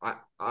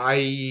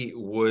I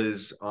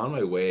was on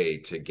my way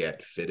to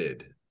get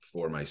fitted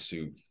for my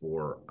suit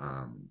for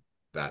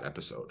that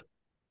episode.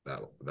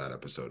 That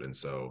episode. And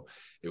so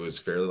it was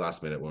fairly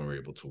last minute when we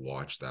were able to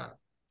watch that.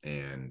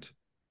 And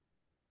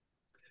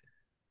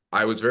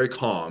I was very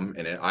calm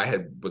in it.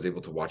 Was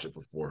able to watch it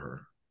before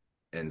her.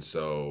 And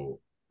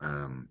so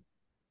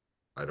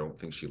I don't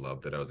think she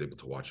loved that I was able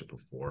to watch it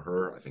before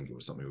her. I think it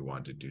was something we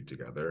wanted to do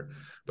together,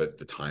 but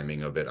the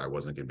timing of it, I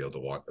wasn't going to be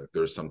able to watch.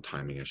 There was some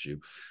timing issue.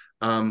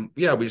 We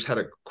just had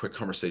a quick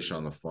conversation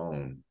on the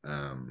phone.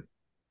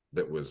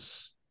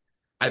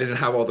 I didn't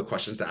have all the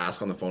questions to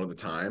ask on the phone at the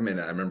time.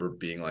 And I remember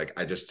being like,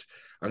 I'm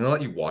going to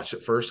let you watch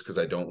it first because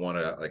I don't want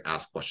to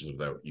ask questions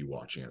without you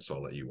watching it. So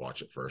I'll let you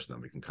watch it first and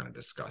then we can kind of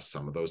discuss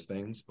some of those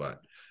things. But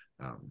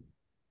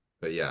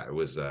yeah, it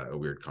was a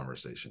weird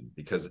conversation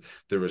because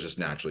there was just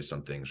naturally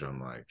some things where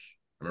I'm like,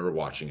 I remember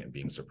watching it and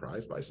being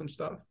surprised by some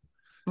stuff.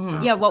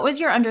 What was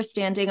your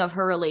understanding of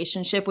her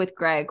relationship with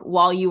Greg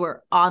while you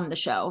were on the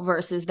show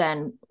versus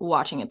then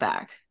watching it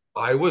back?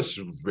 I was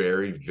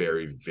very,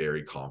 very,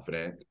 very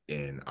confident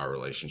in our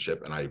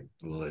relationship. And I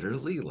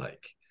literally when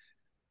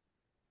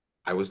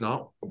I was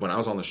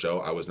on the show,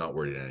 I was not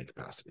worried in any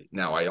capacity.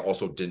 Now, I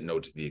also didn't know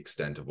to the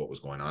extent of what was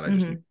going on. I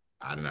just knew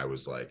that, and I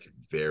was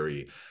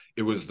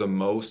it was the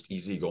most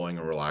easygoing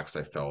and relaxed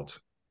I felt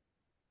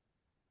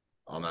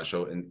on that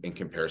show in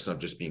comparison of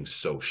just being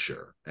so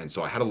sure. And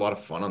so I had a lot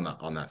of fun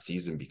on that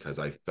season because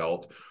I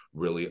felt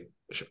really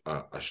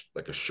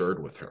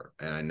assured with her.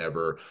 And I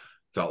never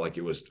felt like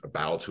it was a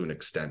battle to an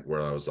extent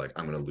where I was like,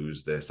 I'm going to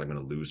lose this. I'm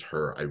going to lose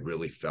her. I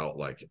really felt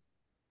like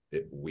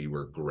we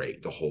were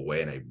great the whole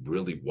way. And I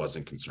really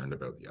wasn't concerned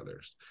about the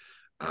others.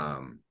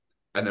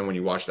 And then when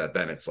you watch that,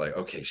 then it's like,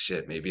 okay,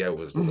 shit, maybe I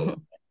was a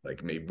little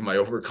like, maybe my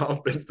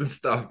overconfidence and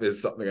stuff is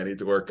something I need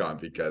to work on,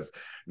 because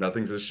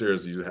nothing's as sure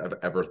as you have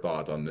ever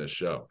thought on this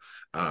show.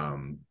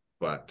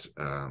 But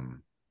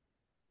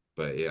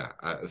yeah,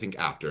 I think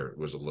after it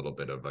was a little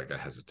bit of like a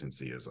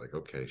hesitancy. Is like,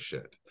 okay,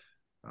 shit.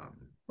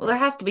 Well, there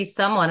has to be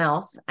someone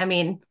else. I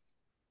mean,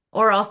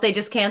 or else they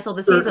just canceled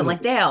the season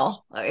like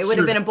Dale. It would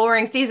have been a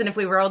boring season if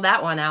we rolled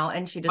that one out,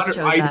 and she just chose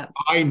that.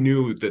 I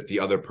knew that the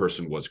other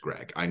person was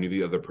Greg. I knew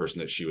the other person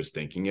that she was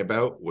thinking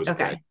about was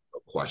Greg. No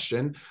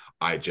question.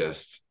 I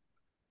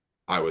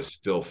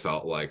still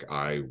felt like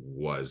I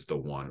was the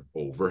one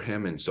over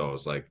him. And so I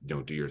was like,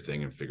 do your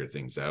thing and figure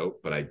things out.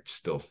 But I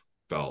still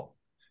felt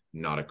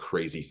not a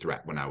crazy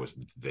threat when I was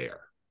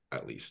there,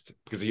 at least.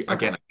 Because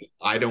again,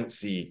 I don't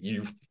see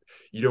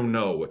you don't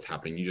know what's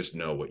happening. You just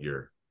know what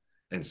you're.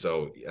 And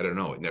so, I don't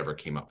know, it never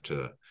came up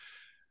to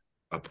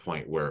a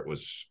point where it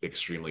was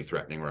extremely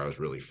threatening, where I was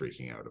really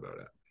freaking out about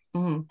it.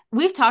 Mm-hmm.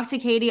 We've talked to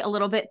Katie a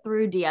little bit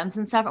through DMs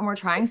and stuff, and we're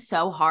trying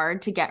so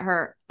hard to get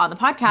her on the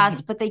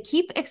podcast, but they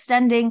keep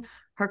extending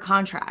her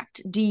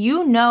contract. Do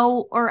you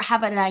know or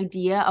have an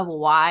idea of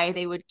why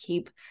they would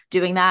keep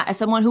doing that? As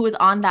someone who was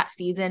on that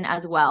season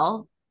as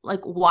well,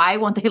 like, why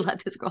won't they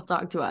let this girl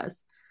talk to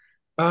us?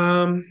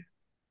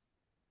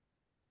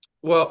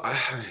 Well,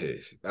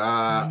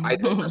 I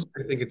don't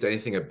necessarily think it's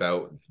anything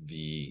about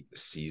the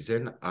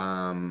season.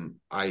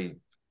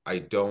 I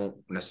don't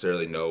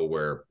necessarily know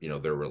where,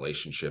 their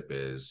relationship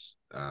is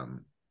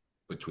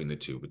between the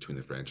two, between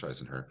the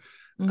franchise and her.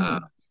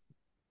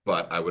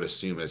 But I would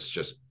assume it's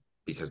just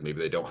because maybe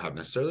they don't have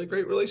necessarily a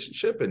great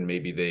relationship, and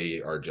maybe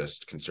they are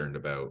just concerned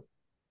about,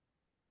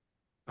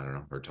 I don't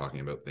know, her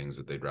talking about things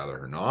that they'd rather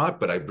her not.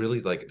 But I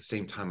really, like, at the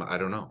same time, I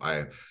don't know.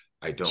 I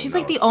don't She's know.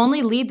 like the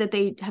only lead that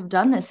they have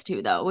done this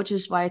to, though, which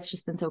is why it's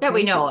just been so that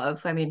crazy. we know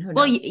of. I mean, who knows?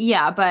 Well,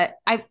 yeah, but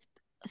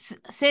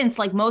since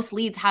like most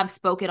leads have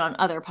spoken on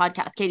other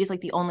podcasts, Katie's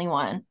like the only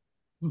one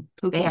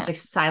who they have to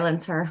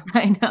silence her.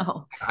 I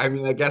know. I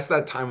mean, I guess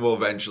that time will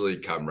eventually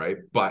come, right?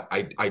 But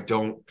I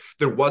don't.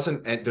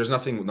 There's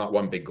nothing, not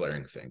one big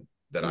glaring thing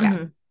that I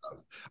know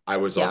of. I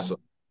was also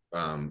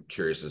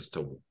curious as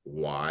to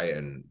why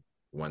and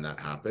when that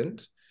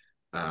happened.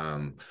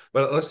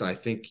 But listen, I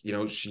think,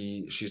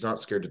 she's not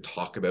scared to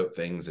talk about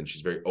things, and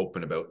she's very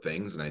open about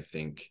things. And I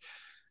think,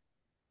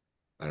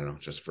 I don't know,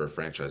 just for a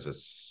franchise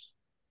that's,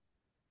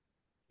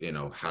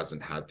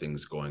 hasn't had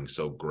things going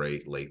so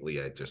great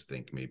lately, I just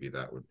think maybe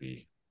that would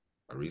be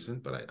a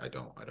reason, but I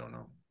don't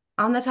know.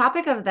 On the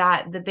topic of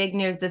that, the big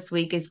news this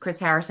week is Chris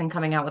Harrison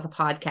coming out with a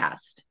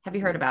podcast. Have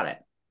you heard about it?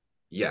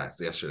 Yes,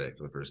 yesterday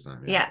for the first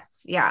time. Yeah.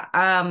 Yes. Yeah.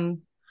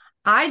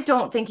 I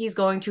don't think he's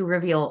going to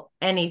reveal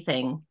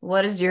anything.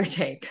 What is your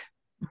take?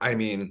 I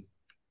mean,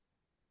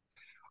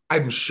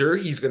 I'm sure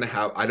he's going to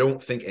have, I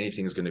don't think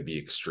anything's going to be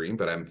extreme,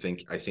 but I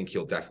think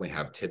he'll definitely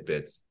have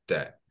tidbits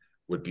that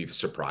would be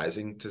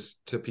surprising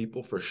to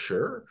people for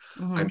sure.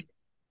 I mean,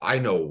 I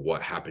know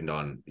what happened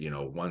on,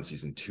 1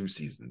 season, 2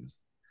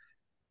 seasons,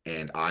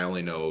 and I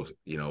only know,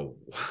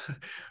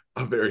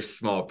 a very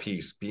small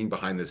piece, being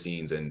behind the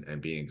scenes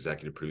and being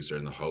executive producer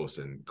and the host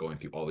and going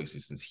through all these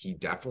seasons. He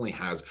definitely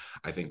has,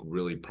 I think,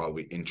 really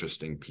probably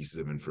interesting pieces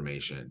of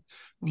information,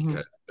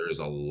 because there's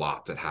a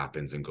lot that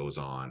happens and goes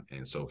on.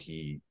 And so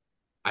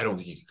I don't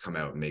think you could come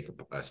out and make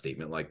a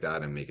statement like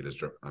that and make it as,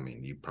 I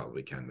mean, you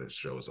probably can. This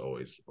show is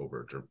always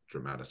over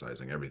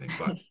dramatizing everything,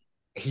 but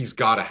he's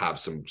got to have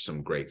some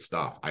great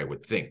stuff, I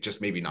would think.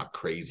 Just maybe not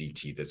crazy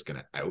tea that's going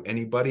to out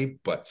anybody,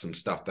 but some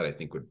stuff that I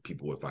think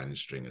people would find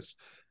interesting as,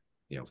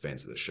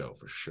 fans of the show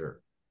for sure.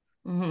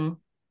 I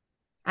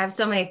have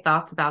so many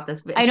thoughts about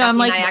this. I know,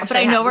 but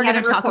I know we're going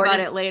to talk about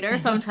it later.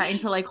 So I'm trying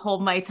to like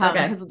hold my tongue,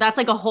 because that's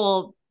like a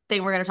whole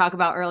thing we're going to talk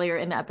about earlier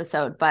in the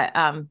episode. But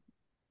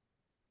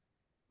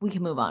we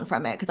can move on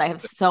from it, because I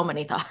have so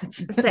many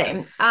thoughts.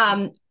 Same.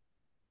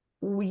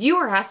 You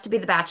were asked to be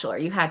the Bachelor.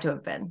 You had to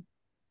have been.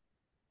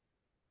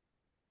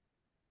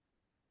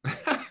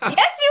 Yes,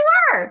 you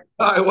were.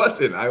 I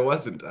wasn't. I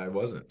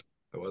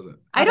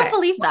don't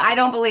believe that. I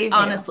don't believe you.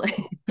 Honestly.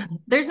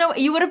 There's no,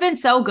 you would have been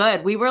so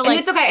good. We were like, and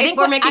it's okay. If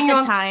we're making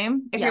you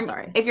time.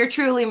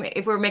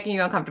 If we're making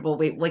you uncomfortable,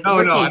 we're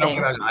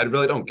teasing. I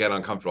really don't get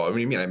uncomfortable. What do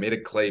you mean? I made a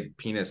clay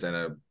penis and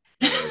a.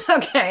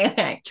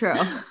 Okay. True.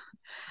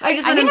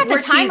 I think at the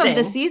time of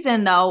the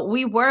season, though,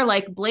 we were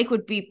like, Blake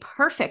would be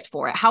perfect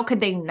for it. How could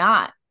they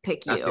not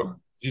pick you? Did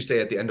you say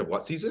at the end of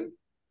what season?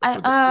 I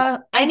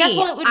guess it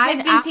would have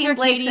been after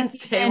Blake since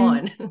day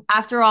one.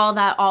 After all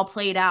that all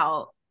played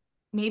out.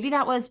 Maybe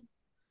that was,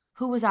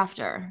 who was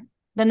after?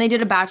 Then they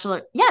did a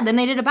Bachelor. Yeah, then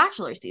they did a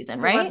Bachelor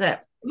season, right? Who was it?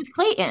 It was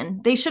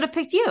Clayton. They should have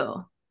picked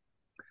you.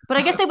 But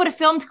I guess they would have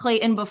filmed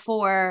Clayton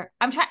before.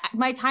 I'm trying.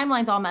 My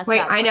timeline's all messed up.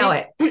 Wait, I know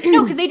it.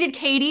 No, because they did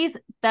Katie's,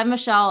 then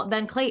Michelle,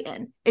 then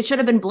Clayton. It should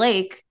have been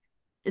Blake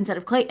instead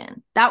of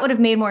Clayton. That would have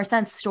made more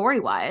sense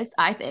story-wise,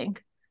 I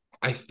think.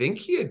 I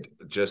think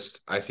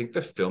I think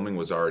the filming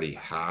was already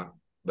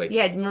like,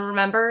 yeah,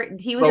 remember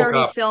he was broke already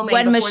up. filming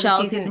When before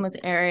Michelle's the season was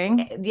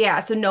airing. Yeah,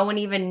 so no one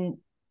even.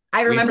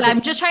 I remember.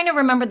 I'm just trying to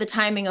remember the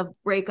timing of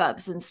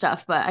breakups and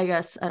stuff, but I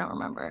guess I don't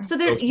remember. So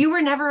you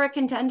were never a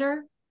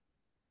contender?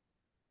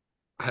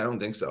 I don't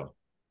think so.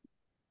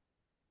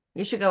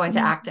 You should go into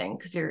acting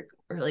because you're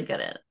really good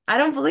at it. I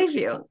don't believe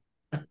you.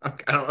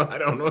 I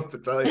don't know what to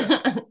tell you.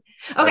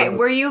 Okay,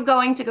 were you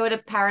going to go to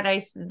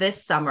Paradise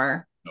this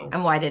summer? No.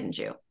 And why didn't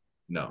you?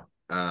 No.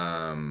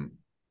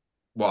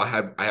 Well,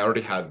 I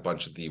already had a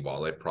bunch of the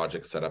Wildlife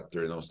projects set up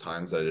during those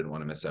times that I didn't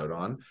want to miss out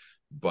on.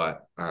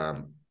 But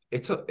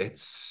it's a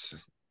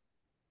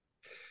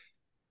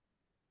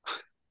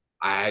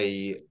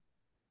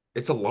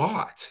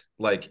lot.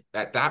 Like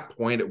at that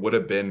point, it would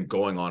have been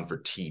going on for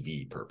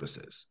TV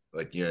purposes.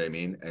 Like, you know what I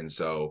mean? And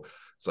so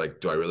it's like,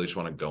 do I really just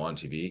want to go on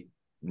TV?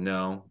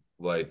 No.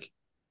 Like,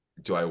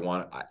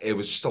 it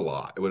was just a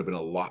lot. It would have been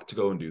a lot to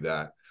go and do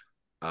that.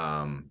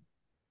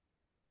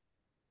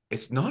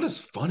 It's not as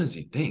fun as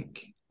you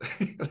think.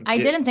 I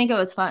didn't think it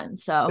was fun,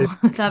 so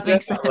that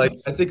makes sense. Like,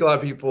 I think a lot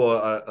of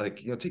people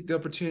take the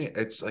opportunity.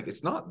 It's like,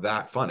 it's not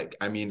that fun.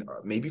 I mean,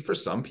 maybe for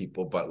some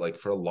people, but like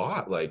for a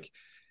lot, like,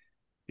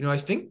 I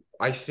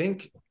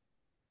think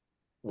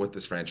with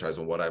this franchise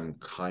and what I'm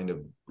kind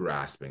of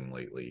grasping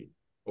lately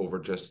over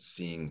just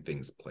seeing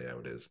things play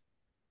out is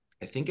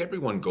I think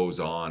everyone goes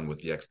on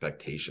with the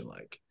expectation,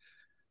 like,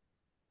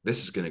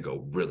 this is going to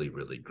go really,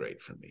 really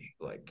great for me,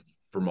 like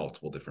for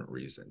multiple different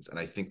reasons. And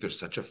I think there's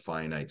such a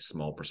finite,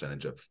 small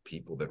percentage of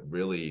people that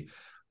really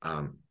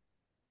can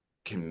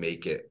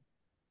make it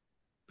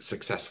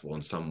successful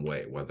in some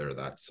way, whether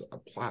that's a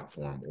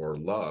platform or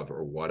love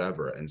or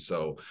whatever. And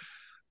so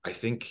I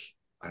think,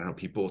 I don't know,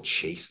 people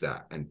chase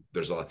that. And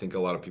I think a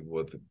lot of people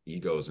with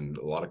egos and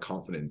a lot of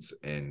confidence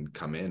and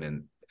come in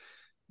and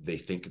they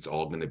think it's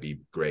all going to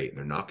be great. And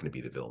they're not going to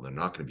be the villain. They're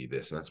not going to be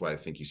this. And that's why I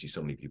think you see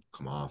so many people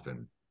come off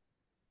and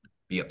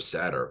be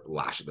upset or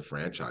lash at the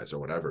franchise or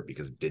whatever,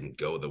 because it didn't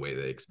go the way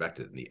they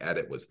expected. And the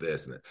edit was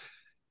this.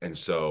 And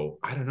so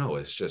I don't know.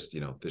 It's just,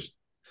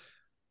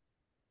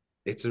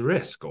 it's a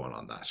risk going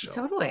on that show.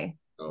 Totally.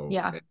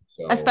 Yeah.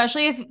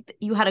 Especially if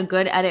you had a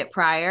good edit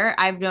prior.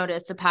 I've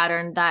noticed a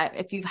pattern that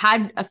if you've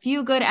had a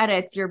few good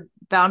edits, you're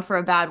bound for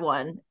a bad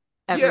one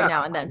every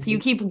now and then. So you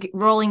keep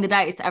rolling the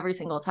dice every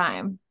single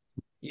time.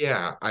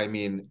 Yeah. I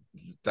mean,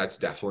 that's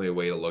definitely a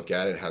way to look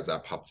at it. Has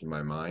that popped in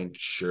my mind?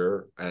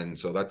 Sure. And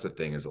so that's the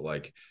thing, is it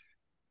like,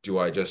 do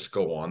I just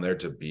go on there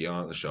to be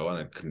on the show and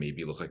I could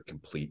maybe look like a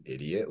complete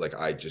idiot? Like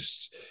I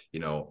just,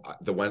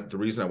 the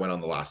reason I went on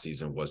the last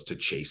season was to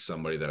chase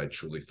somebody that I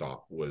truly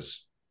thought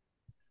was,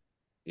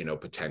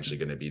 potentially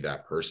going to be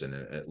that person.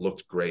 And it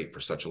looked great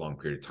for such a long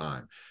period of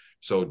time.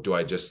 So do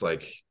I just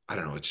like, I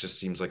don't know. It just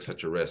seems like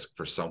such a risk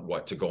for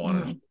somewhat to go on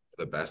and hope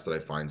for the best that I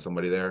find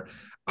somebody there.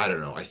 I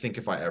don't know. I think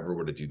if I ever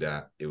were to do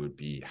that, it would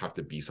have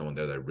to be someone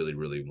there that I really,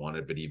 really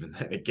wanted. But even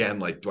then, again,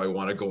 like, do I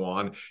want to go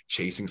on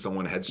chasing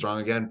someone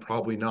headstrong again?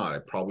 Probably not. I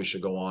probably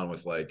should go on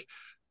with like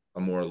a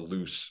more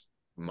loose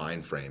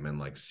mind frame and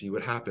like see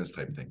what happens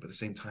type thing. But at the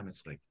same time,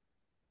 it's like,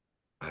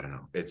 I don't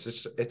know. It's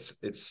just,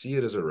 it's see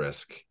it as a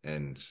risk,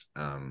 and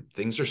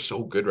things are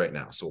so good right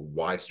now. So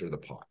why stir the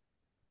pot?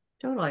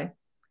 Totally.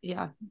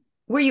 Yeah.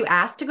 Were you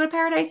asked to go to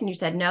Paradise and you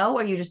said no,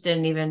 or you just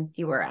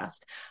you were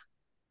asked?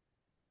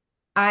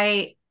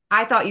 I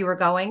thought you were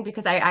going,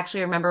 because I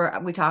actually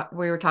remember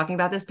we were talking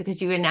about this because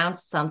you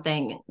announced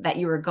something that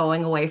you were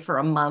going away for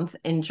a month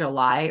in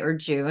July or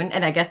June.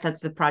 And I guess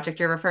that's the project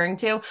you're referring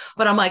to.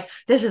 But I'm like,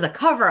 this is a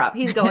cover up.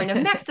 He's going to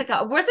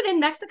Mexico. Was it in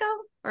Mexico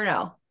or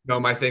no? No,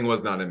 my thing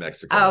was not in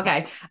Mexico. Oh,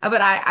 okay.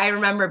 But I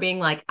remember being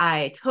like,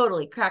 I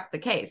totally cracked the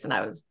case and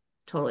I was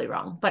totally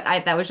wrong. But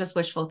that was just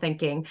wishful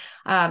thinking.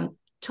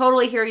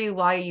 Totally hear you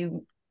why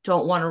you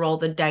don't want to roll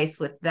the dice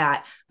with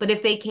that. But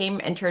if they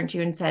came and turned to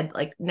you and said,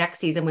 like, next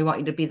season, we want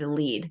you to be the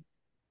lead,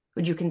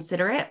 would you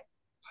consider it?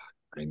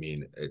 I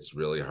mean, it's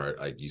really hard.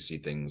 Like, you see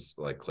things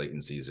like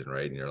Clayton season,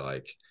 right? And you're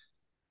like,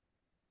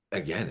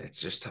 again, it's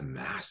just a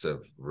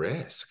massive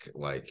risk.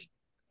 Like,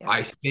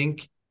 I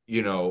think,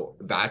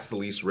 that's the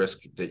least risk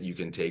that you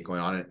can take going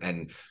on.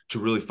 And to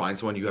really find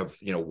someone, you have,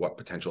 what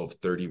potential of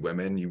 30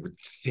 women, you would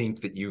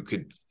think that you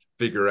could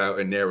figure out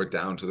and narrow it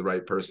down to the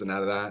right person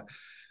out of that.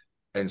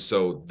 And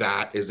so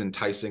that is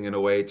enticing in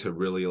a way, to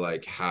really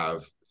like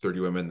have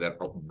 30 women that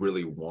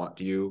really want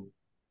you.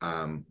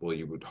 Well,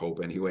 you would hope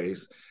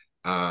anyways.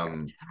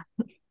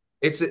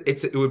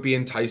 It would be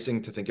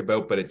enticing to think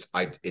about, but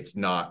it's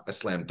not a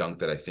slam dunk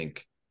that I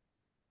think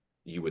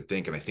you would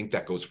think. And I think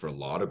that goes for a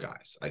lot of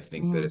guys. I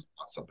think that it's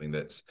not something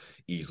that's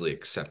easily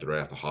accepted right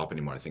off the hop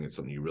anymore. I think it's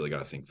something you really got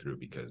to think through,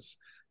 because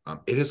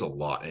it is a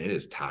lot and it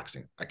is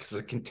taxing. Because as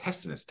a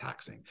contestant, it's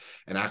taxing.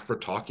 And after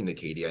talking to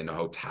Katie, I know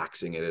how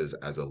taxing it is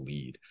as a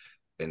lead.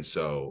 And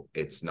so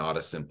it's not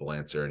a simple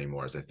answer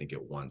anymore as I think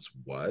it once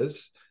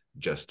was,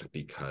 just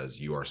because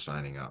you are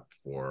signing up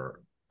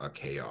for a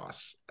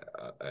chaos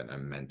and a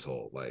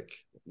mental, like,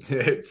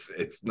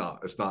 it's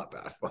not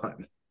that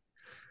fun.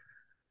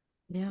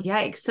 Yeah.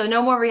 Yikes. So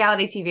no more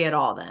reality TV at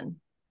all then?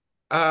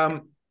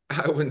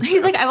 I wouldn't.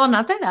 He's like, I will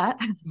not say that.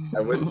 I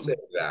wouldn't say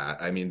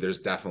that. I mean, there's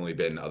definitely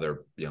been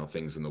other,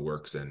 things in the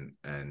works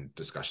and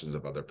discussions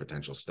of other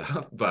potential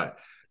stuff, but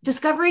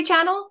Discovery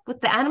Channel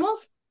with the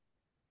animals?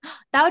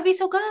 That would be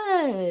so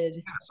good.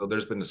 Yeah, so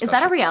there's been discussion. Is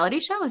that a reality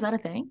show? Is that a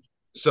thing?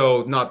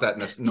 So not that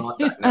not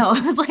that. Oh,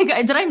 I was like,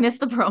 did I miss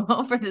the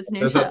promo for this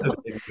new there's show? other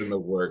things in the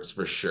works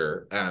for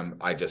sure.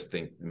 I just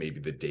think maybe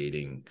the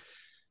dating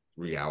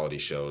reality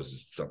shows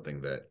is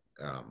something that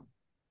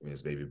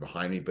is maybe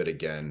behind me, but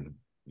again,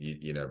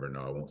 you never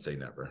know. I won't say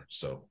never.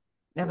 So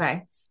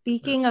okay.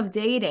 Speaking of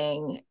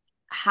dating,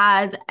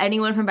 has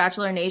anyone from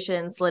Bachelor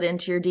Nation slid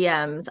into your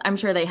DMs? I'm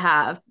sure they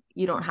have.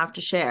 You don't have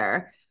to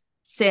share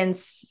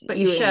since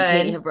you and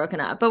Katie have broken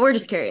up, but we're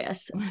just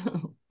curious.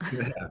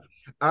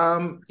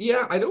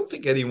 Yeah, I don't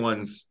think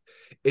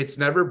it's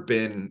never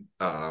been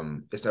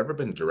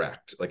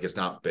direct. Like, it's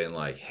not been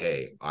like,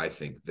 hey, I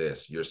think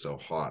this, you're so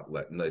hot.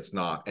 It's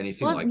not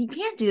anything like. You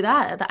can't do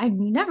that. I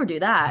never do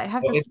that. I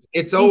have to.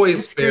 It's always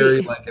discreet.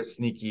 Very like a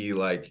sneaky,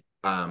 like,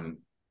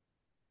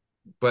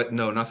 but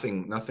no,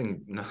 nothing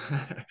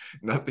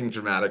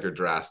dramatic or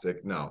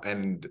drastic. No.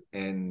 And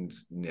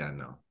yeah,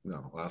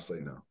 no, lastly,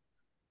 no.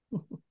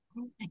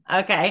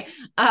 Okay.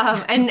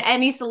 And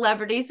any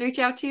celebrities reach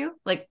out to you?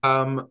 Like,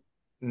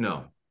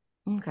 no.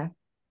 Okay.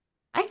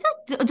 I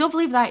don't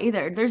believe that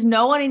either. There's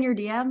no one in your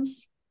DMs?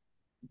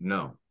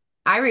 No.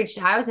 I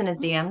was in his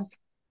DMs.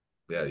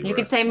 Yeah, you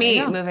could say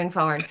me moving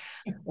forward.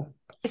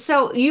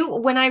 So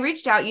when I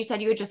reached out, you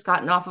said you had just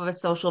gotten off of a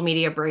social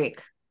media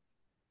break.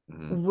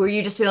 Mm-hmm. Were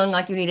you just feeling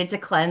like you needed to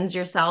cleanse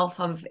yourself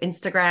of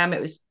Instagram?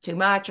 It was too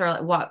much,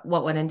 or what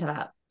went into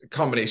that? A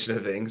combination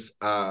of things.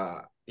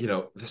 The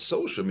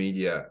social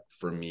media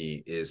for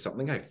me is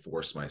something I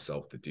force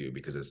myself to do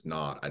because it's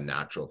not a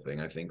natural thing.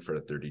 I think for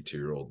a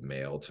 32-year-old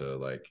male to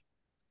like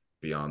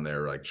be on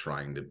there, like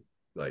trying to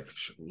like,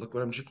 look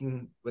what I'm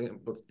drinking,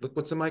 look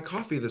what's in my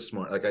coffee this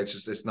morning. Like,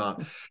 it's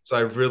not. So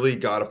I really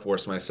got to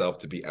force myself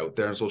to be out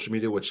there on social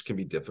media, which can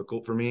be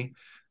difficult for me.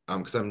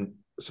 Because I'm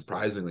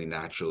surprisingly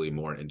naturally way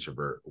more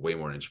introvert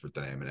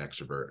than I am an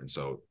extrovert. And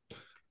so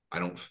I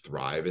don't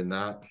thrive in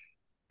that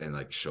and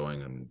like showing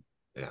them.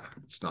 Yeah,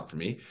 it's not for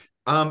me.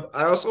 I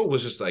also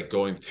was just like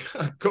going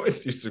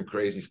through some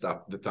crazy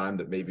stuff at the time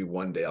that maybe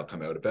one day I'll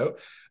come out about.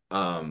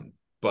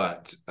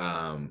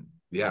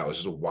 Yeah, it was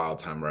just a wild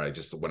time where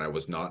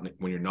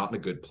when you're not in a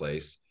good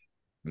place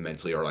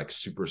mentally or like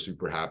super,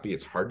 super happy,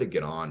 it's hard to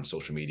get on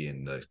social media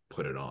and to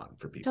put it on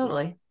for people.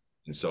 Totally.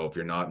 And so if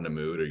you're not in a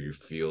mood or you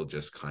feel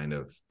just kind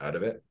of out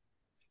of it,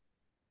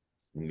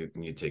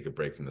 you take a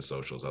break from the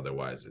socials.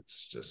 Otherwise,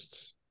 it's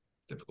just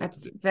difficult.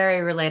 That's very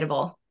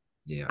relatable.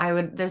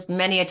 Yeah. There's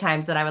many a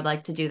times that I would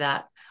like to do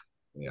that.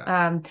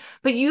 Yeah.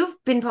 But you've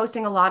been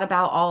posting a lot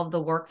about all of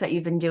the work that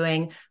you've been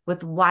doing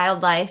with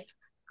wildlife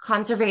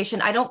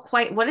conservation. I don't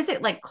quite, what is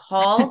it like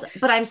called?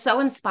 But I'm so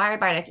inspired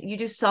by it. You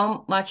do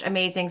so much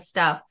amazing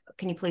stuff.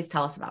 Can you please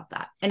tell us about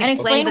that? And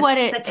explain what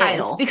the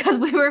title is, because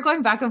we were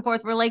going back and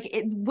forth. We're like,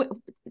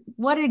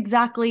 what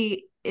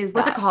exactly is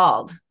that? What's it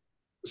called?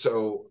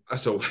 So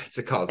what's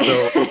it called?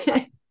 So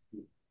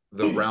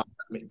the realm,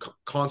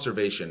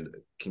 conservation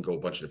can go a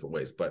bunch of different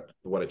ways, but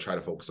what I try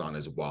to focus on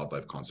is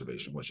wildlife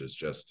conservation, which is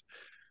just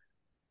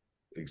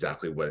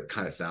exactly what it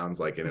kind of sounds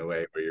like in a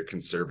way, where you're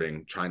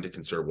trying to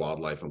conserve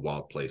wildlife and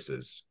wild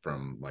places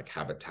from like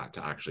habitat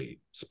to actually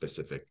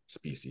specific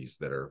species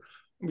that are,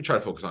 we try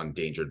to focus on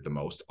endangered the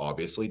most,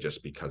 obviously,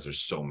 just because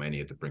there's so many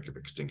at the brink of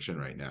extinction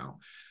right now.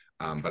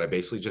 But I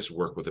basically just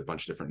work with a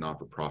bunch of different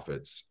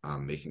not-for-profits,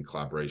 making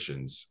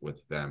collaborations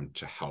with them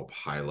to help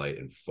highlight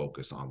and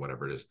focus on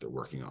whatever it is they're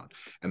working on.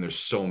 And there's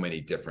so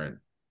many different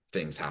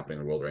things happening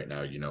in the world right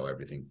now.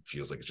 Everything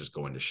feels like it's just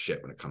going to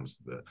shit when it comes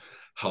to the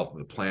health of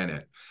the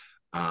planet.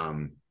 So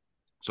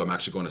I'm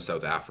actually going to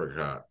South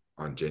Africa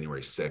on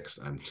January 6th.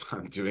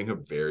 I'm doing a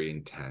very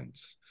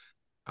intense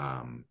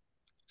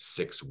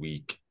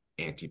 6-week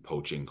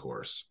anti-poaching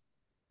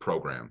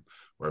program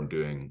where I'm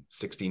doing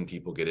 16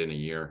 people get in a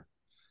year.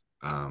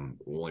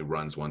 Only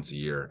runs once a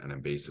year, and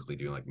I'm basically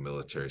doing like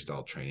military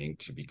style training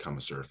to become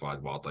a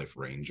certified wildlife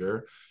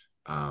ranger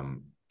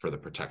for the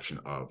protection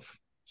of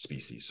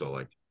species. So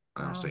like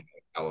say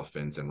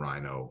elephants and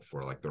rhino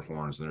for like their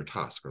horns and their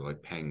tusk, or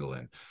like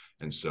pangolin.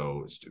 And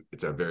so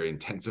it's a very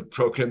intensive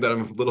program that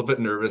I'm a little bit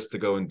nervous to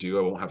go and do.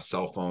 I won't have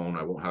cell phone,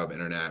 I won't have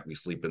internet. We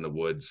sleep in the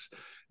woods,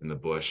 in the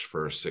bush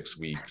for 6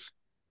 weeks.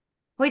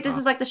 Wait, this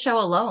is like the show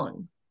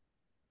Alone.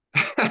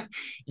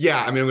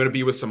 Yeah, I mean, I'm going to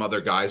be with some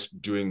other guys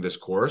doing this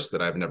course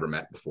that I've never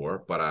met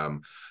before, but I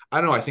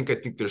don't know. I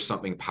think there's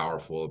something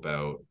powerful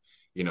about,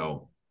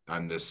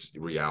 I'm this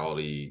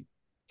reality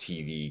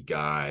TV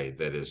guy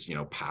that is,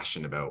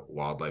 passionate about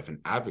wildlife and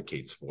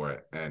advocates for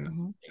it.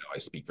 And, I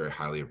speak very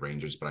highly of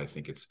rangers, but I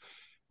think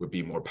would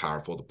be more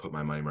powerful to put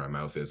my money where my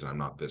mouth is. And I'm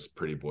not this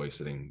pretty boy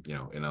sitting,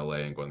 in LA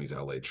and going these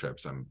LA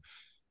trips. I'm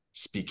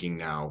speaking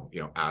now,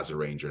 as a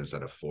ranger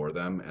instead of for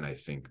them. And I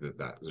think that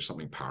there's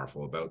something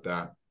powerful about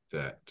that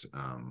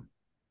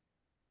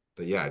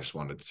yeah, I just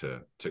wanted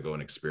to go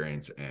and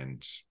experience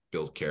and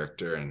build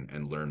character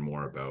and learn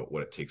more about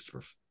what it takes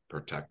to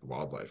protect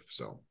wildlife.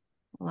 So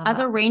as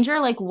a ranger,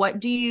 like what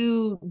do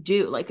you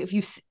do? Like if you,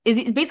 is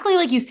it basically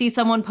like you see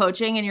someone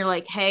poaching and you're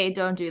like, hey,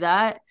 don't do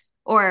that?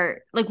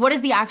 Or like, what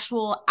is the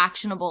actual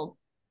actionable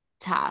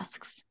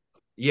tasks?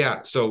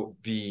 Yeah. So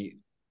the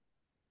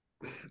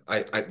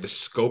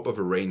scope of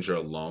a ranger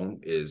alone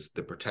is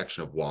the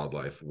protection of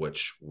wildlife,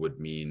 which would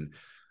mean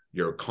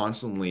you're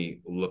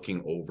constantly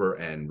looking over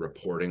and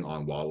reporting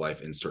on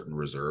wildlife in certain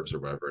reserves or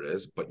wherever it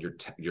is, but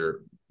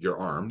you're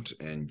armed,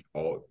 and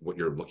all what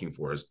you're looking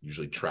for is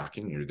usually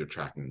tracking. You're either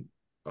tracking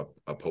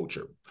a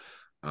poacher.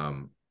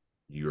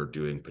 You're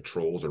doing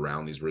patrols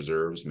around these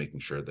reserves, making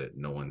sure that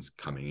no one's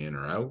coming in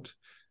or out.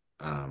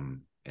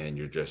 And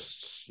you're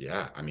just,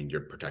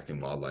 you're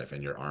protecting wildlife,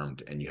 and you're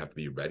armed, and you have to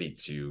be ready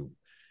to,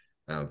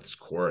 this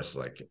course,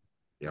 like,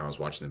 I was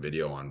watching the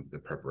video on the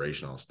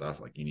preparational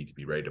stuff. Like, you need to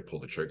be ready to pull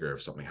the trigger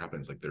if something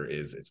happens. Like,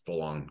 it's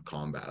full on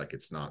combat. Like,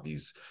 it's not,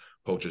 these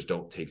poachers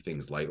don't take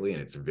things lightly,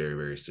 and it's very,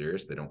 very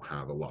serious. They don't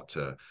have a lot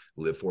to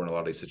live for in a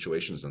lot of these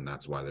situations. And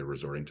that's why they're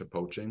resorting to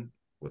poaching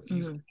with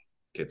these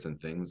kits and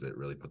things that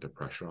really put the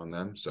pressure on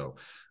them. So,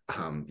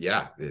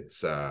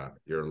 it's,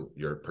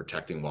 you're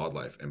protecting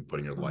wildlife and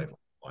putting your life on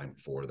the line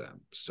for them.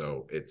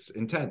 So it's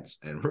intense,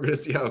 and we're going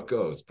to see how it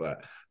goes,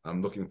 but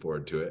I'm looking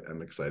forward to it.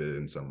 I'm excited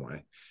in some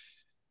way.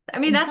 I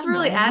mean, that's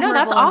really admirable.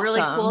 That's awesome. And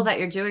really cool that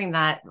you're doing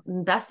that.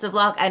 Best of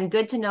luck, and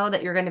good to know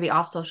that you're going to be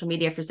off social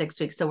media for 6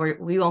 weeks, so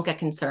we won't get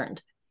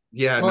concerned.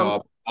 Yeah,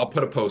 no, I'll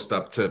put a post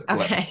up to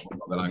let people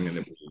know that I'm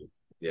going to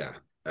be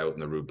out in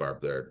the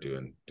rhubarb there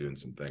doing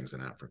some things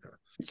in Africa.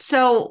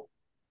 So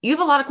you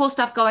have a lot of cool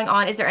stuff going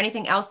on. Is there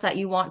anything else that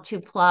you want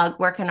to plug?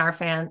 Where can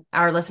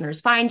our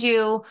listeners find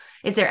you?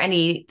 Is there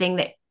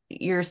anything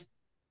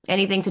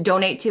anything to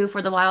donate to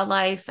for the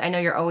wildlife? I know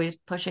you're always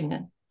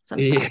pushing some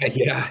stuff.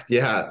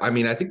 Yeah. I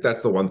mean, I think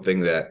that's the one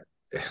thing that,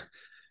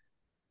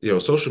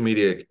 social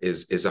media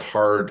is it's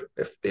hard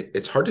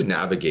to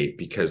navigate,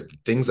 because the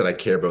things that I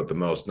care about the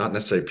most, not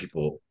necessarily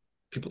people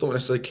don't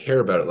necessarily care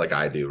about it like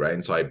I do, right?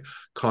 And so I'm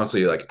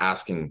constantly like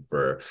asking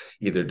for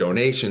either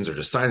donations or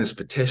to sign this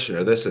petition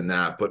or this and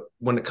that. But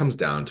when it comes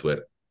down to it,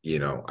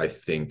 I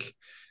think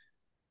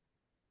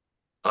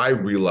I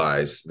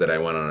realized that I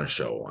went on a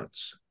show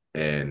once,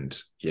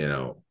 and,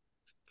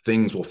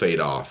 things will fade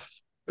off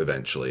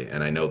eventually.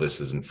 And I know this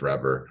isn't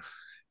forever.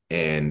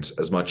 And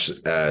as much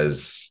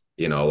as,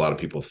 a lot of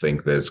people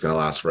think that it's going to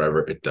last forever,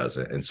 it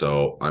doesn't. And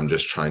so I'm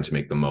just trying to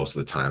make the most of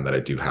the time that I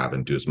do have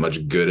and do as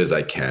much good as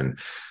I can,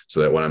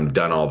 so that when I'm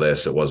done all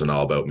this, it wasn't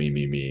all about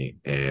me.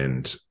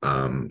 And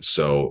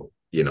so,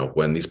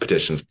 when these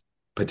petitions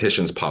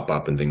pop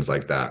up and things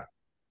like that,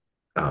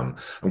 I'm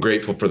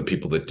grateful for the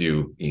people that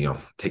do,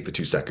 take the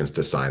 2 seconds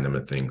to sign them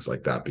and things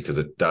like that, because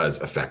it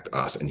does affect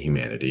us and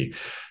humanity.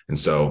 And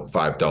so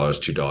 $5,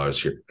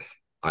 $2 here,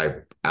 I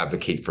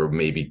advocate for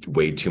maybe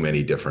way too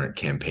many different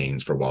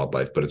campaigns for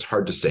wildlife, but it's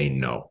hard to say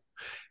no.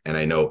 And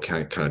I know it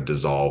can kind of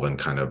dissolve, and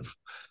kind of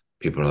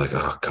people are like,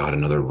 oh God,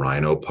 another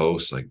rhino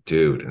post, like,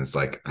 dude. And it's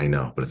like, I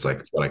know, but it's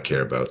like, it's what I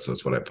care about. So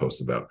it's what I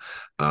post about.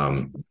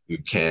 You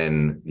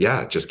can,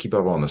 just keep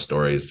up on the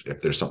stories.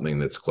 If there's something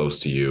that's close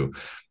to you,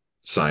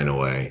 sign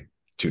away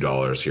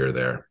 $2 here or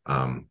there.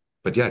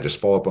 But just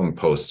follow up on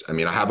posts. I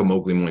mean, I have a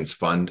Mowgli Moines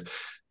fund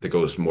that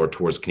goes more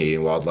towards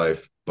Canadian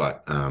wildlife,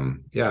 but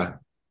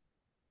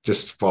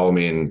just follow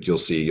me, and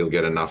you'll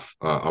get enough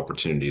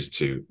opportunities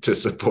to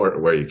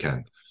support where you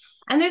can.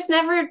 And there's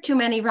never too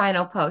many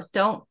rhino posts.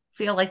 Don't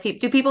feel like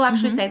do people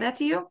actually say that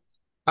to you?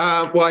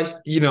 Well,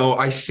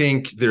 I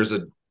think there's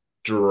a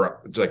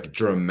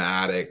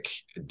dramatic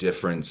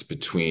difference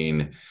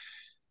between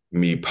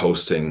me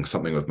posting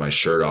something with my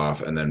shirt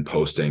off and then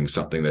posting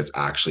something that's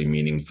actually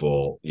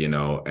meaningful,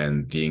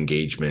 and the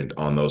engagement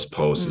on those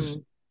posts is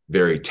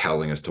very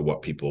telling as to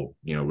what people,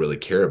 really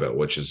care about,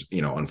 which is,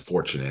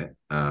 unfortunate.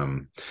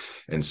 And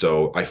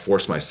so I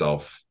force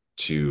myself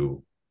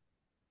to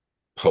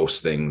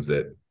post things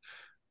that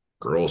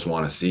girls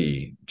want to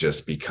see,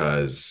 just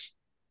because,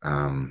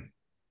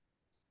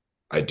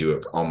 I do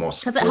it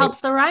almost because it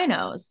helps the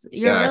rhinos.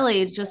 You're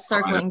really just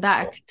circling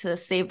back to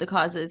save the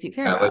causes you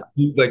care about.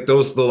 Like the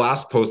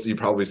last posts you've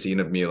probably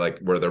seen of me, like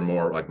where they're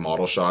more like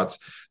model shots.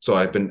 So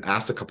I've been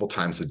asked a couple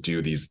times to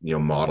do these,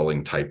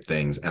 modeling type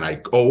things, and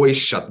I always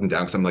shut them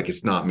down because I'm like,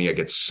 it's not me. I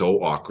get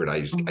so awkward.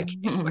 I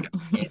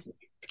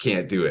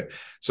can't do it.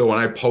 So when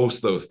I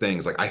post those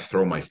things, like I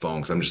throw my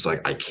phone, because I'm just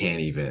like, I can't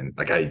even,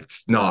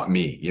 it's not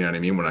me. You know what I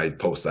mean? When I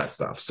post that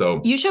stuff. So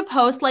you should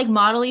post like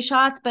model-y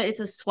shots, but it's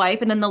a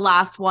swipe. And then the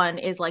last one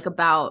is like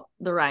about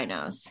the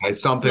rhinos.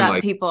 Something so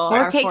like people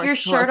or take your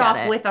shirt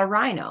off with a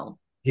rhino.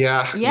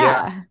 Yeah.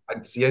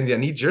 I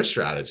need your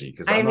strategy.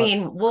 Because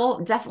we'll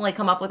definitely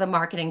come up with a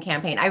marketing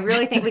campaign. I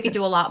really think we could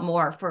do a lot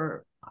more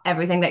for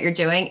everything that you're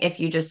doing if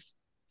you just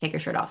take your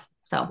shirt off.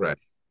 So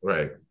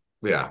right.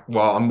 Yeah.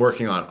 Well, I'm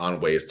working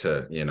on ways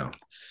to,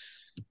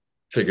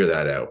 figure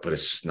that out, but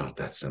it's just not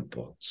that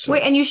simple. So.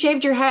 Wait, and you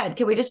shaved your head.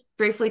 Can we just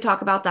briefly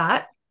talk about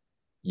that?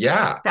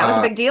 Yeah. That was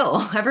a big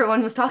deal.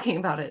 Everyone was talking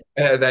about it.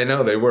 I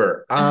know they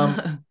were.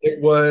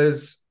 It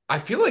was, I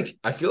feel like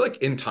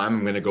in time,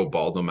 I'm going to go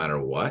bald no matter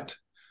what.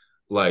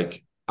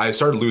 like I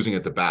started losing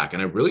at the back,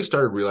 and I really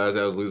started realizing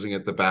I was losing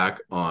at the back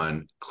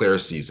on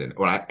Claire's season.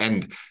 When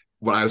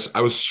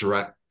I was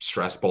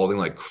stress balding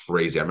like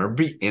crazy. I remember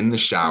being in the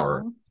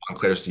shower on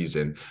Claire's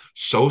season,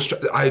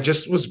 I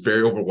just was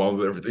very overwhelmed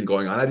with everything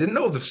going on. I didn't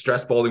know the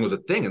stress balding was a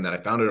thing, and then I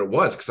found out it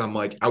was, because I'm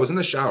like, I was in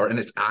the shower and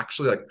it's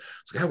actually like,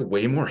 I have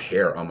way more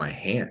hair on my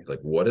hand.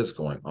 Like, what is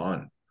going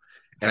on?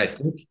 And I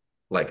think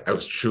like I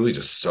was truly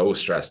just so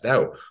stressed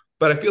out.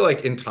 But I feel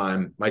like in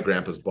time, my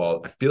grandpa's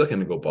bald. I feel like I'm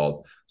gonna go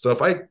bald. So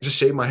if I just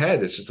shave my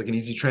head, it's just like an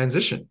easy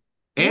transition.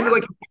 And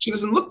like, it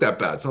doesn't look that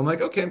bad. So I'm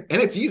like, okay,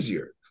 and it's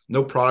easier.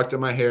 No product in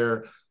my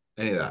hair,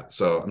 any of that.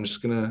 So I'm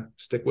just gonna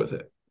stick with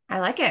it. I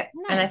like it.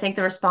 Nice. And I think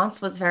the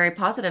response was very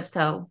positive.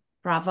 So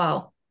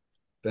bravo.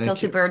 Kill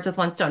two birds with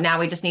one stone. Now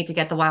we just need to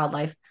get the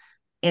wildlife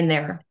in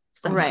there.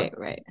 Right.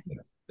 Yeah,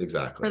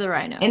 exactly. For the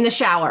rhinos. In the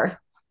shower.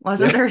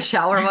 Wasn't there a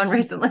shower one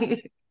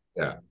recently?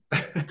 Yeah.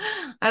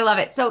 I love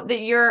it. So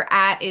your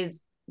at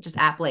is just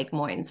at Blake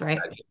Moynes, right?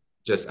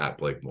 Just at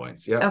Blake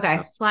Moynes. Yeah. Okay.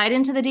 Slide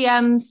into the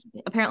DMs.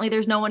 Apparently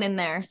there's no one in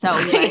there. So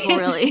you guys will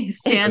really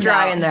stand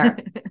dry out in there.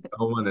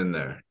 No one in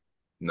there.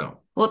 No.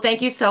 Well,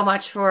 thank you so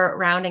much for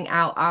rounding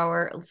out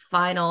our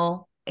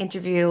final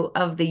interview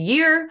of the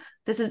year.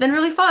 This has been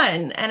really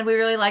fun, and we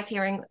really liked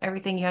hearing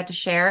everything you had to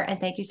share. And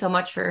thank you so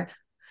much for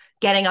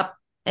getting up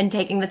and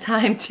taking the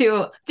time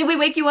to. Did we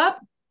wake you up?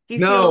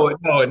 No,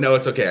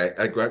 it's okay.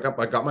 I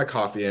got my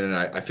coffee in, and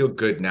I feel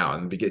good now.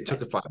 And it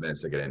took 5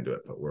 minutes to get into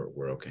it, but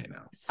we're okay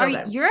now. So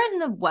you're in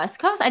the West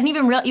Coast? I didn't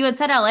even realize you had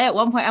said LA at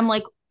one point. I'm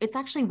like, it's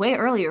actually way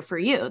earlier for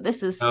you.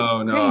 This is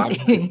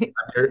crazy.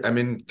 I'm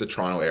in the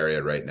Toronto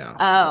area right now.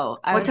 Oh,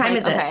 what time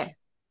is it? Okay.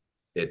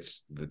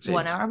 It's the same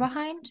 1 hour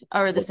behind,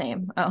 or the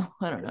same? Oh,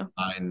 I don't know.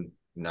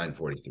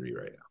 9:43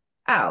 right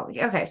now.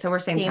 Oh, okay. So we're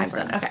same time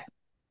zone. Okay.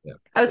 Yeah.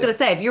 I was going to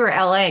say, if you were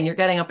LA and you're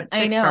getting up at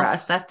 6 for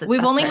us,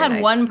 we've only had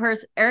nice. one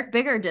person. Eric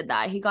Bigger did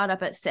that. He got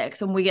up at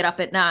 6 and we get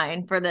up at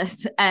 9 for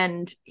this,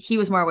 and he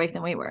was more awake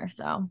than we were.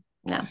 So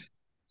no.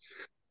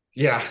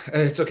 Yeah,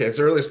 it's okay. It's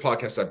the earliest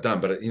podcast I've done,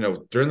 but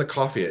during the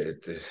coffee,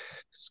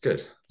 it's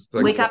good. It's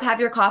like, wake up, have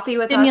your coffee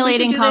with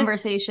stimulating us.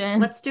 Conversation.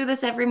 Let's do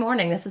this every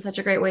morning. This is such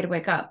a great way to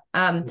wake up.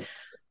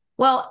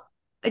 Well,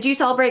 do you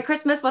celebrate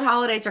Christmas? What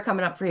holidays are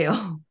coming up for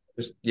you?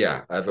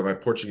 I have my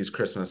Portuguese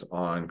Christmas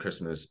on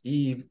Christmas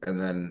Eve, and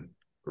then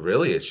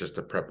really it's just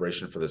a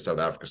preparation for the South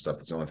Africa stuff.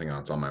 That's the only thing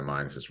that's on my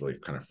mind, because it's really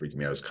kind of freaking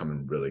me out. It's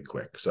coming really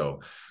quick.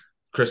 So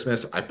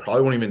Christmas, I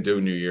probably won't even do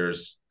New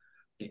Year's.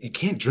 You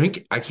can't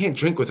drink. I can't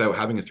drink without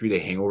having a 3-day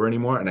hangover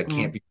anymore, and I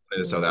can't be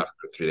going to South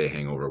Africa 3-day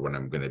hangover when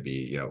I'm going to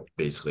be,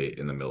 basically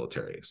in the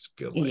military. It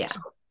feels like. Yeah.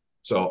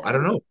 So I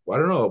don't know. I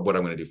don't know what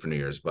I'm going to do for New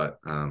Year's, but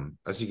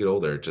as you get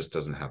older, it just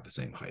doesn't have the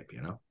same hype,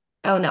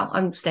 Oh, no,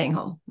 I'm staying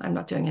home. I'm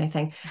not doing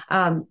anything.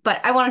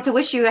 But I wanted to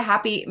wish you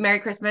a Merry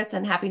Christmas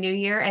and Happy New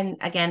Year. And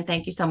again,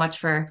 thank you so much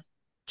for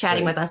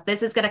chatting with us.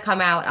 This is going to come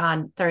out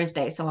on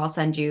Thursday, so I'll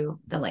send you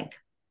the link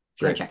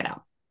if you want to check it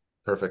out.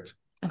 Perfect.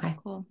 Okay.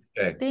 Cool.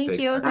 Okay. Thank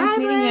you. It was nice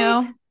meeting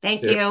you.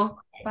 Thank you.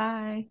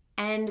 Bye.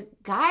 And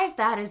guys,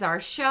 that is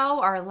our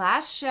show, our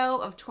last show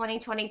of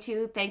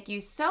 2022. Thank you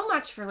so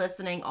much for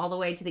listening all the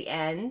way to the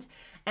end.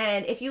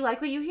 And if you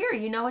like what you hear,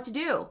 you know what to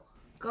do.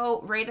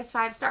 Go rate us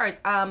 5 stars.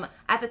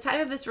 At the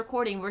time of this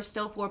recording, we're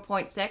still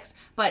 4.6,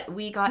 but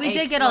we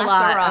did get a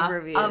lot of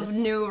reviews, of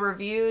new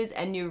reviews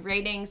and new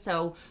ratings.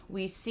 So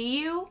we see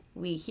you,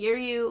 we hear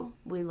you,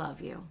 we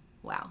love you.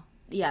 Wow.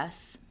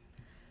 Yes.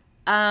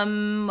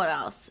 What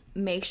else?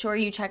 Make sure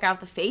you check out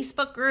the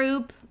Facebook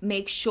group.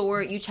 Make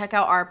sure you check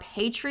out our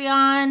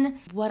Patreon.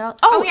 What else?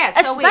 Oh yeah.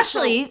 So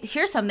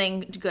here's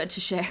something good to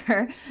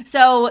share.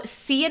 So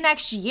see you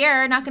next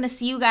year. Not going to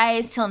see you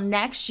guys till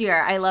next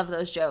year. I love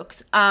those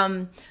jokes.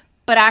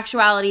 But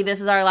actuality, this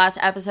is our last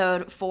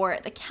episode for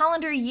the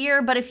calendar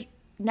year. But if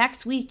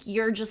next week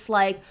you're just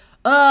like,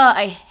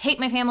 I hate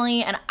my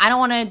family and I don't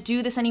want to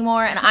do this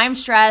anymore and I'm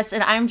stressed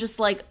and I'm just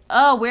like,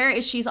 where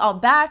is She's All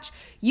Batch?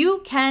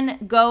 You can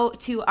go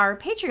to our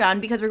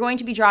Patreon, because we're going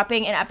to be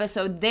dropping an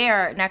episode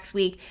there next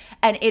week,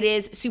 and it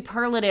is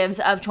superlatives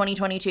of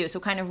 2022. So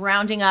kind of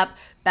rounding up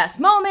best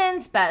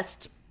moments,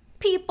 best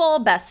people,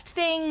 best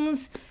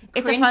things.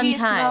 It's a fun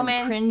time.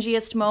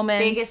 Cringiest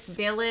moments. Biggest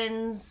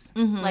villains.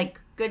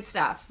 Like good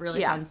stuff.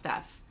 Really fun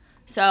stuff.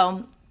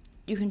 So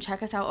you can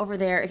check us out over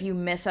there if you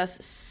miss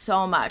us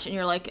so much and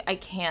you're like, I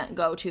can't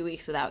go 2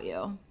 weeks without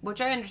you. Which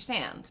I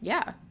understand.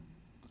 Yeah.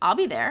 I'll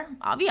be there.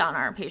 I'll be on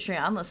our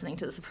Patreon listening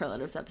to the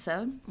Superlatives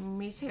episode.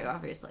 Me too,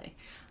 obviously.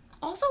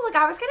 Also,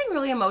 I was getting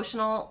really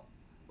emotional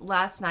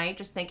last night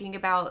just thinking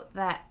about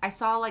that. I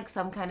saw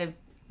some kind of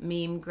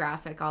meme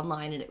graphic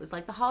online, and it was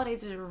like the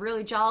holidays are a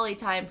really jolly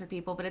time for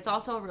people, but it's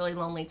also a really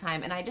lonely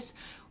time. And I just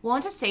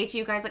want to say to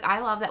you guys,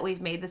 I love that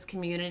we've made this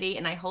community,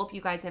 and I hope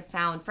you guys have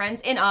found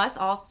friends in us,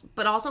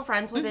 but also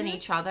friends within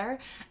each other.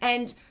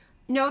 And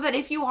know that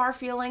if you are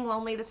feeling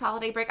lonely this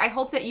holiday break, I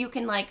hope that you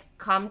can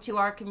come to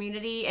our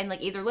community and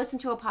either listen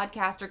to a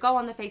podcast or go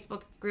on the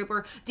Facebook group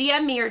or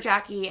DM me or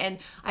Jackie. And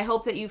I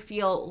hope that you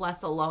feel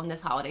less alone this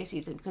holiday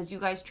season, because you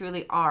guys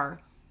truly are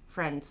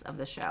friends of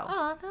the show.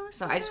 Oh, that was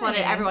so I just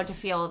wanted everyone to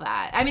feel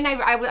that. I mean,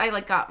 I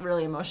like got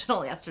really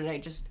emotional yesterday.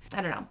 Just,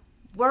 I don't know.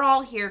 We're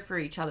all here for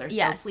each other.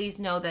 So please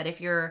know that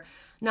if you're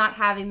not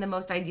having the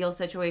most ideal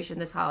situation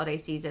this holiday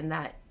season,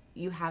 that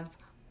you have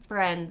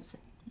friends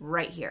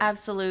right here.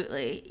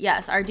 Absolutely.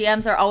 Yes, our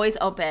DMs are always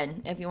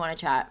open if you want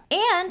to chat.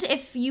 And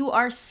if you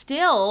are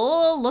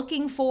still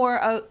looking for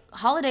a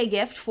holiday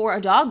gift for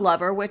a dog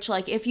lover, which,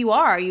 like, if you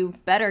are, you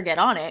better get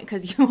on it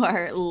because you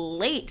are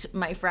late,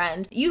 my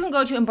friend. You can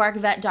go to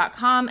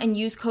embarkvet.com and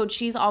use code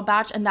She's All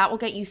Batch, and that will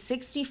get you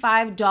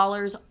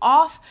 $65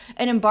 off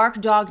an Embark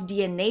Dog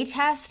DNA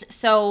test.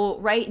 So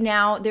right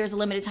now, there's a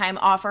limited time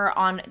offer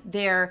on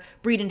their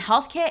Breed and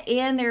Health Kit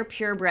and their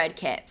Purebred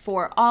Kit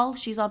for all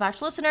She's All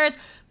Batch listeners.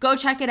 Go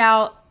check it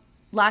out.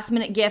 Last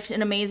minute gift,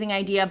 an amazing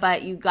idea,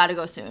 but you got to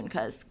go soon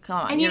because,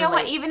 come on. And you know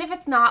what? Even if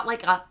it's not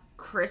like a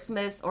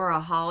Christmas or a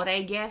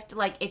holiday gift,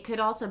 like, it could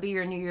also be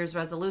your New Year's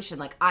resolution.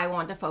 Like, I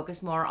want to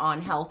focus more on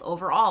health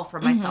overall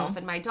for myself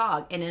and my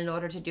dog. And in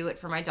order to do it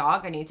for my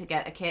dog, I need to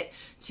get a kit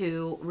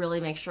to really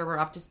make sure we're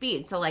up to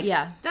speed. So, like,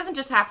 it doesn't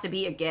just have to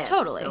be a gift.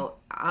 Totally. So,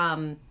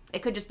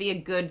 it could just be a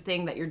good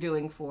thing that you're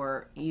doing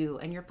for you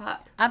and your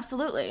pup.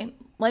 Absolutely.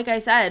 Like I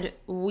said,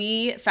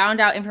 we found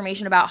out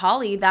information about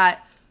Holly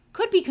that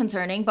could be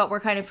concerning, but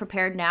we're kind of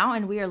prepared now,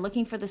 and we are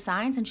looking for the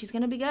signs, and she's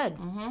going to be good.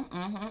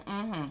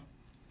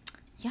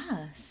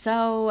 Yeah.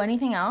 So,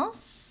 anything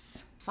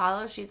else?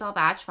 Follow She's All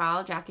Batch.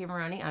 Follow Jackie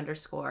Maroney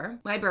 _.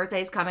 My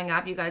birthday's coming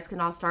up. You guys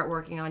can all start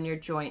working on your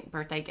joint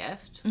birthday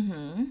gift.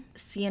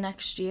 See you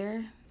next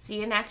year. See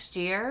you next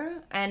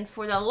year. And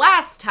for the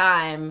last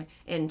time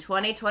in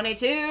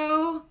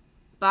 2022,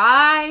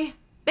 bye,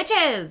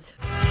 bitches.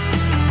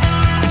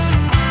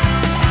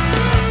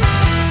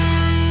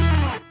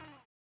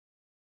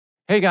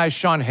 Hey guys,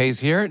 Sean Hayes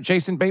here.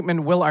 Jason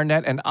Bateman, Will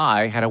Arnett, and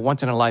I had a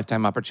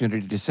once-in-a-lifetime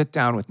opportunity to sit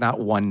down with not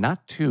one,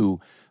 not two,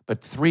 but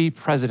 3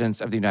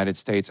 presidents of the United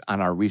States on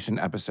our recent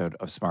episode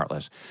of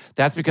Smartless.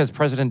 That's because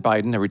President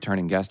Biden, a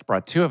returning guest,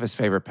 brought 2 of his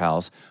favorite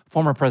pals,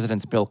 former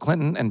Presidents Bill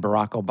Clinton and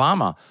Barack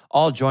Obama,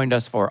 all joined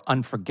us for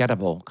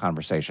unforgettable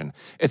conversation.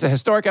 It's a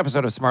historic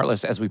episode of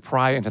Smartless as we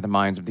pry into the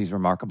minds of these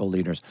remarkable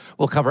leaders.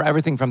 We'll cover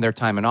everything from their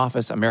time in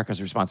office, America's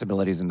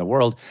responsibilities in the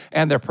world,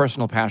 and their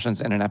personal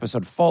passions in an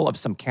episode full of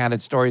some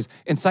candid stories,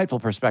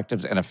 insightful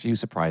perspectives, and a few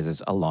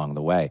surprises along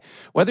the way.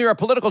 Whether you're a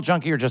political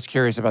junkie or just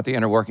curious about the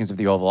inner workings of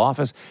the Oval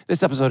Office,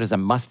 this episode is a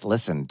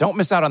must-listen. Don't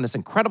miss out on this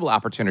incredible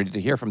opportunity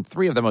to hear from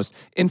 3 of the most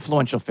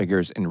influential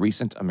figures in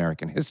recent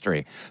American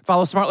history.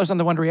 Follow Smartless on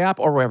the Wondery app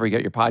or wherever you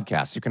get your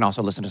podcasts. You can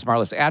also listen to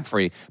Smartless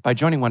ad-free by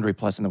joining Wondery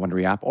Plus in the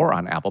Wondery app or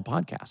on Apple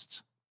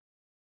Podcasts.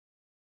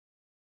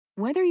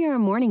 Whether you're a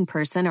morning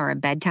person or a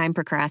bedtime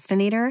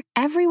procrastinator,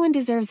 everyone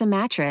deserves a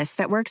mattress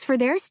that works for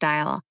their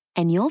style.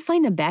 And you'll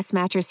find the best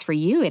mattress for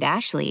you at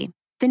Ashley.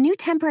 The new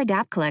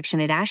Tempur-Adapt collection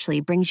at Ashley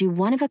brings you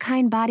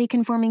one-of-a-kind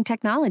body-conforming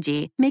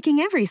technology, making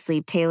every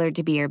sleep tailored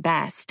to be your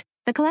best.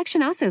 The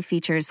collection also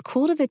features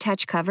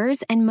cool-to-the-touch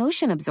covers and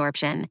motion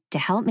absorption to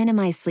help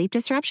minimize sleep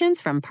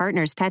disruptions from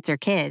partners, pets, or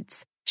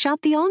kids.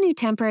 Shop the all-new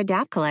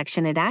Tempur-Adapt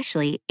collection at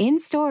Ashley,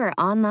 in-store or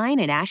online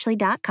at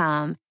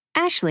ashley.com.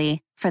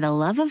 Ashley, for the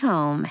love of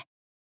home.